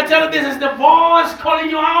mean, I tell you, this is the voice calling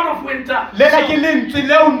you out of winter. Amen.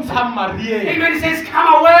 He says,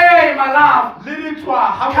 come away, my love.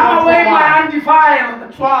 Come away, my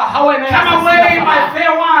undefiled. Come away, my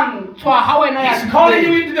fair one. He's calling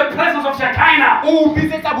you into the presence of Shekinah, where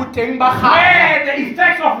the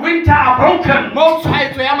effects of winter are broken. The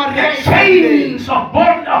chains of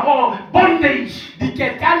bondage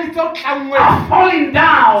are falling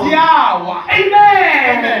down.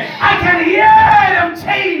 Amen. I can hear them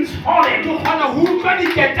chains falling.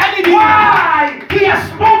 Why? He has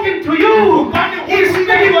spoken to you. He's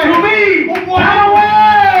speaking to me. Come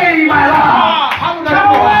away, my love. Come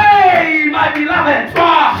away, my beloved.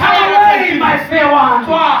 Come away, my fair one.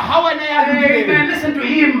 Amen. Listen to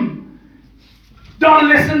him. Don't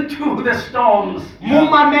listen to the storms.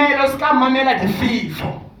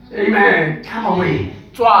 Amen. Come away.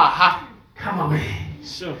 Come away.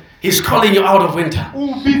 Sure. He's calling you out of winter.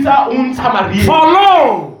 For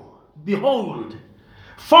lo, behold.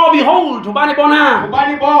 For behold,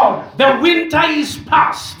 the winter is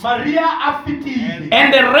past,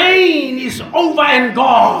 and the rain is over and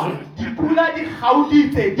gone.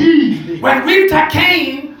 When winter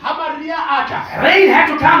came, rain had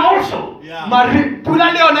to come also. Yeah.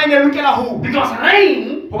 Because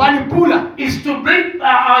rain is to bring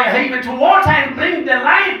to water and bring the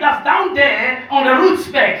life that's down there on the roots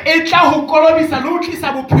back.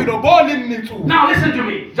 Now listen to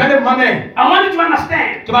me. I want you to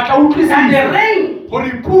understand that the rain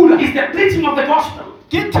is the preaching of the gospel.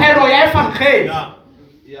 Yeah.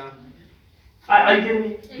 Yeah. Are you getting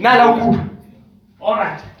me? All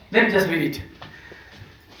right. Let me just read it.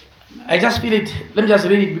 I just feel it. Let me just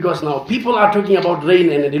read it, because now people are talking about rain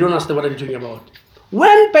and they don't understand what they're talking about.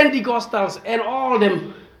 When Pentecostals and all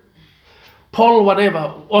them, Paul,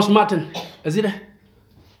 whatever, Os Martin, is it?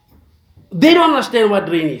 They don't understand what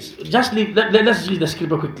rain is. Just leave. Let's read the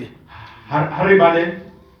scripture quickly.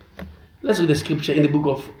 Let's read the scripture in the book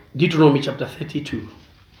of Deuteronomy chapter 32.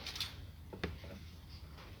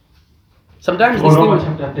 Sometimes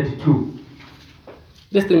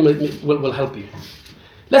this thing will help you.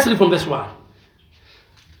 Let's read from this one.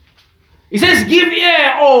 It says, give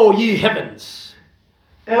ear, O ye heavens.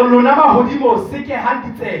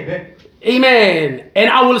 Amen. And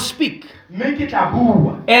I will speak.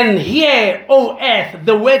 And hear, O earth,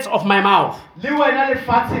 the words of my mouth.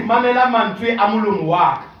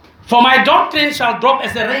 For my doctrine shall drop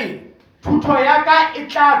as the rain.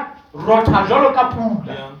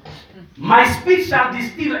 My speech shall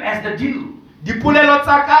distill as the dew. As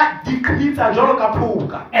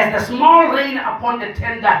the small rain upon the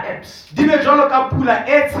tender herbs.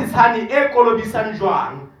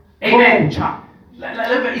 Amen.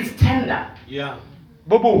 It's tender. Yeah.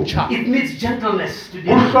 It needs gentleness to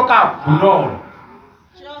deal.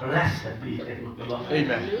 Blessed be the Lord.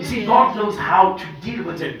 Amen. You see, God knows how to deal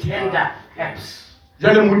with the tender herbs.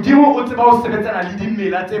 And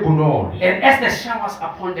as the showers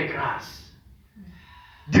upon the grass.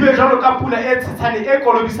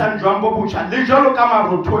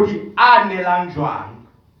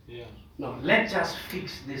 No, let's just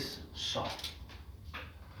fix this song.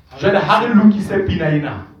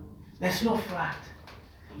 There's no flood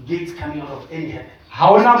gates coming out of any heaven.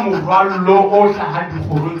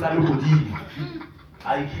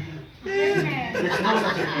 Are you kidding me? There's no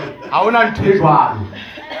such a thing.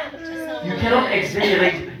 You cannot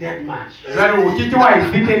exaggerate that much.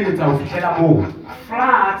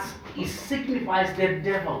 Floods, it signifies the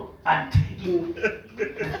devil attacking the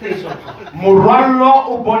things of God.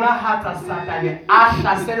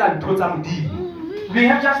 We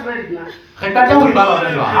have just read it now. Re tla ho bala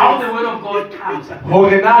jwang. How the word of God comes.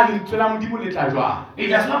 Hore na lentswe la Modimo le tla jwang. It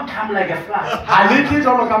does not come like a flood. Ha le tle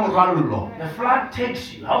jwalo ka morwallo. The flood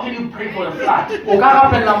takes you. How can you pray for the flood? O ka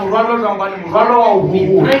rapella morwallo jwang bane morwallo wa o We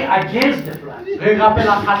hohola. pray against the flood. Re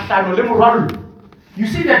rapella kgahlano le morwallo. You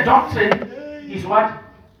see, the doctrine is what?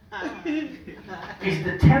 Is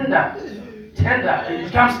the tender. It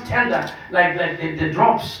becomes tender like the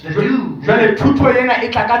drops, the dew. Jwale thuto ena e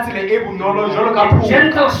tla ka tsela e bonolo jwalo ka The phuka.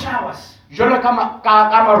 gentle showers. Jwalo ka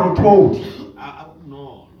marothodi.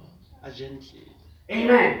 No, gently.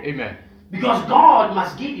 Amen. Amen. Because God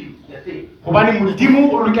must give you the thing. Hobane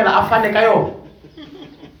Modimo o lokela a fane ka yona.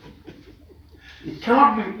 It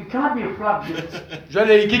cannot be a flood.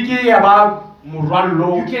 Jwale ke ke ya ba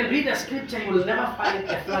morwallo. You can read the scripture, you will never find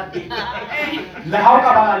a floodgate. Le ha o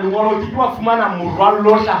ka bala lengolo ke wa fumana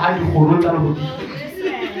morwallo hlaha dikgoro tsa lehodimo.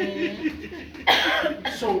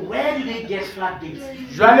 So where do they get floodgates?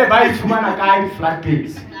 Jwale ba e fumana kae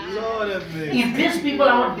floodgates? Lord have mercy. If these people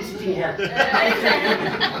are not visiting hell,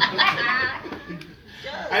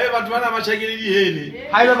 Haeba batho bana ba tjhakele dihele.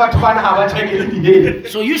 Haeba batho bana ha ba tjhakele dihele.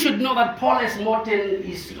 so you should know that Paul S. Morton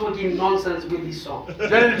is talking nonsense with this song.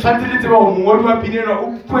 Jwale tshwantse le tseba hore mongodi wa pina ena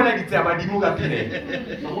o puela ditsela badimo ka pina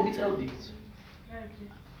ena. Now, who will tell this?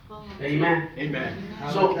 Amen. Amen.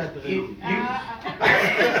 So you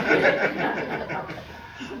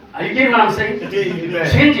are you getting what I'm saying?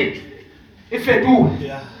 Amen. Change it. E fetohe.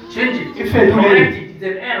 Yeah. Change it. If it- Correct it. It's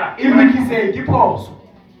an error. E lokise ke phoso.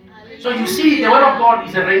 So you see, the word of God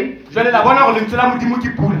is a rain. Jwale la bona gore lentswe la Modimo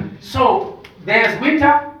ke pula. So there's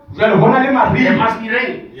winter, Jwale hona le there mariha. must be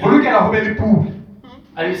rain. Ho lokela ho be le pula.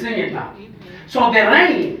 Are you seeing it now? So the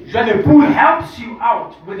rain Jwale pula helps you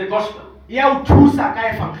out with the gospel. ya o thusa ka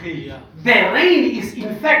evangeli. The rain is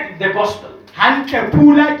in fact the gospel. Hantle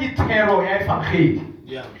pula ke thero ya evangeli.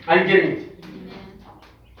 Yeah. Are you getting it?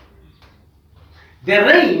 The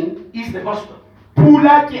rain is the gospel.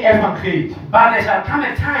 Pula ke evangeli. But there shall come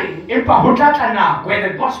a time Empa ho tla tla nako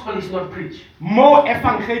where the gospel is not preached mo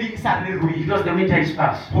evangeli e sa reruile. because the winter is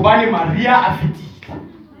past. Hobane Maria a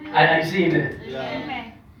fetile. Are you seeing that?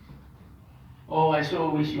 Yeah. Oh, I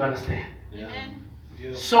so wish you understand. Yeah.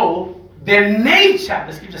 So the nature,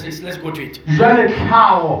 the scripture says, let's go to it. Jwale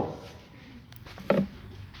tlhaho.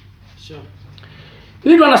 Sure.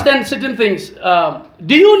 You need to understand certain things.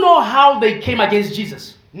 Do you know how they came against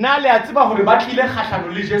Jesus? Na le a tseba hore ba tlile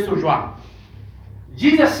kgahlano le Jesu jwang.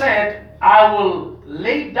 Jesus said, I will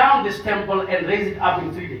lay down this temple and raise it up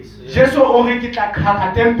in 3 days. Jesu o re ke tla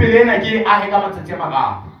khakha temple ena ke ahe ka matsatsi a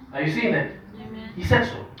mararo. Are you seeing that? He said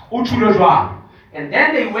so. O tshilo jwang. And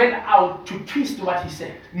then they went out to twist what he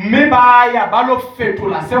said. Mme ba ya ba lo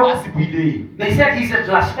fetola seo a se buileng. They said he's a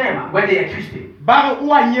blasphemer when they accused him. Ba re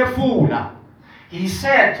o a nyefola. He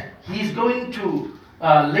said he's going to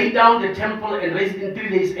lay down the temple and raise it in 3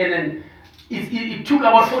 days, and then it took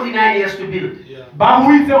about 49 years to build. Yeah. Ba ho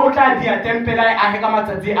itse o tla dia temple a ahe ka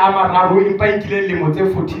matsatsi a mararo empa nkile lemo tse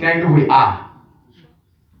 49 ho e aha.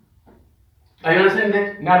 Are you understanding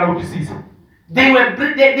that? Na la utlwisisa.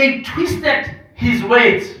 They twisted his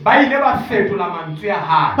words, Ba ile ba fetola mantswe a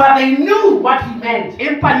hae. but they knew what he meant.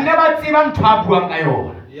 Empa ne ba tseba ntho a buang ka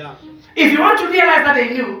yona. Yeah. If you want to realize that they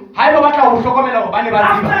knew, Haeba ba tla ho hlokomela hore ba ne ba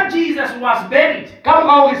tseba. after Jesus was buried, Ka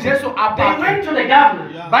mora hore Jesu a they patse. went to the governor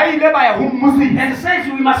Yeah. Ba ile ba ya ho mmusi. and said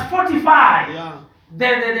we must fortify Yeah.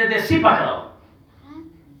 the sepulchre.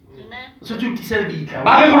 So to tisa lebitla.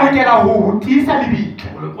 Ba re lokela ho tisa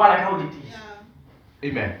lebitla. O le kwala ka ho le tisa.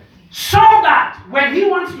 Amen. So that when he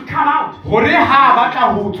wants to come out, Hore ha ba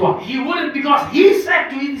tla ho tswa. he wouldn't, because he said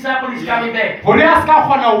to his disciples he's coming back. Hore a ska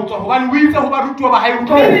kgona ho tswa hobane o itse ho barutwa ba hae o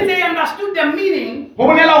tlo. Meaning they understood the meaning Ho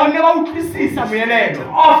bolela hore ne ba utlwisisa moelelo.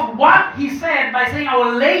 of what he said by saying I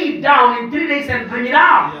will lay it down in 3 days and bring it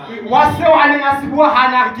out. Yeah. Wa seo a neng a se bua ha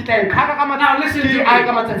na re ke tla e khaka ka Now listen to matsatsi me. a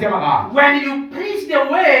ka matsatsi a mararo. When you preach the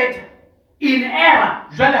word in error,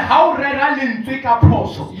 Jwale ha o rera lentswe ka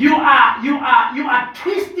phoso. you are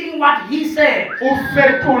twisting what he said. O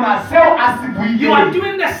fetola seo a se You are buileng.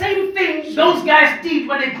 doing the same thing those guys did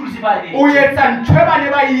when they crucified O him. etsa ntho e ba ne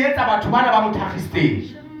ba e etsa batho bana ba mo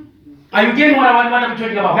thakgisteng. Are you getting what I'm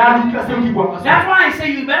talking about? Na le utlwa seo ke buang ka That's sona. why I say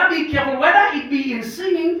you better be careful whether it be in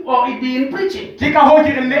singing or it be in preaching. Ke ka hoo ke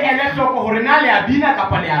re le ele hloko hore na le a bina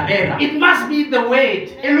kapa le a rera. It must be the word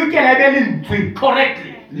E lokela e be lentswe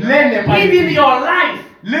correctly. le nepahetseng. Even your life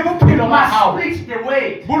Le bophelo ba must hao preach the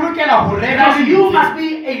word. bo lokela ho rera Because you lentswe. must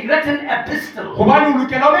be a written epistle. Hobane o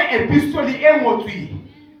lokela ho be epistole e ngotsweng.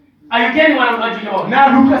 Are you getting what I'm talking about? Na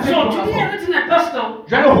le utlwa seo So ke to buang be ka a sona. written epistle,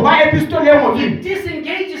 Jwale ho ba epistole e ngotsweng. it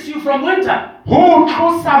disengages you from winter. Who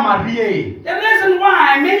chose Samaria? The reason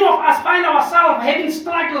why many of us find ourselves having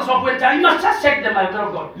struggles of winter, you must just check them, my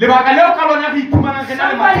brother God. Lebaka leo ka lona re iphumana re na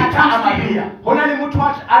le Somebody mathata comes a to mariha. Hona le motho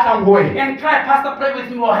a tlang ho wena. And cry, Pastor, pray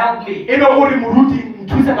with me or help me. Ebe o re moruti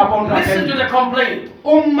nthuse ka pona. Listen to the complaint.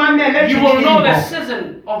 O mamele. You will know the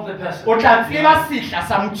season of the person. O tla tseba sehla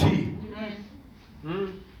sa motho.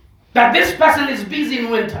 That this person is busy in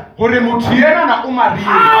winter. Hore motho ena na o mariha.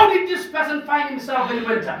 How did this person find himself in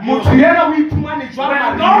winter? Motho ena o iphumane jwang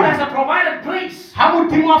When God has a provided place ha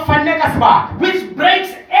modimo a fanne ka sebaka which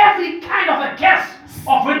breaks every kind of a curse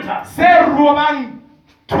of winter. se robang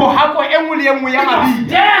thohako e nngwe le e nngwe ya Because mariha.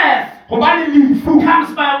 death Hobane lefu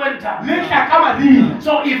comes by winter. le tla ka mariha.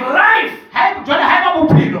 So if life Jwale ha eba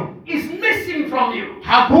bophelo is missing from you,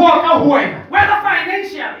 ha bua ka ho wena whether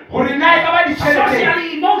financially, hore na e ka ba ditjhelete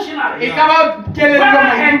socially, emotionally, e ka ba kelello whether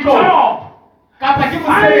a maikutlo job, kapa ke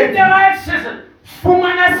find the mosebetsi. right season.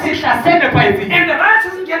 Fumana sehla se nepahetseng. And the right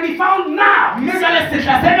season can be found now. Mme jwale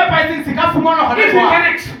sehla se nepahetseng se ka fumanwa hona If you can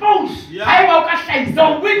jwale. expose Ha eba o ka hlahisa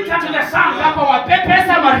the winter to the sun, kapa wa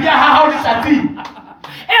pepesa mariha ha hao letsatsing.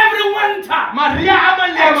 every winter Mariha a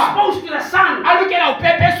mang le a mang exposed to the sun, a lokela ho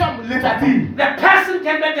pepeswa letsatsing. the person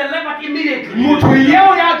can be delivered immediately. Motho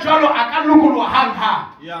eo ya jwalo a ka lokoloha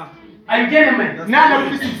hanghang. Yeah. Are you getting me? Na le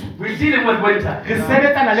utlwisisa. We're dealing with winter. Re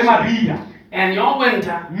sebetsana le mariha. And your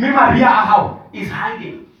winter Mme mariha a hao is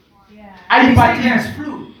hiding. a And they say ipatile. there's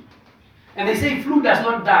flu. And they say flu does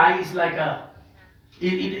not die. It's like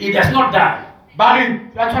it does not die. Ba re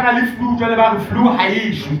ba tshwana le flu jwale ba re flu ha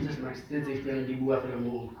e shwe.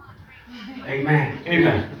 Amen.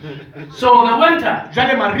 Amen. So the winter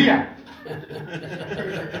Jwale mariha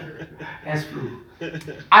has flu.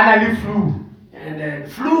 a na le flu.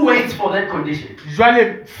 And flu waits for that condition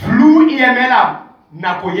Jwale flu e emela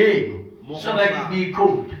nako eno so that it be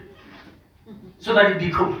cold. So that it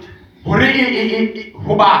be cold. hore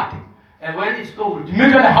ho bate. And when it's cold,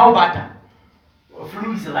 Mme jwale ha o bata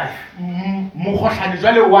flu is alive. mokgohlane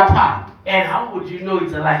jwale o wa thata. And how would you know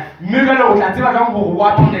it's alive? Mme jwale o tla tseba jwang hore o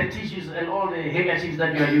wa All thata. the tissues and all the handkerchiefs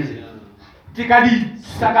that you are using. Ke ka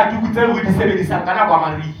disakatuku tseo re di sebedisang ka nako ya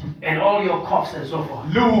mariha. And all your coughs and so forth.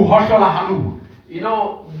 Le ho hohlola ha lona. You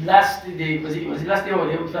know, last day, was it last day or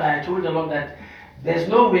the day before, I told the Lord that there's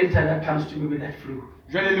no winter that comes to me with that flu.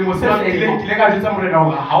 Jwale le mose fetileng ke ile ka jwetsa morena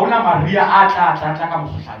hore ha hona mariha a tla ka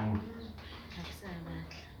mokgohlane.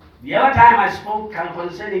 The other time I spoke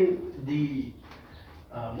concerning the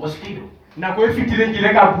mosquito. Nako e fetileng ke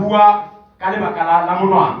ile ka bua ka lebaka la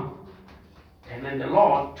monwana. And then the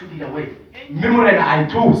Lord took it away. Mme morena a e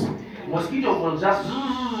tlosa. Mosquito will just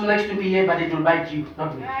zzz next to me here, but it will bite you,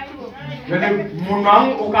 not me. Jwale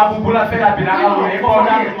monwang o ka bubula fela pela ka lona e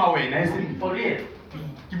bona le mawena e seng. For real.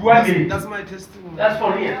 Ke bua nnete. That's my testimony. That's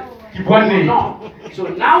for real. Ke bua nnete. No. So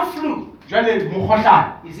now flu Jwale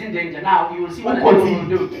mokgohlane is in danger. Now you will see what the devil will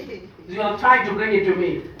do. He's going to try to bring it to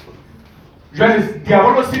me. jwale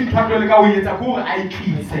diabolo se ntho jwale ka o etsa ke hore a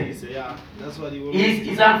itlise. Yeah, that's what he will.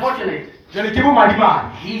 It's unfortunate. Jwale ke bo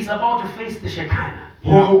madimane He's about to face the Shekinah.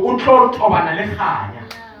 hore o tlo tobana le kganya.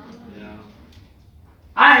 Yeah.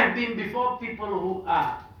 I have been before people who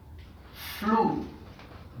are flu,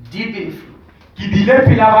 deep in flu. Ke bile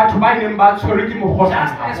pela batho ba neng ba tshwere ke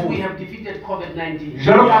mokgohlane Just as we haholo. have defeated COVID-19.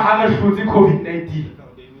 Jwalo ka ha re hlotse COVID-19.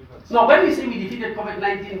 No, when we say we defeated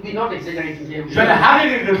COVID-19, we're not exaggerating here. Jwale ha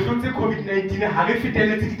re re hlotse COVID-19 ha re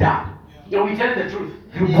fetelletse ditaba. No, we tell the truth.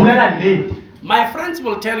 Re bulela nnete. My friends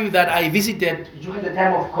will tell you that I visited during the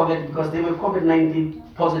time of COVID because they were COVID-19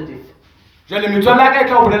 positive. Jwale metswalle ya ka e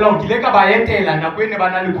tla o bolela hore ke ile ka ba etela nako e ne ba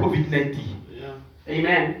na le COVID-19. Yeah.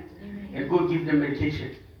 Amen. And go give them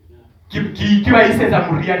medication. Ke ba isetsa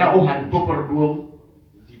moriana o hantle. Pepperboom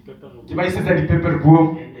Ke ba isetsa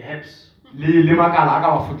di-pepperboom and the herbs. le makala a ka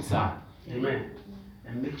ba fodisang. Amen.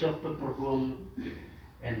 A mixture of pepperboom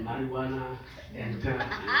and marijuana and the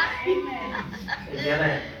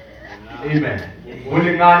other. Amen. Ho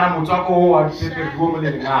lengana motswako o wa di-pepperboom le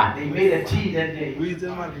lengana. They made a tea that day.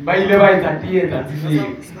 Ba ile ba etsa tee tsatsi leo.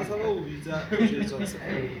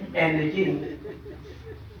 And again,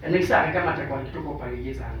 and next time I come at a point to go by the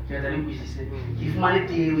if money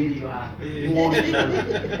tea with you are the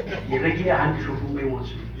regular hand show who may want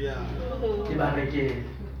you. Yeah.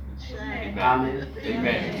 Amen.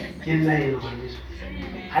 Amen. Kill my enemies.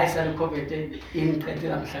 I said, commented in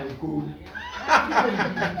Petra Shanku.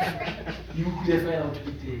 You could have felt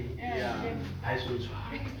it. Yeah. I saw it.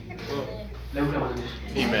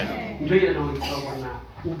 Amen. Enjoy the knowledge of one now.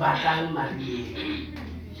 Ubatan Marie.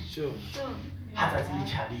 Sure. Hatati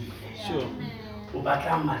Chabi. Sure. o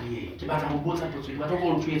batla mari ke batla go botsa potso ke batla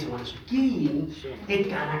go ntšwetsa ngwana so ke eng e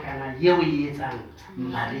kana yeo e etsang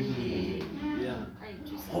mari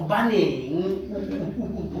go baneng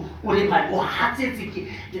o le mari o hatsetse ke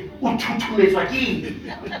o thuthumetswa ke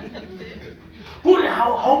gore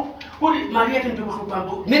how gore mari ya ke ntho go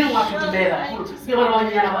tlhopang mme no wa thutumela ke bona ba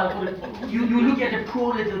nyana ba gore you look at the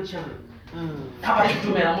poor little children Kaba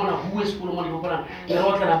tutumela mona huwe sekolo mona gopolang le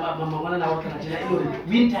rotla ba mama na rotla tjena e hore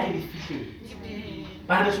winter e fihle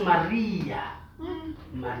ba re Maria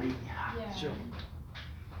sure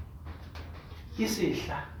ke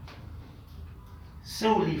sehla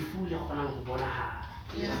seo le fule gona go bona ha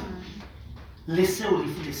le seo le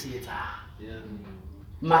fule se etsa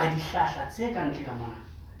mara dihlahla tse ka ntle ka mona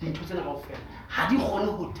dintho tsena kaofela ha di gone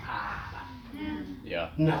go thaba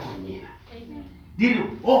nna go nyena dilo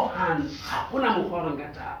han ha ona mo gore nka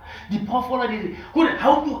taba diphoofolo di gore ha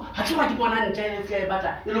o ha tshwa ke bona ntja le fly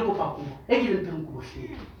batla e le go pakuwa e ke le mpeng go hle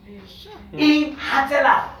e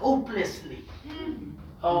hatsela hopelessly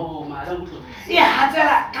oh mara go e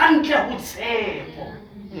hatsela ka ntle go tshepo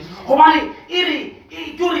gobane e re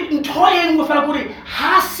ke re ntho e nngwe fela gore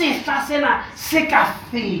ha sehla sena se ka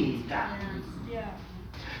feta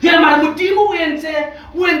ke mara modimo o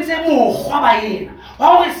entse mokgwa ba yena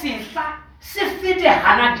wa gore sehla se fete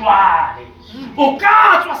hana jwale o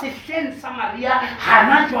ka tswa sehleng sa Maria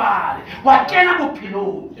hana jwale wa kena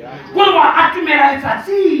bophelong gore wa atumela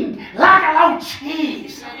letsatsing la ka la o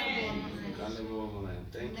tshisa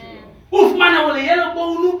o fumana o le yellow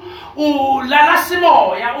bone o la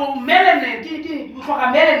semoya o melanin o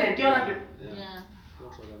hloka melanin ke yona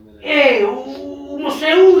o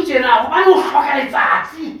mosweu tjena hobane o hloka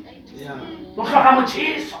letsatsi o hloka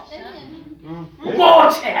motjheso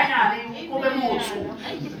Goche, anyane, o be motho.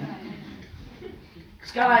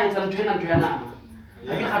 Skala etsa ntho ena ntho ya nama.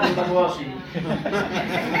 Ha ke gape batho ba se.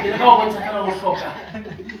 Ke ka go bontsha kana go hloka.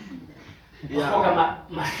 O hloka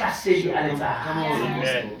mahlasedi a letsatsi.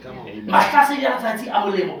 Mahlasedi a letsatsi a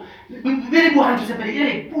molemo. Be le buhantse se pele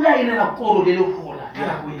ere pula ene la koro le le hola.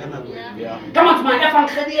 Ka motho mang ya fang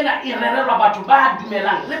khedi ena e rerelwa batho ba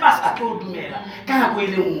dumelang le ba sa tlo dumela ka go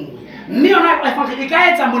ile nngwe. Mme yona e fa ke ka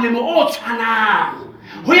etsa molemo o tshwanang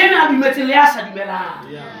ho yena a dumetse le ya sa dumelang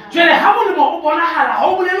jwale ha molemo o bonahala ha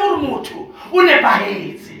o bolele hore motho o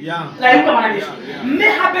nepahetse la utlwa bana beso mme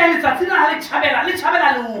hape letsatsi na ha le tjhabela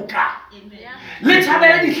le uka le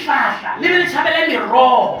tjhabela dihlahla le be le tjhabela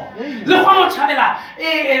meroho le kgona ho tjhabela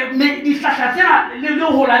dihlahla tsena le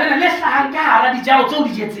hola lena le hlahang ka hara dijalo tseo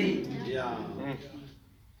di jetseng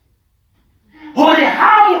hore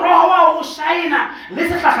ha moroho wa o shaina le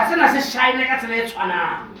sehlahla sena se shaine ka tsela e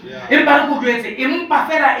tshwanang empa re go jwetse empa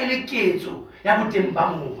fela e le ketso ya boteng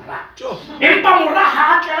ba mora empa mora ha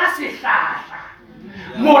a tlela sehlahla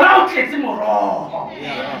mora o tletse moroho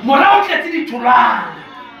mora o tletse ditholwana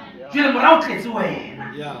jwale mora o tletse wena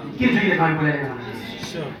ke ntho ile ba ibolela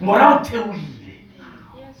mora o theohile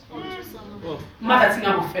matsatsing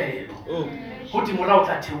a bofelo go di mora o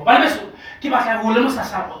tla theoha ba le beso ke batla go le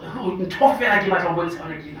mosasa ntho fela ke batla go bontsha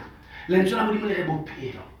ona kena lentswe la modimo le re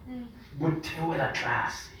bophelo bo theoela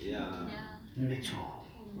tlase mmetso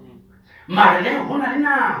mara le hona le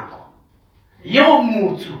nako yeo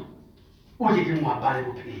motho o ke ke moapare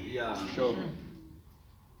bophelo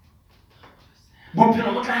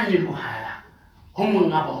bophelo bo tla nyelohala ho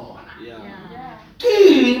monga bona ke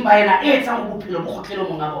eng ba ena e etsang bophelo bo kgotlele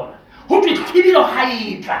monga bona ho twe tlhidilo ha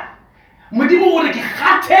etla modimo o re ke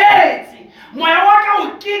kgathetse moya wa ka o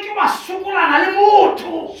ke wa sokolana le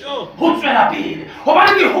motho ho tswela pele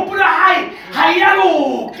hobane ke hopola hae ha ya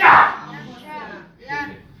loka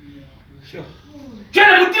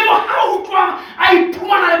jele modimo ha o tloa a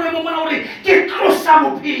iphumana le boemo bona hore ke tlosa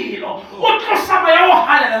bophelo o tlosa moya o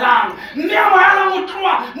halelelang mme a moya la o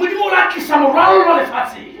tloa modimo o la tlisa morwalo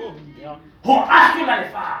lefatshe ho ahlola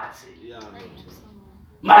lefatshe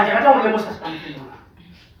mara ke rata go lemosa santleng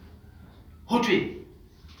ho twe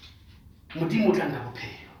modimo o tla nna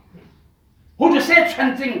bophelo ho twe se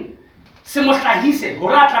tshwantseng se mo hlahise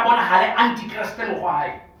hore a tla bona hale antikriste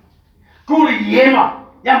mogwae ke hore yena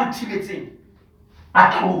ya mo thibetseng a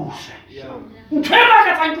tlose ntho e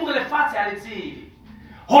makatsang ke hore lefatshe a le tsebe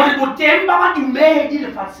hore boteng ba badumedi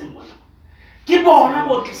lefatsheng bona ke bona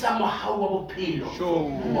bo tlisa mohau wa bophelo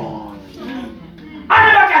ana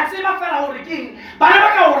ba ka tseba fela hore keng bana ba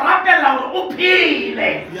ka o rapella hore o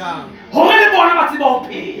phele hore le bona ba tseba ho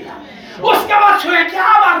phela o ska ba tshweke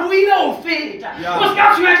ha ba ruile o feta o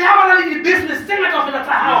ska tshweke ha ba na le business tse ngata ho feta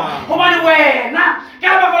tsa hao hobane wena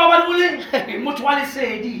ka ba ka ba bole motho wa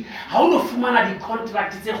lesedi ha o no fumana di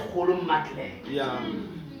contract tse kgolo mmatleng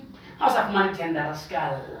ha o sa fumana tender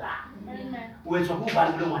skala o etswa go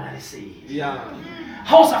bana le ngwana le sele Yeah.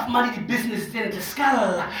 house of money the business then the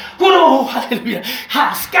skull go hallelujah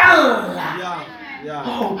ha skull Yeah. Yeah.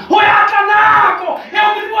 ho ya kanako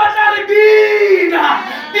ya mo wa tla re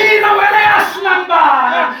bina wena ya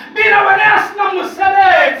snambana bina wena ya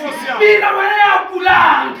snamusebetsi bina wena ya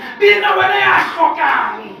kulang bina wena ya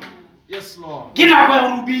hlokang. Yes, Lord. Ke nako ya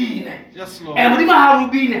rubine Yes, Lord. modimo ha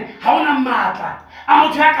rubine ha ona matla a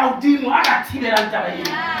motho ya ka hodimo a ka thibelang taba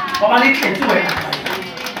ena ba ba le tletse wena.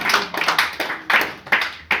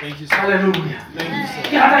 Thank you, sir. Hallelujah. Thank you, sir.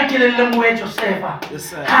 Ke rata ke le moe Josefa Yes,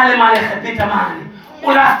 sir. ha le male khepeta mane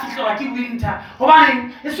o la fihlwa ke winter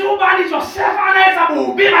hobane e se o bane Josefa ana etsa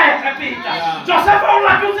bobe ba e khepeta Yeah. Josefa o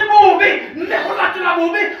la tse bobe mme go la tla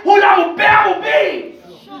bobe ho la mo bea bobe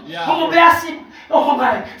Yeah. go mo bea si o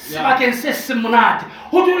my sebakeng se semonate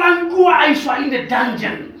ho dula nkua a iswa in the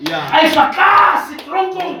dungeon Yeah. a iswa tlase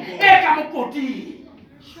tronkong e ka mokoti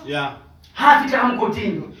Yeah. ha fihla ka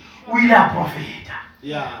mokoting o ile a profeta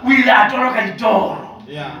Yeah. o ile a toloka ditoro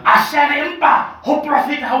Yeah. a shane empa ho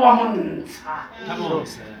profeta ha wa montsha. Come on,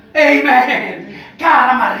 sir. Amen.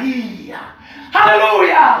 Cara Maria.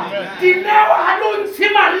 Hallelujah. Dineo ha lo ntshe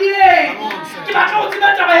Maria. Ke batla o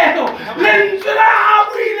tseba taba eno. Lentswe la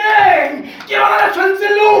hao ile. Ke bona le tshwantse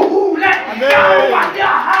lo hule. Ka ya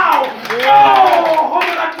hao. Oh, ho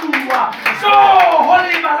molatua. So ho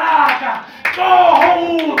le balaka. So ho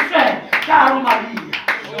utswe. Cara Maria.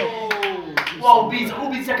 Wa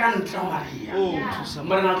ubitsa ka ntle Maria.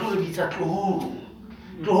 Mara na tlo bitsa tlohong.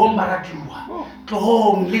 Tlohong baratua.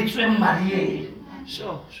 Tlohong letswe Maria.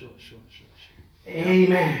 Sure.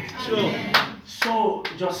 Amen. Sure. So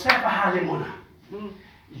Joseph ha le mona.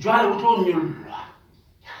 Jwale o tlo nyollwa.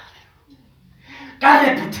 Ka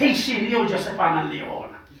reputation eo Joseph ana le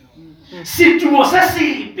yona. Situmo se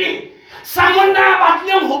sipe. Sa monna ba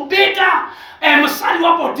tleng ho beta mosadi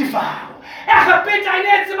wa Potifar. Ya beta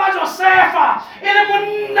ine tseba Josefa. Ele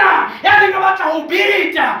monna ya le batla ho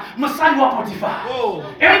beta mosadi wa Potifar.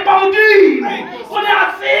 Empa modimo o ne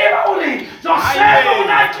a tseba hore Josefa o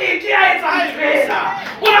na keke a etsa mfela.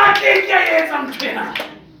 O na keke a etsa mfela.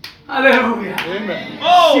 Hallelujah. Amen.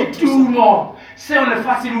 Situmo se o le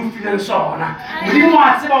fatshe le o fileng sona modimo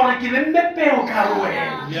a tseba hore ke le mmepeo ka re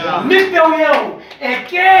wena mmepeo eo e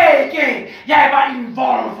keke ya eba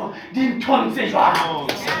involve dinthong tse jwalo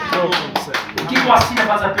ke bua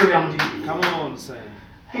silafatsa peo ya modimo. Come on, sir.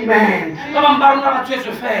 Amen. Ba bang ba rona ba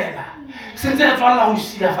tswetswe fela sentse re tswalla ho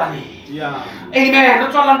silafaleng. Yeah. Amen. Re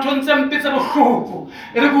tswalla nthong tse mpe tse bohloko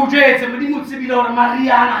re go jetse modimo o tsebile hore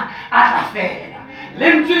Mariana a tla fela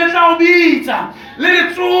lentswe le tla o bitsa le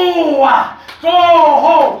le tsoa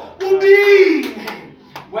tsoho ubine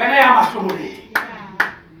wena ya mahlomoleng.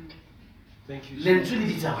 Thank you. Lentswe le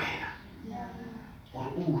bitsa wena hore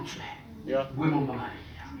o utswe boemong ba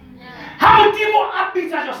Maria. Ha modimo a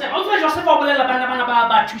bitsa Josefa o tswe Josefa o bolela bana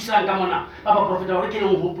ba thusang ka mona ba ba profeta hore ke le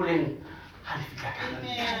hopoleng ha le fitla ka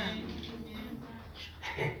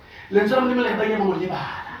lentswe la modimo le ba yena mo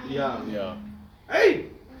lebala. Yeah. Hey.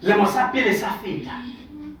 Le mo sa pele sa feta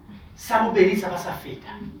sa bobedi sa ba sa feta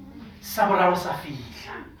sa boraro sa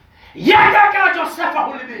fihla ya ka Josefa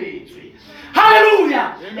ho lebetswe.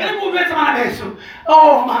 Hallelujah. Ele mo betsa bana beso.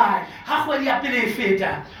 Oh my ha kgwedi ya pele e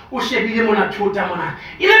feta o shebile mona thota mona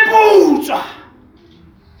ile putswa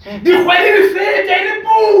dikgwedi di feta ile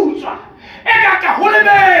putswa e ka ho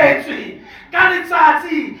lebetswe ka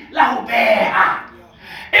letsatsi la ho beha.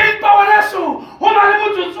 Empa wena so ho ba le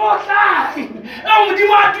motsotso o hlahi e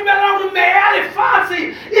modimo a dumella hore meya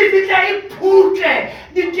lefatshe e fihle e phutle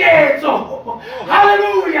diketso.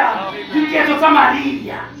 Hallelujah. Diketso tsa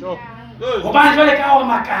Maria hobane jwale ka hore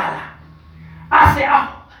makala a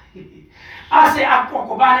se a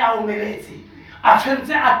kokobane a omeletse a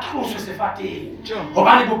tshwentse a tloswe sefateng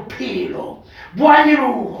hobane bophelo bo a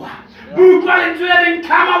nyoloha bo utlwa lentswe le reng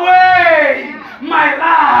come away my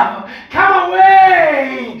love, come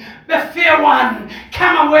away the fair one,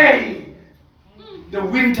 come away. The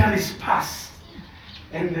winter is past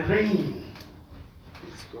and the rain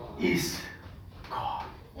is gone.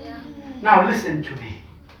 Now listen to me.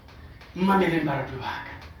 Mmameleng baratu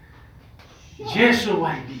baka. Jesu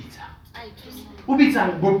wa ibitsa. O bitsa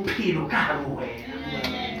bophelo ka hare ho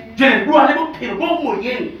wena. Jwale bua le bophelo bo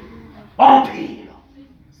moyeng wa bophelo.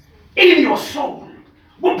 In your soul.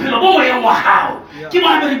 Bophelo bo moyeng wa hao. Ke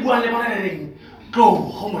bona ba re buang le bona le reng tlo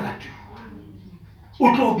ho molatua.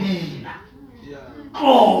 O tlo bina.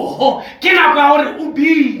 Tlo ke nako ya hore o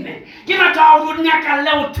bine. Ke nako ya hore o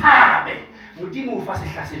nyakalle o thabe. Modimo o fa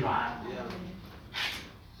sehlaselwana.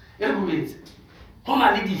 E re boletse ho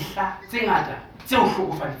na le dihla tse ngata tse o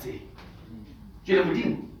hlokofaditseng. Jwale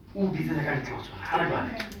modimo o bitse ka ntle go tsona hana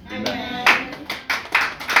jwale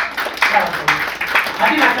ha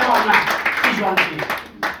di na ka bona ke jwang ke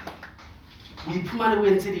o iphumane o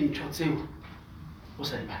entse dintho tseo o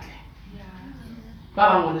sa di batle ba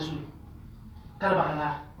bangwe le solo ka lebaka la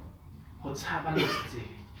go tshaba le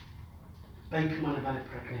setseng ba iphumane ba le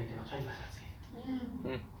pregnant ba tshwanetse ba sa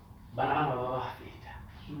tsebe bana ba ba feta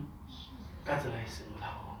ka tsela e seng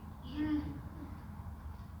molaong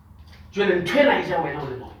jwale ntwena e ja wena o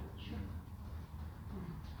le mo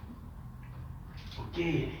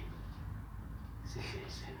okay sehleng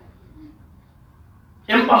sena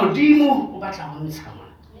empa modimo o batla go ntsha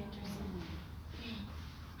ngwana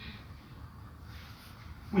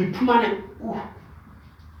o iphumane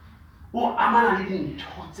o amana le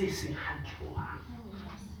dintho tse seng hantle o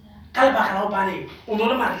ka lebaka la hobane o no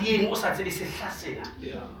le marieng o sa tsebe sehla sena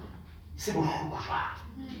se bohloko jwang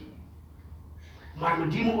mara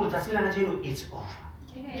modimo o tla sena na jeno it's over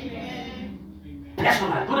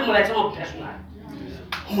personal go re molaetsa mo personal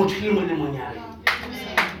motho le mo le monyane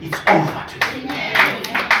it's over today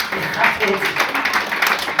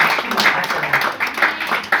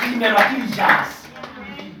imelwa ke dijase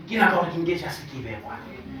ke naka gore ke nke jase ke bekwa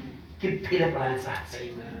ke phele pola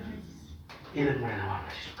letsatsi e le morena wa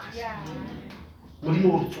Jesu Kriste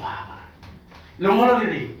modimo o re tswama lengolo le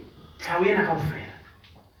reng tlhao ena kaofela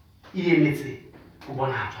e emetse go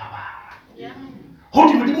bona tswa bara go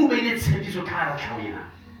di modimo o beile tshepiso ka hara tlhao ena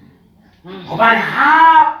gobane ha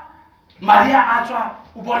Maria a tswa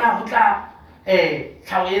o bona go tla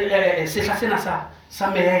tlhao sehla sena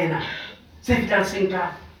sa meya ena se fitlang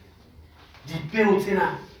senka dipeo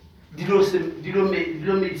tsena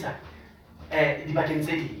dilo medisa dibakeng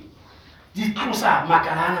tse ding di tlosa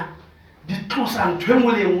makalana di tlosa ntho e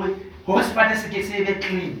nngwe le nngwe gore sefate se ke se be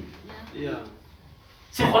clean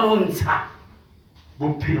se kgone go ntsha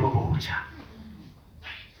bophelo bo botjha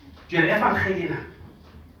jwale evangeli ena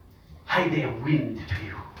ha ide a wind to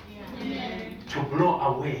you to blow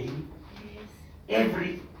away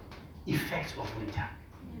every effect of winter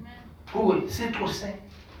gore se tlose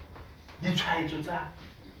ditshwaetso tsa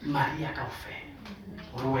Maria kaofela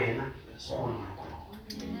gore wena go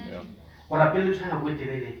nolokologa o rapeletse nako e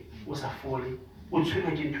telele o sa fole o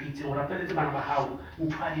tshwenwa ke ntho e itseng o rapeletse bana ba gago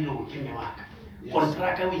ntho a dilego ke mme waka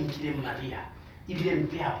kontraka o nkileng Maria ebile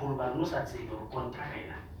mpe gagolo bana o sa tsebe gore kontraka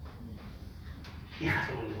ena e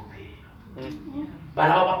kgatlhanong le bophelo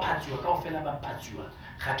bana ba ba phatsiwa kaofela ba phatsiwa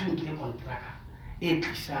ga te o nkile kontraka e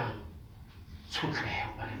tlisang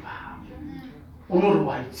tshotlego baneng ba gago o no re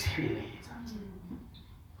wa itshireletsa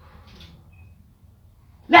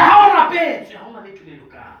le ha o rapetswe ha o na le ntho le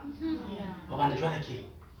lokang gobane jwale ke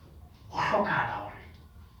go hlokala gore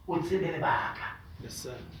o tsebe lebaka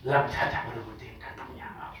la bothata bo le boteng ka ntlong ya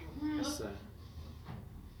gago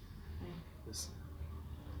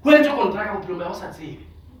go etse kontraka bophelong ba go sa tsebe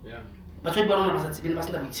batswadi ba rona ba sa tsebeng ba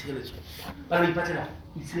sena boitshireletso ba na ba ipatlela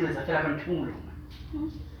go itshireletsa fela ka ntho nngwe le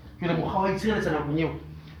nngwe jwale mokgwa wa itshireletsa nakong eo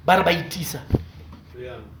ba re ba itisa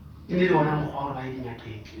e ne le ona mokgwa wa gore ba ye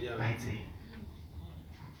dingakeng ba etseng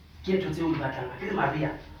ke ntho tseo di batlang ke le Maria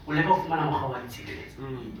o leka go fumana mokgwa wa itshireletsa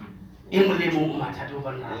e mongwe le mongwe o mathata o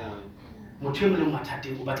banna motho e mongwe le mongwe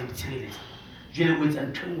mathateng o batla go itshireletsa jwale o etsa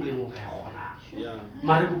ntho e nngwe le nngwe o ka e kgonang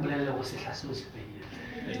mare go bolelele go sehla seo se peile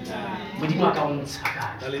modimo a ka o ntsha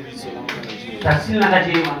kale tsatsing la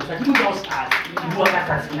kajeno mantsha ke bua o sa ke bua ka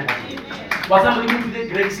tsatsing la kajeno wa tsa modimo today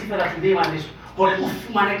grace fela today maneso gore o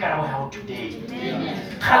fumane karabo ya today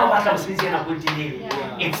ga o batla mosebetsi ena go dilele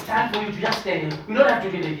it's time for you to just stand here. You don't have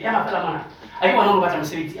to do it ema fela mona a ke bona o batla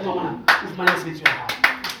mosebetsi ema mona o fumane mosebetsi wa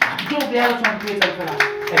gago ke o beela tswa ke etsa fela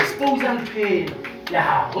expose and pay ya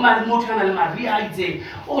gago o na le motho ana le Maria a itseng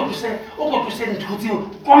o go tlose ntho tseo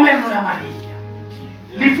komello ya Maria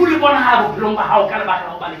lefu le bona ha bophelong ba hao ka lebaka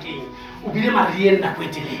la go ba le keng o bile Maria nako e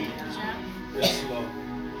telele.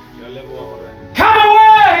 Come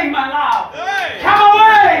away, my love. Hey. Come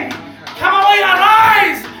away. Come away,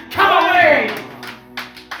 arise. Come away.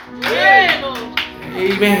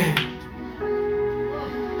 Amen.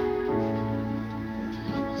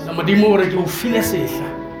 Modimo o re ke o file sehla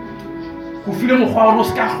go file mokgwa wa go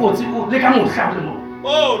se ka gotse le ka mohla le mo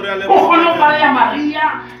o kgona go bala ya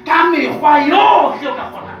Maria ka mekgwa yohle o ka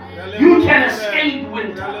kgona. You can escape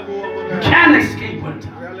winter. You can escape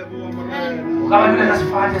winter. O ka ba le ka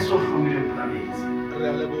sefate so hlomile planetsi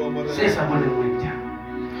se sa bone winter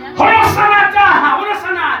hono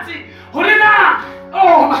sanatsi horena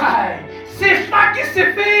oh my se hlaki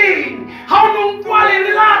sefeng ha o no kwale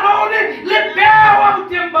le la raone le bewa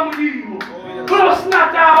boteng ba modimo hono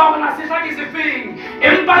sanata ba bona sehla ke sefeng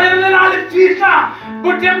empa le lena le fihla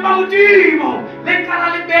boteng ba Modimo le qala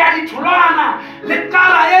le beha ditholwana le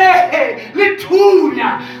qala le thunya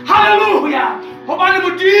haleluya hobane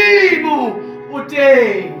Modimo o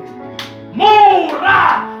teng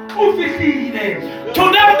mora o fihlile to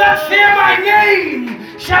them that fear my name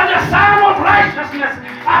shall the Son of Righteousness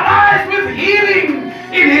arise with healing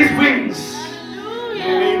in his wings. In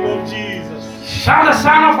the name of Jesus. Shall the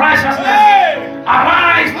Son of Righteousness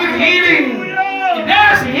arise with healing.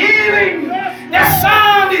 There's healing. The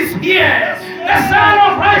Son is here. The Son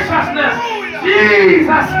of Righteousness.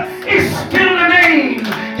 Jesus is still the name.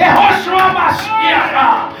 Yehoshua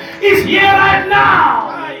Mashiach is here right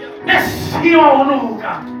now. Messiah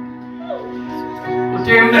onuka.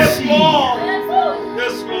 Utem Messiah.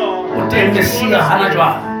 Yes, Lord. Utem Messiah hanajwa.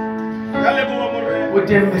 Hallelujah, Lord.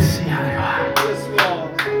 Utem Messiah hanajwa. Yes, Lord.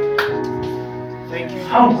 Thank you.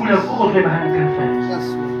 How could I go to my hand?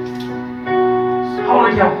 How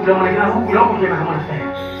do you put on my hand? Who will open my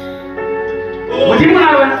hand? What do you want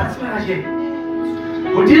to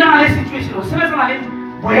know? What did I situation? Or something like it?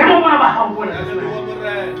 Whatever one about how good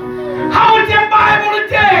how would the Bible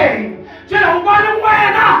say? Tell who got away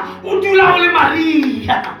now? Who do you love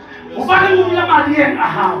Maria? Who got away Maria?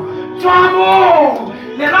 Tramo,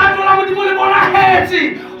 the Rato of the Mulibona Hetty,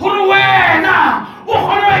 who went now? Who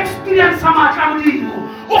experience some Akamadimu?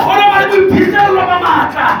 Who will be Peter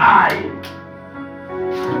Lobamata high?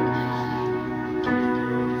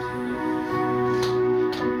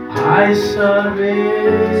 I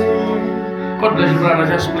surrender. God bless you, brother.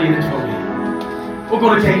 Just play this for me. We're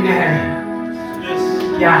going to take there. Yes.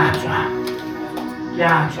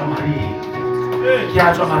 Yatra Maria.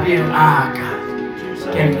 Yatra Maria Aka.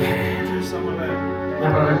 Kenge. My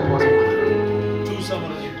brother, what is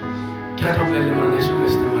Get up there, man. Let's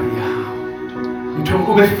rest Maria. You can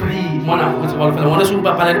go free. Mona, what's all for the one who's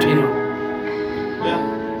Papalentino.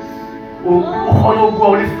 Oh,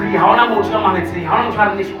 go free. How am I going to manage? How am I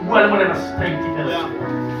trying to go more than a straight?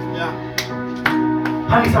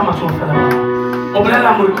 Hagi sama tu fela.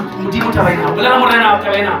 Oblela Modimo tabaina. Oblela morena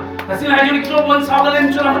tabaina. Nasina hajuri kidogo bon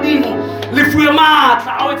sabalen tuna Modimo. Lifuye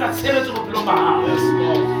mata awe tatsebe tu kupilomba. Yes,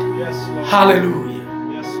 Lord. Yes, Lord. Hallelujah.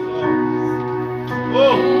 Yes, Lord.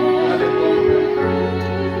 Oh, hallelujah.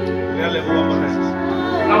 Hallelujah.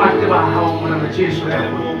 Kama tiba hao mwana na Yesu ya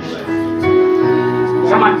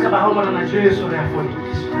kama tiba hao mwana na Yesu ya fodi.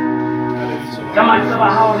 Kama tiba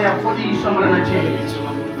hao ya fodi mwana na Yesu.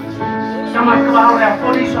 Kama kebahau ya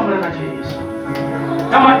polisi sama dengan Yesus.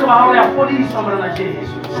 Kama kebahau ya polisi sama dengan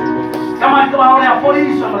Yesus. Kama kebahau ya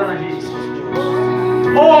polisi sama dengan Yesus.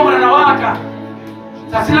 Oh menawaka.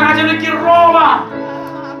 Sasila kaje nikiroba.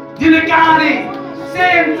 Dilikani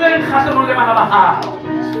senten khatanu le malabahau.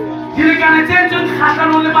 Dilikani senten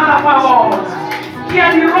khatanu le malabahau.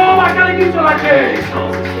 Kia diroba kali gitu la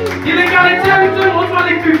Yesus. Dilikani senten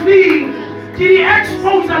utwali pipi. Kiri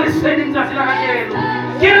expose ale sentin sasila kaje.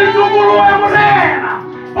 Kiri tungulu ya morena.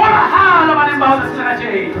 Bola hala manemba da sila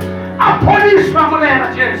kaje. A polisi ma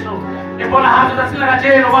morena Yesu. E bola hala da sila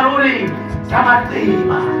kaje no valori. Kama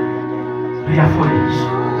tema. Ria polisi.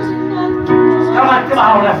 Kama tema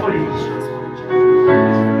hala polisi.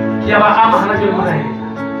 Kia ba ama hana jole morena.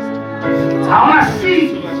 Hauna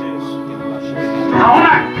si.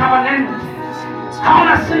 Hauna covenant.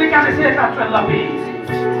 Hauna silicane seta sulla pe.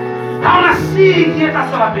 Hauna si dieta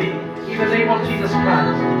sulla pe. In the name of Jesus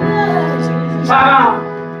Christ. Father,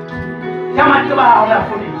 come and come out of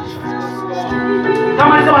police.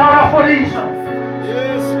 Come and come out of police.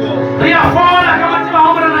 Yes, Lord. Riafora, come and come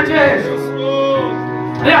out of Jesus. Yes, Lord.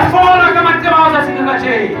 Riafora, come and come out of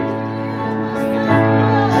Jesus.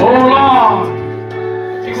 Oh Lord,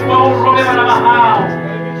 you will robe na mahal.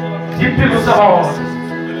 Dipilu sa voz.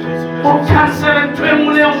 O cancel and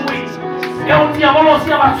tremule umwi. E o diavolo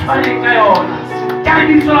sia baciare caiona.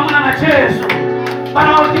 Cari mi sono na Gesù.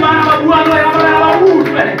 Para o timana babua no era para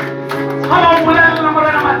urbe. Hama mulela na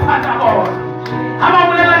morena matata ora. Hama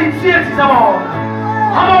mulela di ziezi za ora.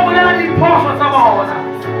 Hama mulela di poso za ora.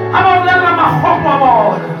 Hama mulela ma hopo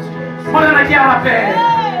ora. Morena chiara pe.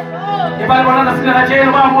 E vai morena fino a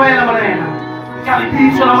Gesù, va muela morena. Cari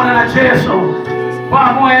pizzo la morena Gesù.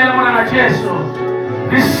 Va muela morena Gesù.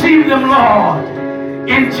 Receive them, Lord,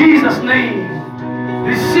 in Jesus' name.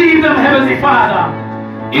 Receive them, Heavenly Father,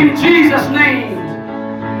 in Jesus' name.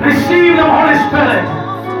 Receive them, Holy Spirit.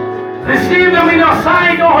 Receive them in your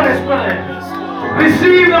sight, O Holy Spirit.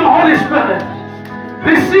 Receive them, Holy Spirit.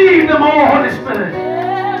 Receive them, O Holy Spirit.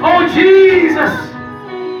 Oh, Jesus.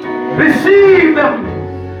 Receive them.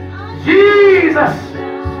 Jesus.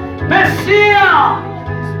 Messiah.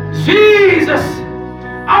 Jesus.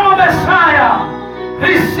 Our Messiah.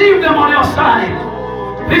 Receive them on your side.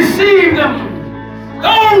 Receive them.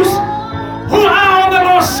 Those who are on the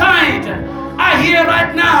Lord's side are here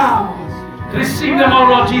right now. Receive them, O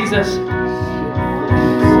Lord Jesus.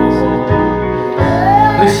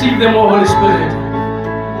 Receive them, O Holy Spirit.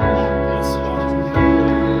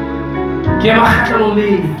 Ke mahatlano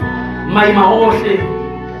le maima ohle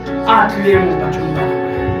a tlileng bathong bana.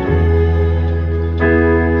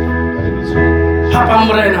 Papa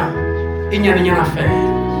Morena e nyanenyana fela.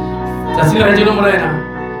 Tsatsi la jeno Morena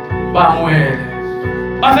ba amoele.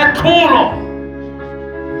 Ba fe tlholo.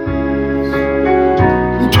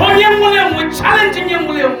 Ntho e nngwe le nngwe, challenge e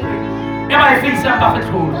nngwe le nngwe e ba e faceang ba fe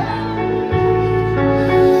tlholo.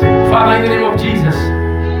 Father, in the name of Jesus,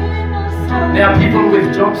 there are people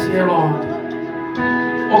with jobs here, Lord.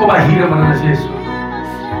 O ba hira Morena Jesu.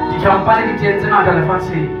 Di kampane di teng tse ngata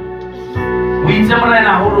lefatsheng. O itse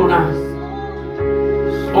Morena ho rona.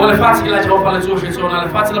 O lefatshe ke la Jehova le tsohle tsona,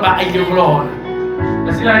 lefatshe le ba aile ho lona.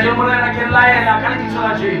 Le sila je Morena ke laela ka lebitso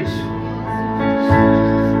la Jesu.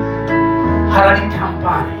 Hara di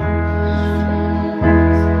kampane.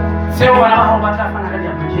 Seo bana ba hao ba tla fana ka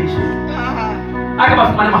di-application. Ake ba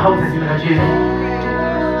fumane mahao tsatsing la jeno.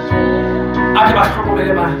 Ake ba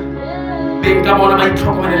hlokomele ba beng ka bona ba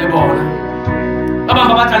itlhokomele le bona. Ba bang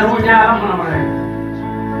ba batla le ho nyala mona Morena.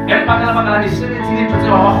 Empa ka lebaka la mesebetsi le ntho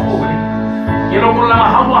tseo ba kgole. Ke lokolla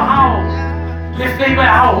mahao a hao le favor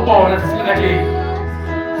ya hao ho bona tsatsing la jeno.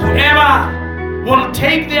 Whoever will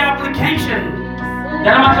take the application,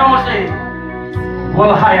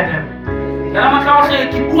 will hire them.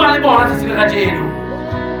 Ki bua le bona tsatsing la jeno.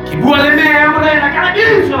 Ki bua le mea Morena ka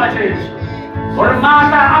lebitso la Jesu. Hore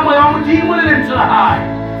matla a moya wa Modimo le lentswe la hae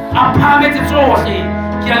a phametse tsohle.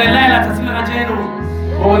 Ke a le laela tsatsing la jeno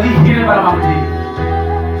hore le hire bana ba Modimo.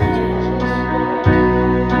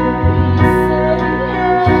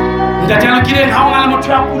 Ntatelo kileng ha o na le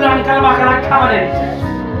motho a kulang ka lebaka la covenant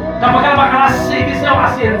kapa ka lebaka la siki seo a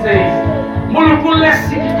se entseng mo lokolle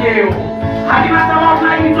siki eo. Ha di batla ba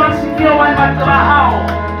ona itswa siki eo ba batla ba hao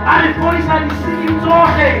a re fodisa di siki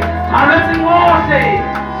tsohle malwetse ohle.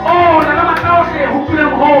 Oh, nala makaohle ho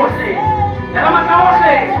kuleng hohle. Nala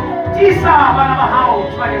makaohle tisa bana ba hao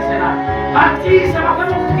tswake sena. Ba tisa ba fa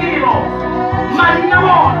bophelo madi a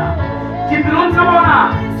bona dipelong tsa bona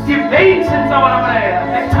di-veins tsa bona Morena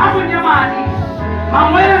lethapong ya madi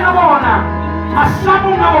mangweleng a bona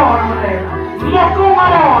masapong a bona Morena mokong a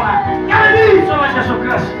bona ka lebitso la Jesu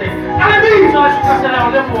Kriste ka lebitso la Jesu Kriste la o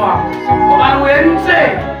leboha hobane o entse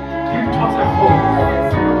dintho tse kgolo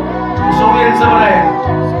o so o entse Morena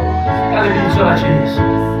ka lebitso la Jesu.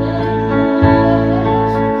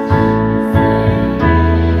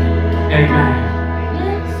 Amen.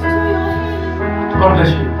 God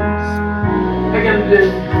bless you. Again, the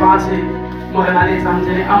Fasi, Morena le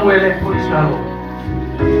Tanzania, amuele poliswalo.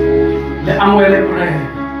 Le amuele prayer.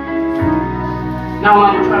 Now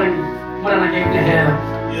I'm trying. Morena ke inhela.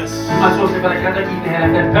 Yes. Maso se para kata ki inhela,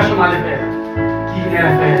 the personal affair. Ki inhela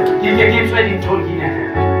affair. Ki ke tswedi to ki inhela.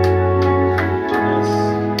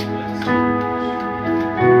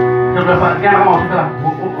 No lo fa, ke ama mo tla.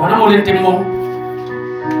 Ona mo le temo.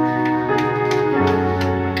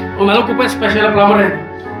 O malo ko special para Morena.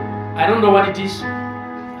 I don't know what it is.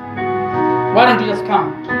 Why don't you just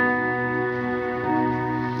come?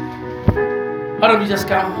 Why don't you just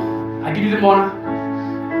come? I give you the money.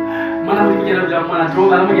 Mana mo get the money. Throw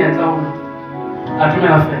that money at all. I do my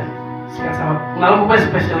affair. Sikasa. Malo ko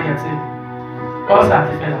special yet. Ko sa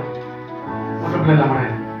ti fela. Mo to bela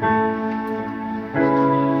Morena.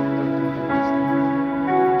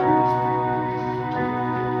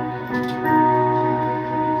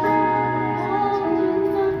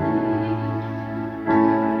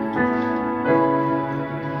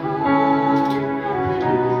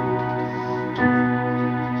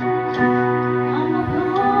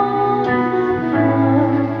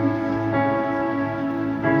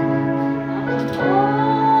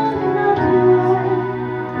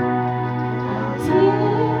 See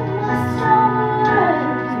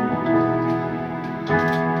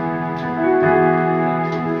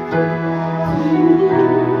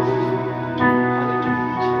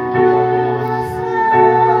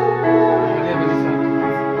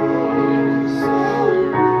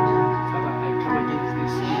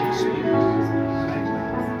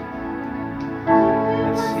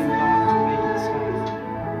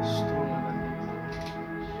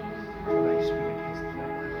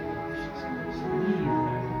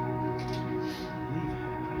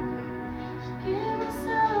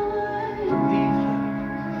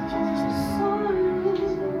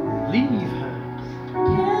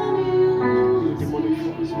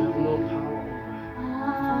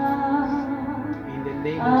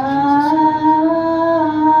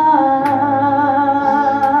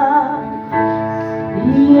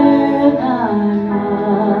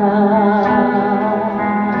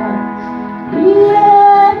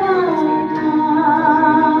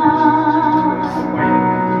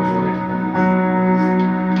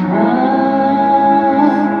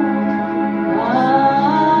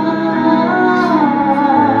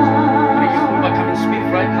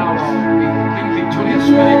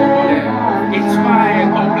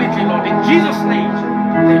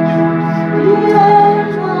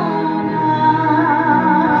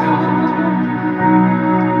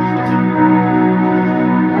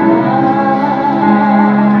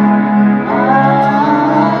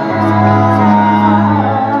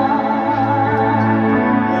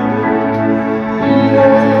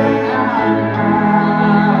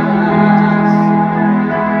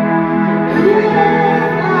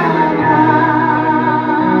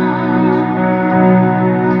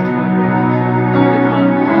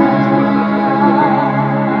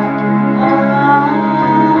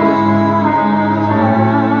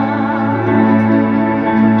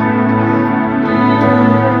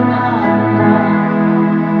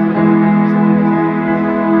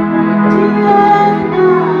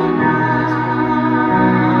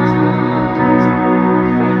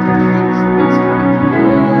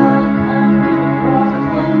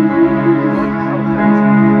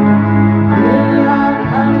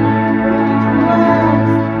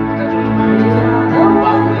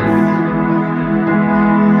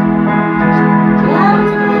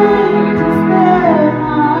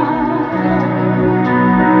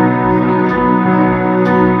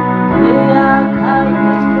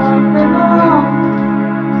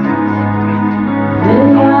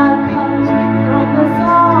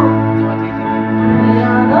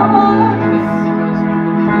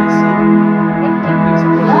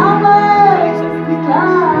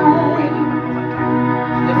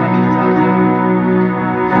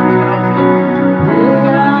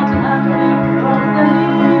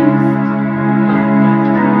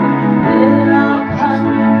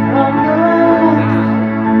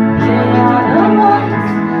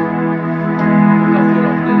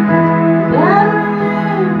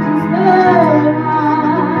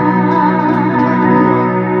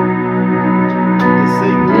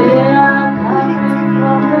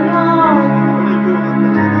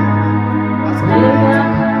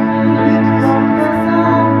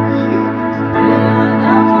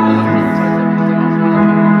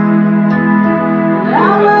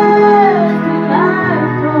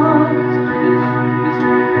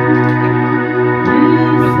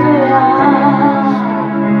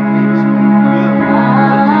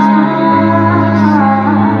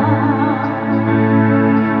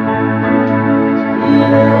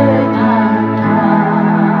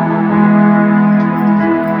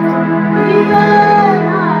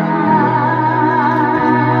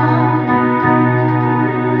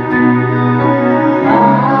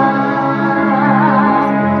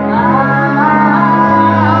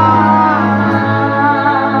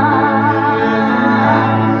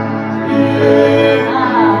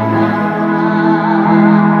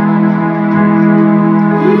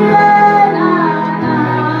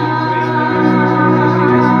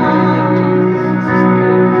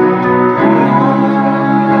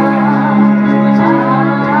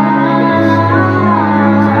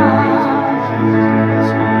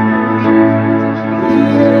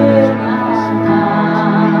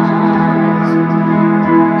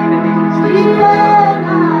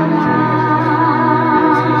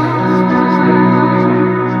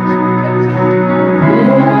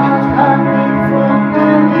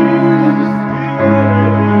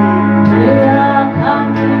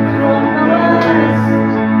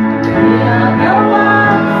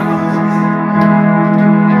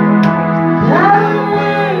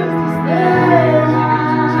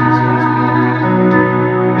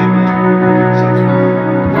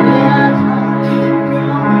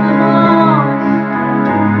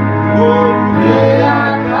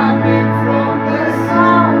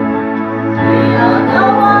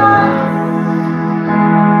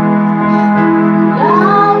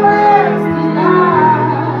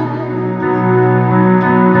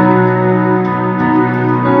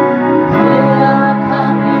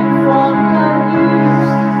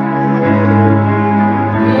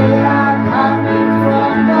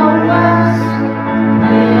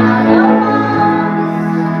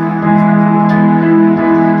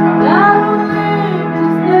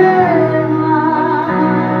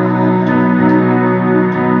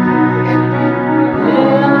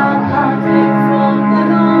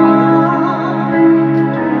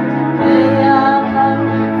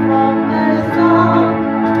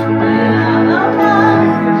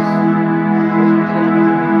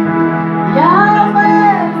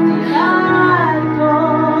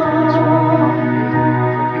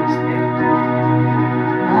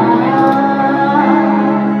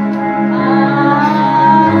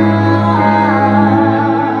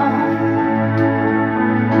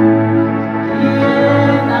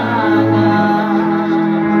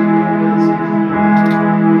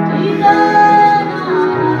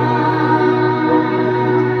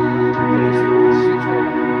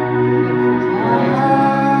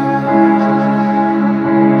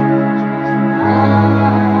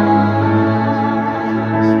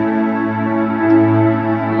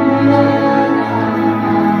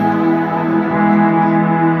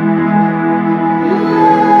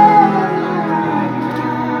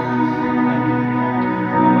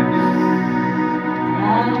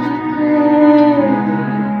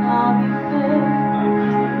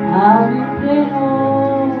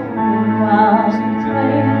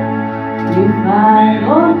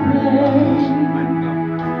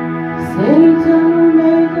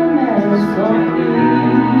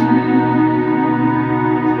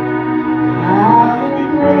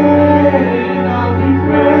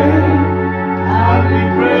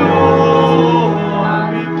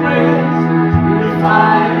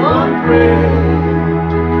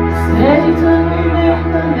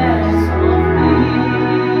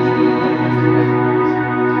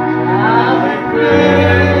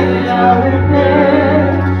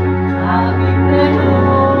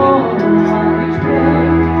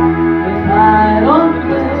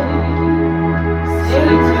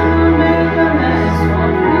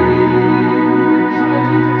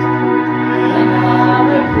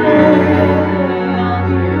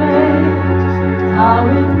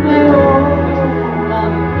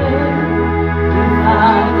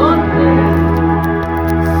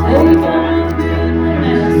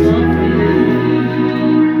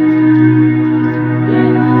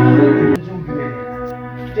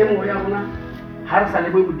sa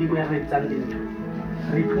le bo modimo ya re etsang dintho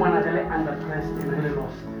re iphumana re le under pressed and re le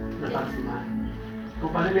lost re ba tsimana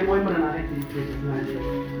kopa le le boemo rena re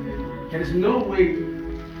there is no way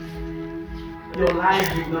your life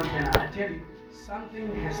did not turn. I tell you, something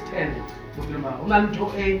has turned. Una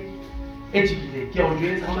ntho e tshikile ke o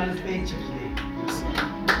jwetsa una ntho e tshikile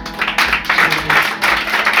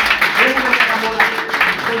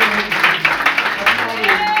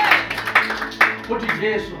Uthi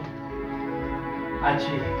Jesu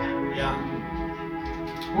ajika. Yeah.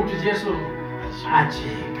 Uthi Jesu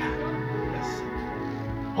ajika.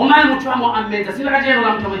 Hona motho wa mo ammetsa sile ka jeno la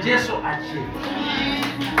motho wa Jesu ajika.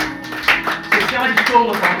 Se llama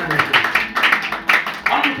ditongo sa mona.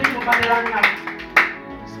 Hona motho mo patela nako.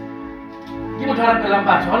 Ke motho a rapela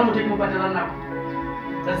batho, hona motho mo patela nako.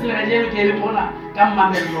 Sa sile ka jeno ke le mona ka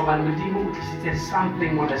mmamelo ba modimo o tlisitse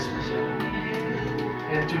something more special.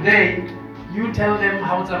 And today you tell them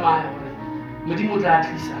how tsamaya hore modimo tla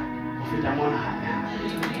tlisa go feta mona hape.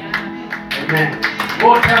 Amen.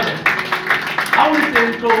 Go tell them. How is the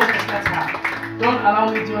intro? That's how. Don't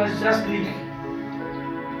allow me to just leave.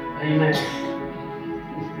 Amen.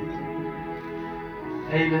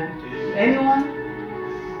 Amen. Anyone?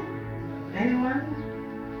 Anyone?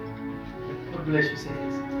 God bless you,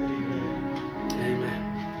 saints. Amen.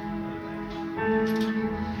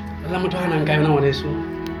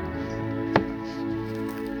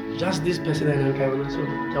 Just this person and I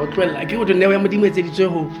will tell. I people to never modimo etseditswe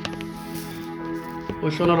ho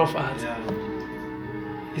honor of us.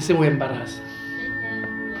 It's a way embarrass.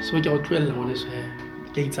 So ke go tloella ngone so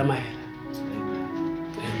ke itsamaela.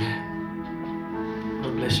 Amen.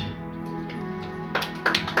 God bless you.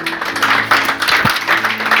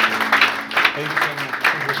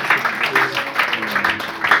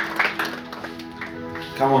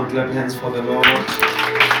 Come on, clap hands for the Lord.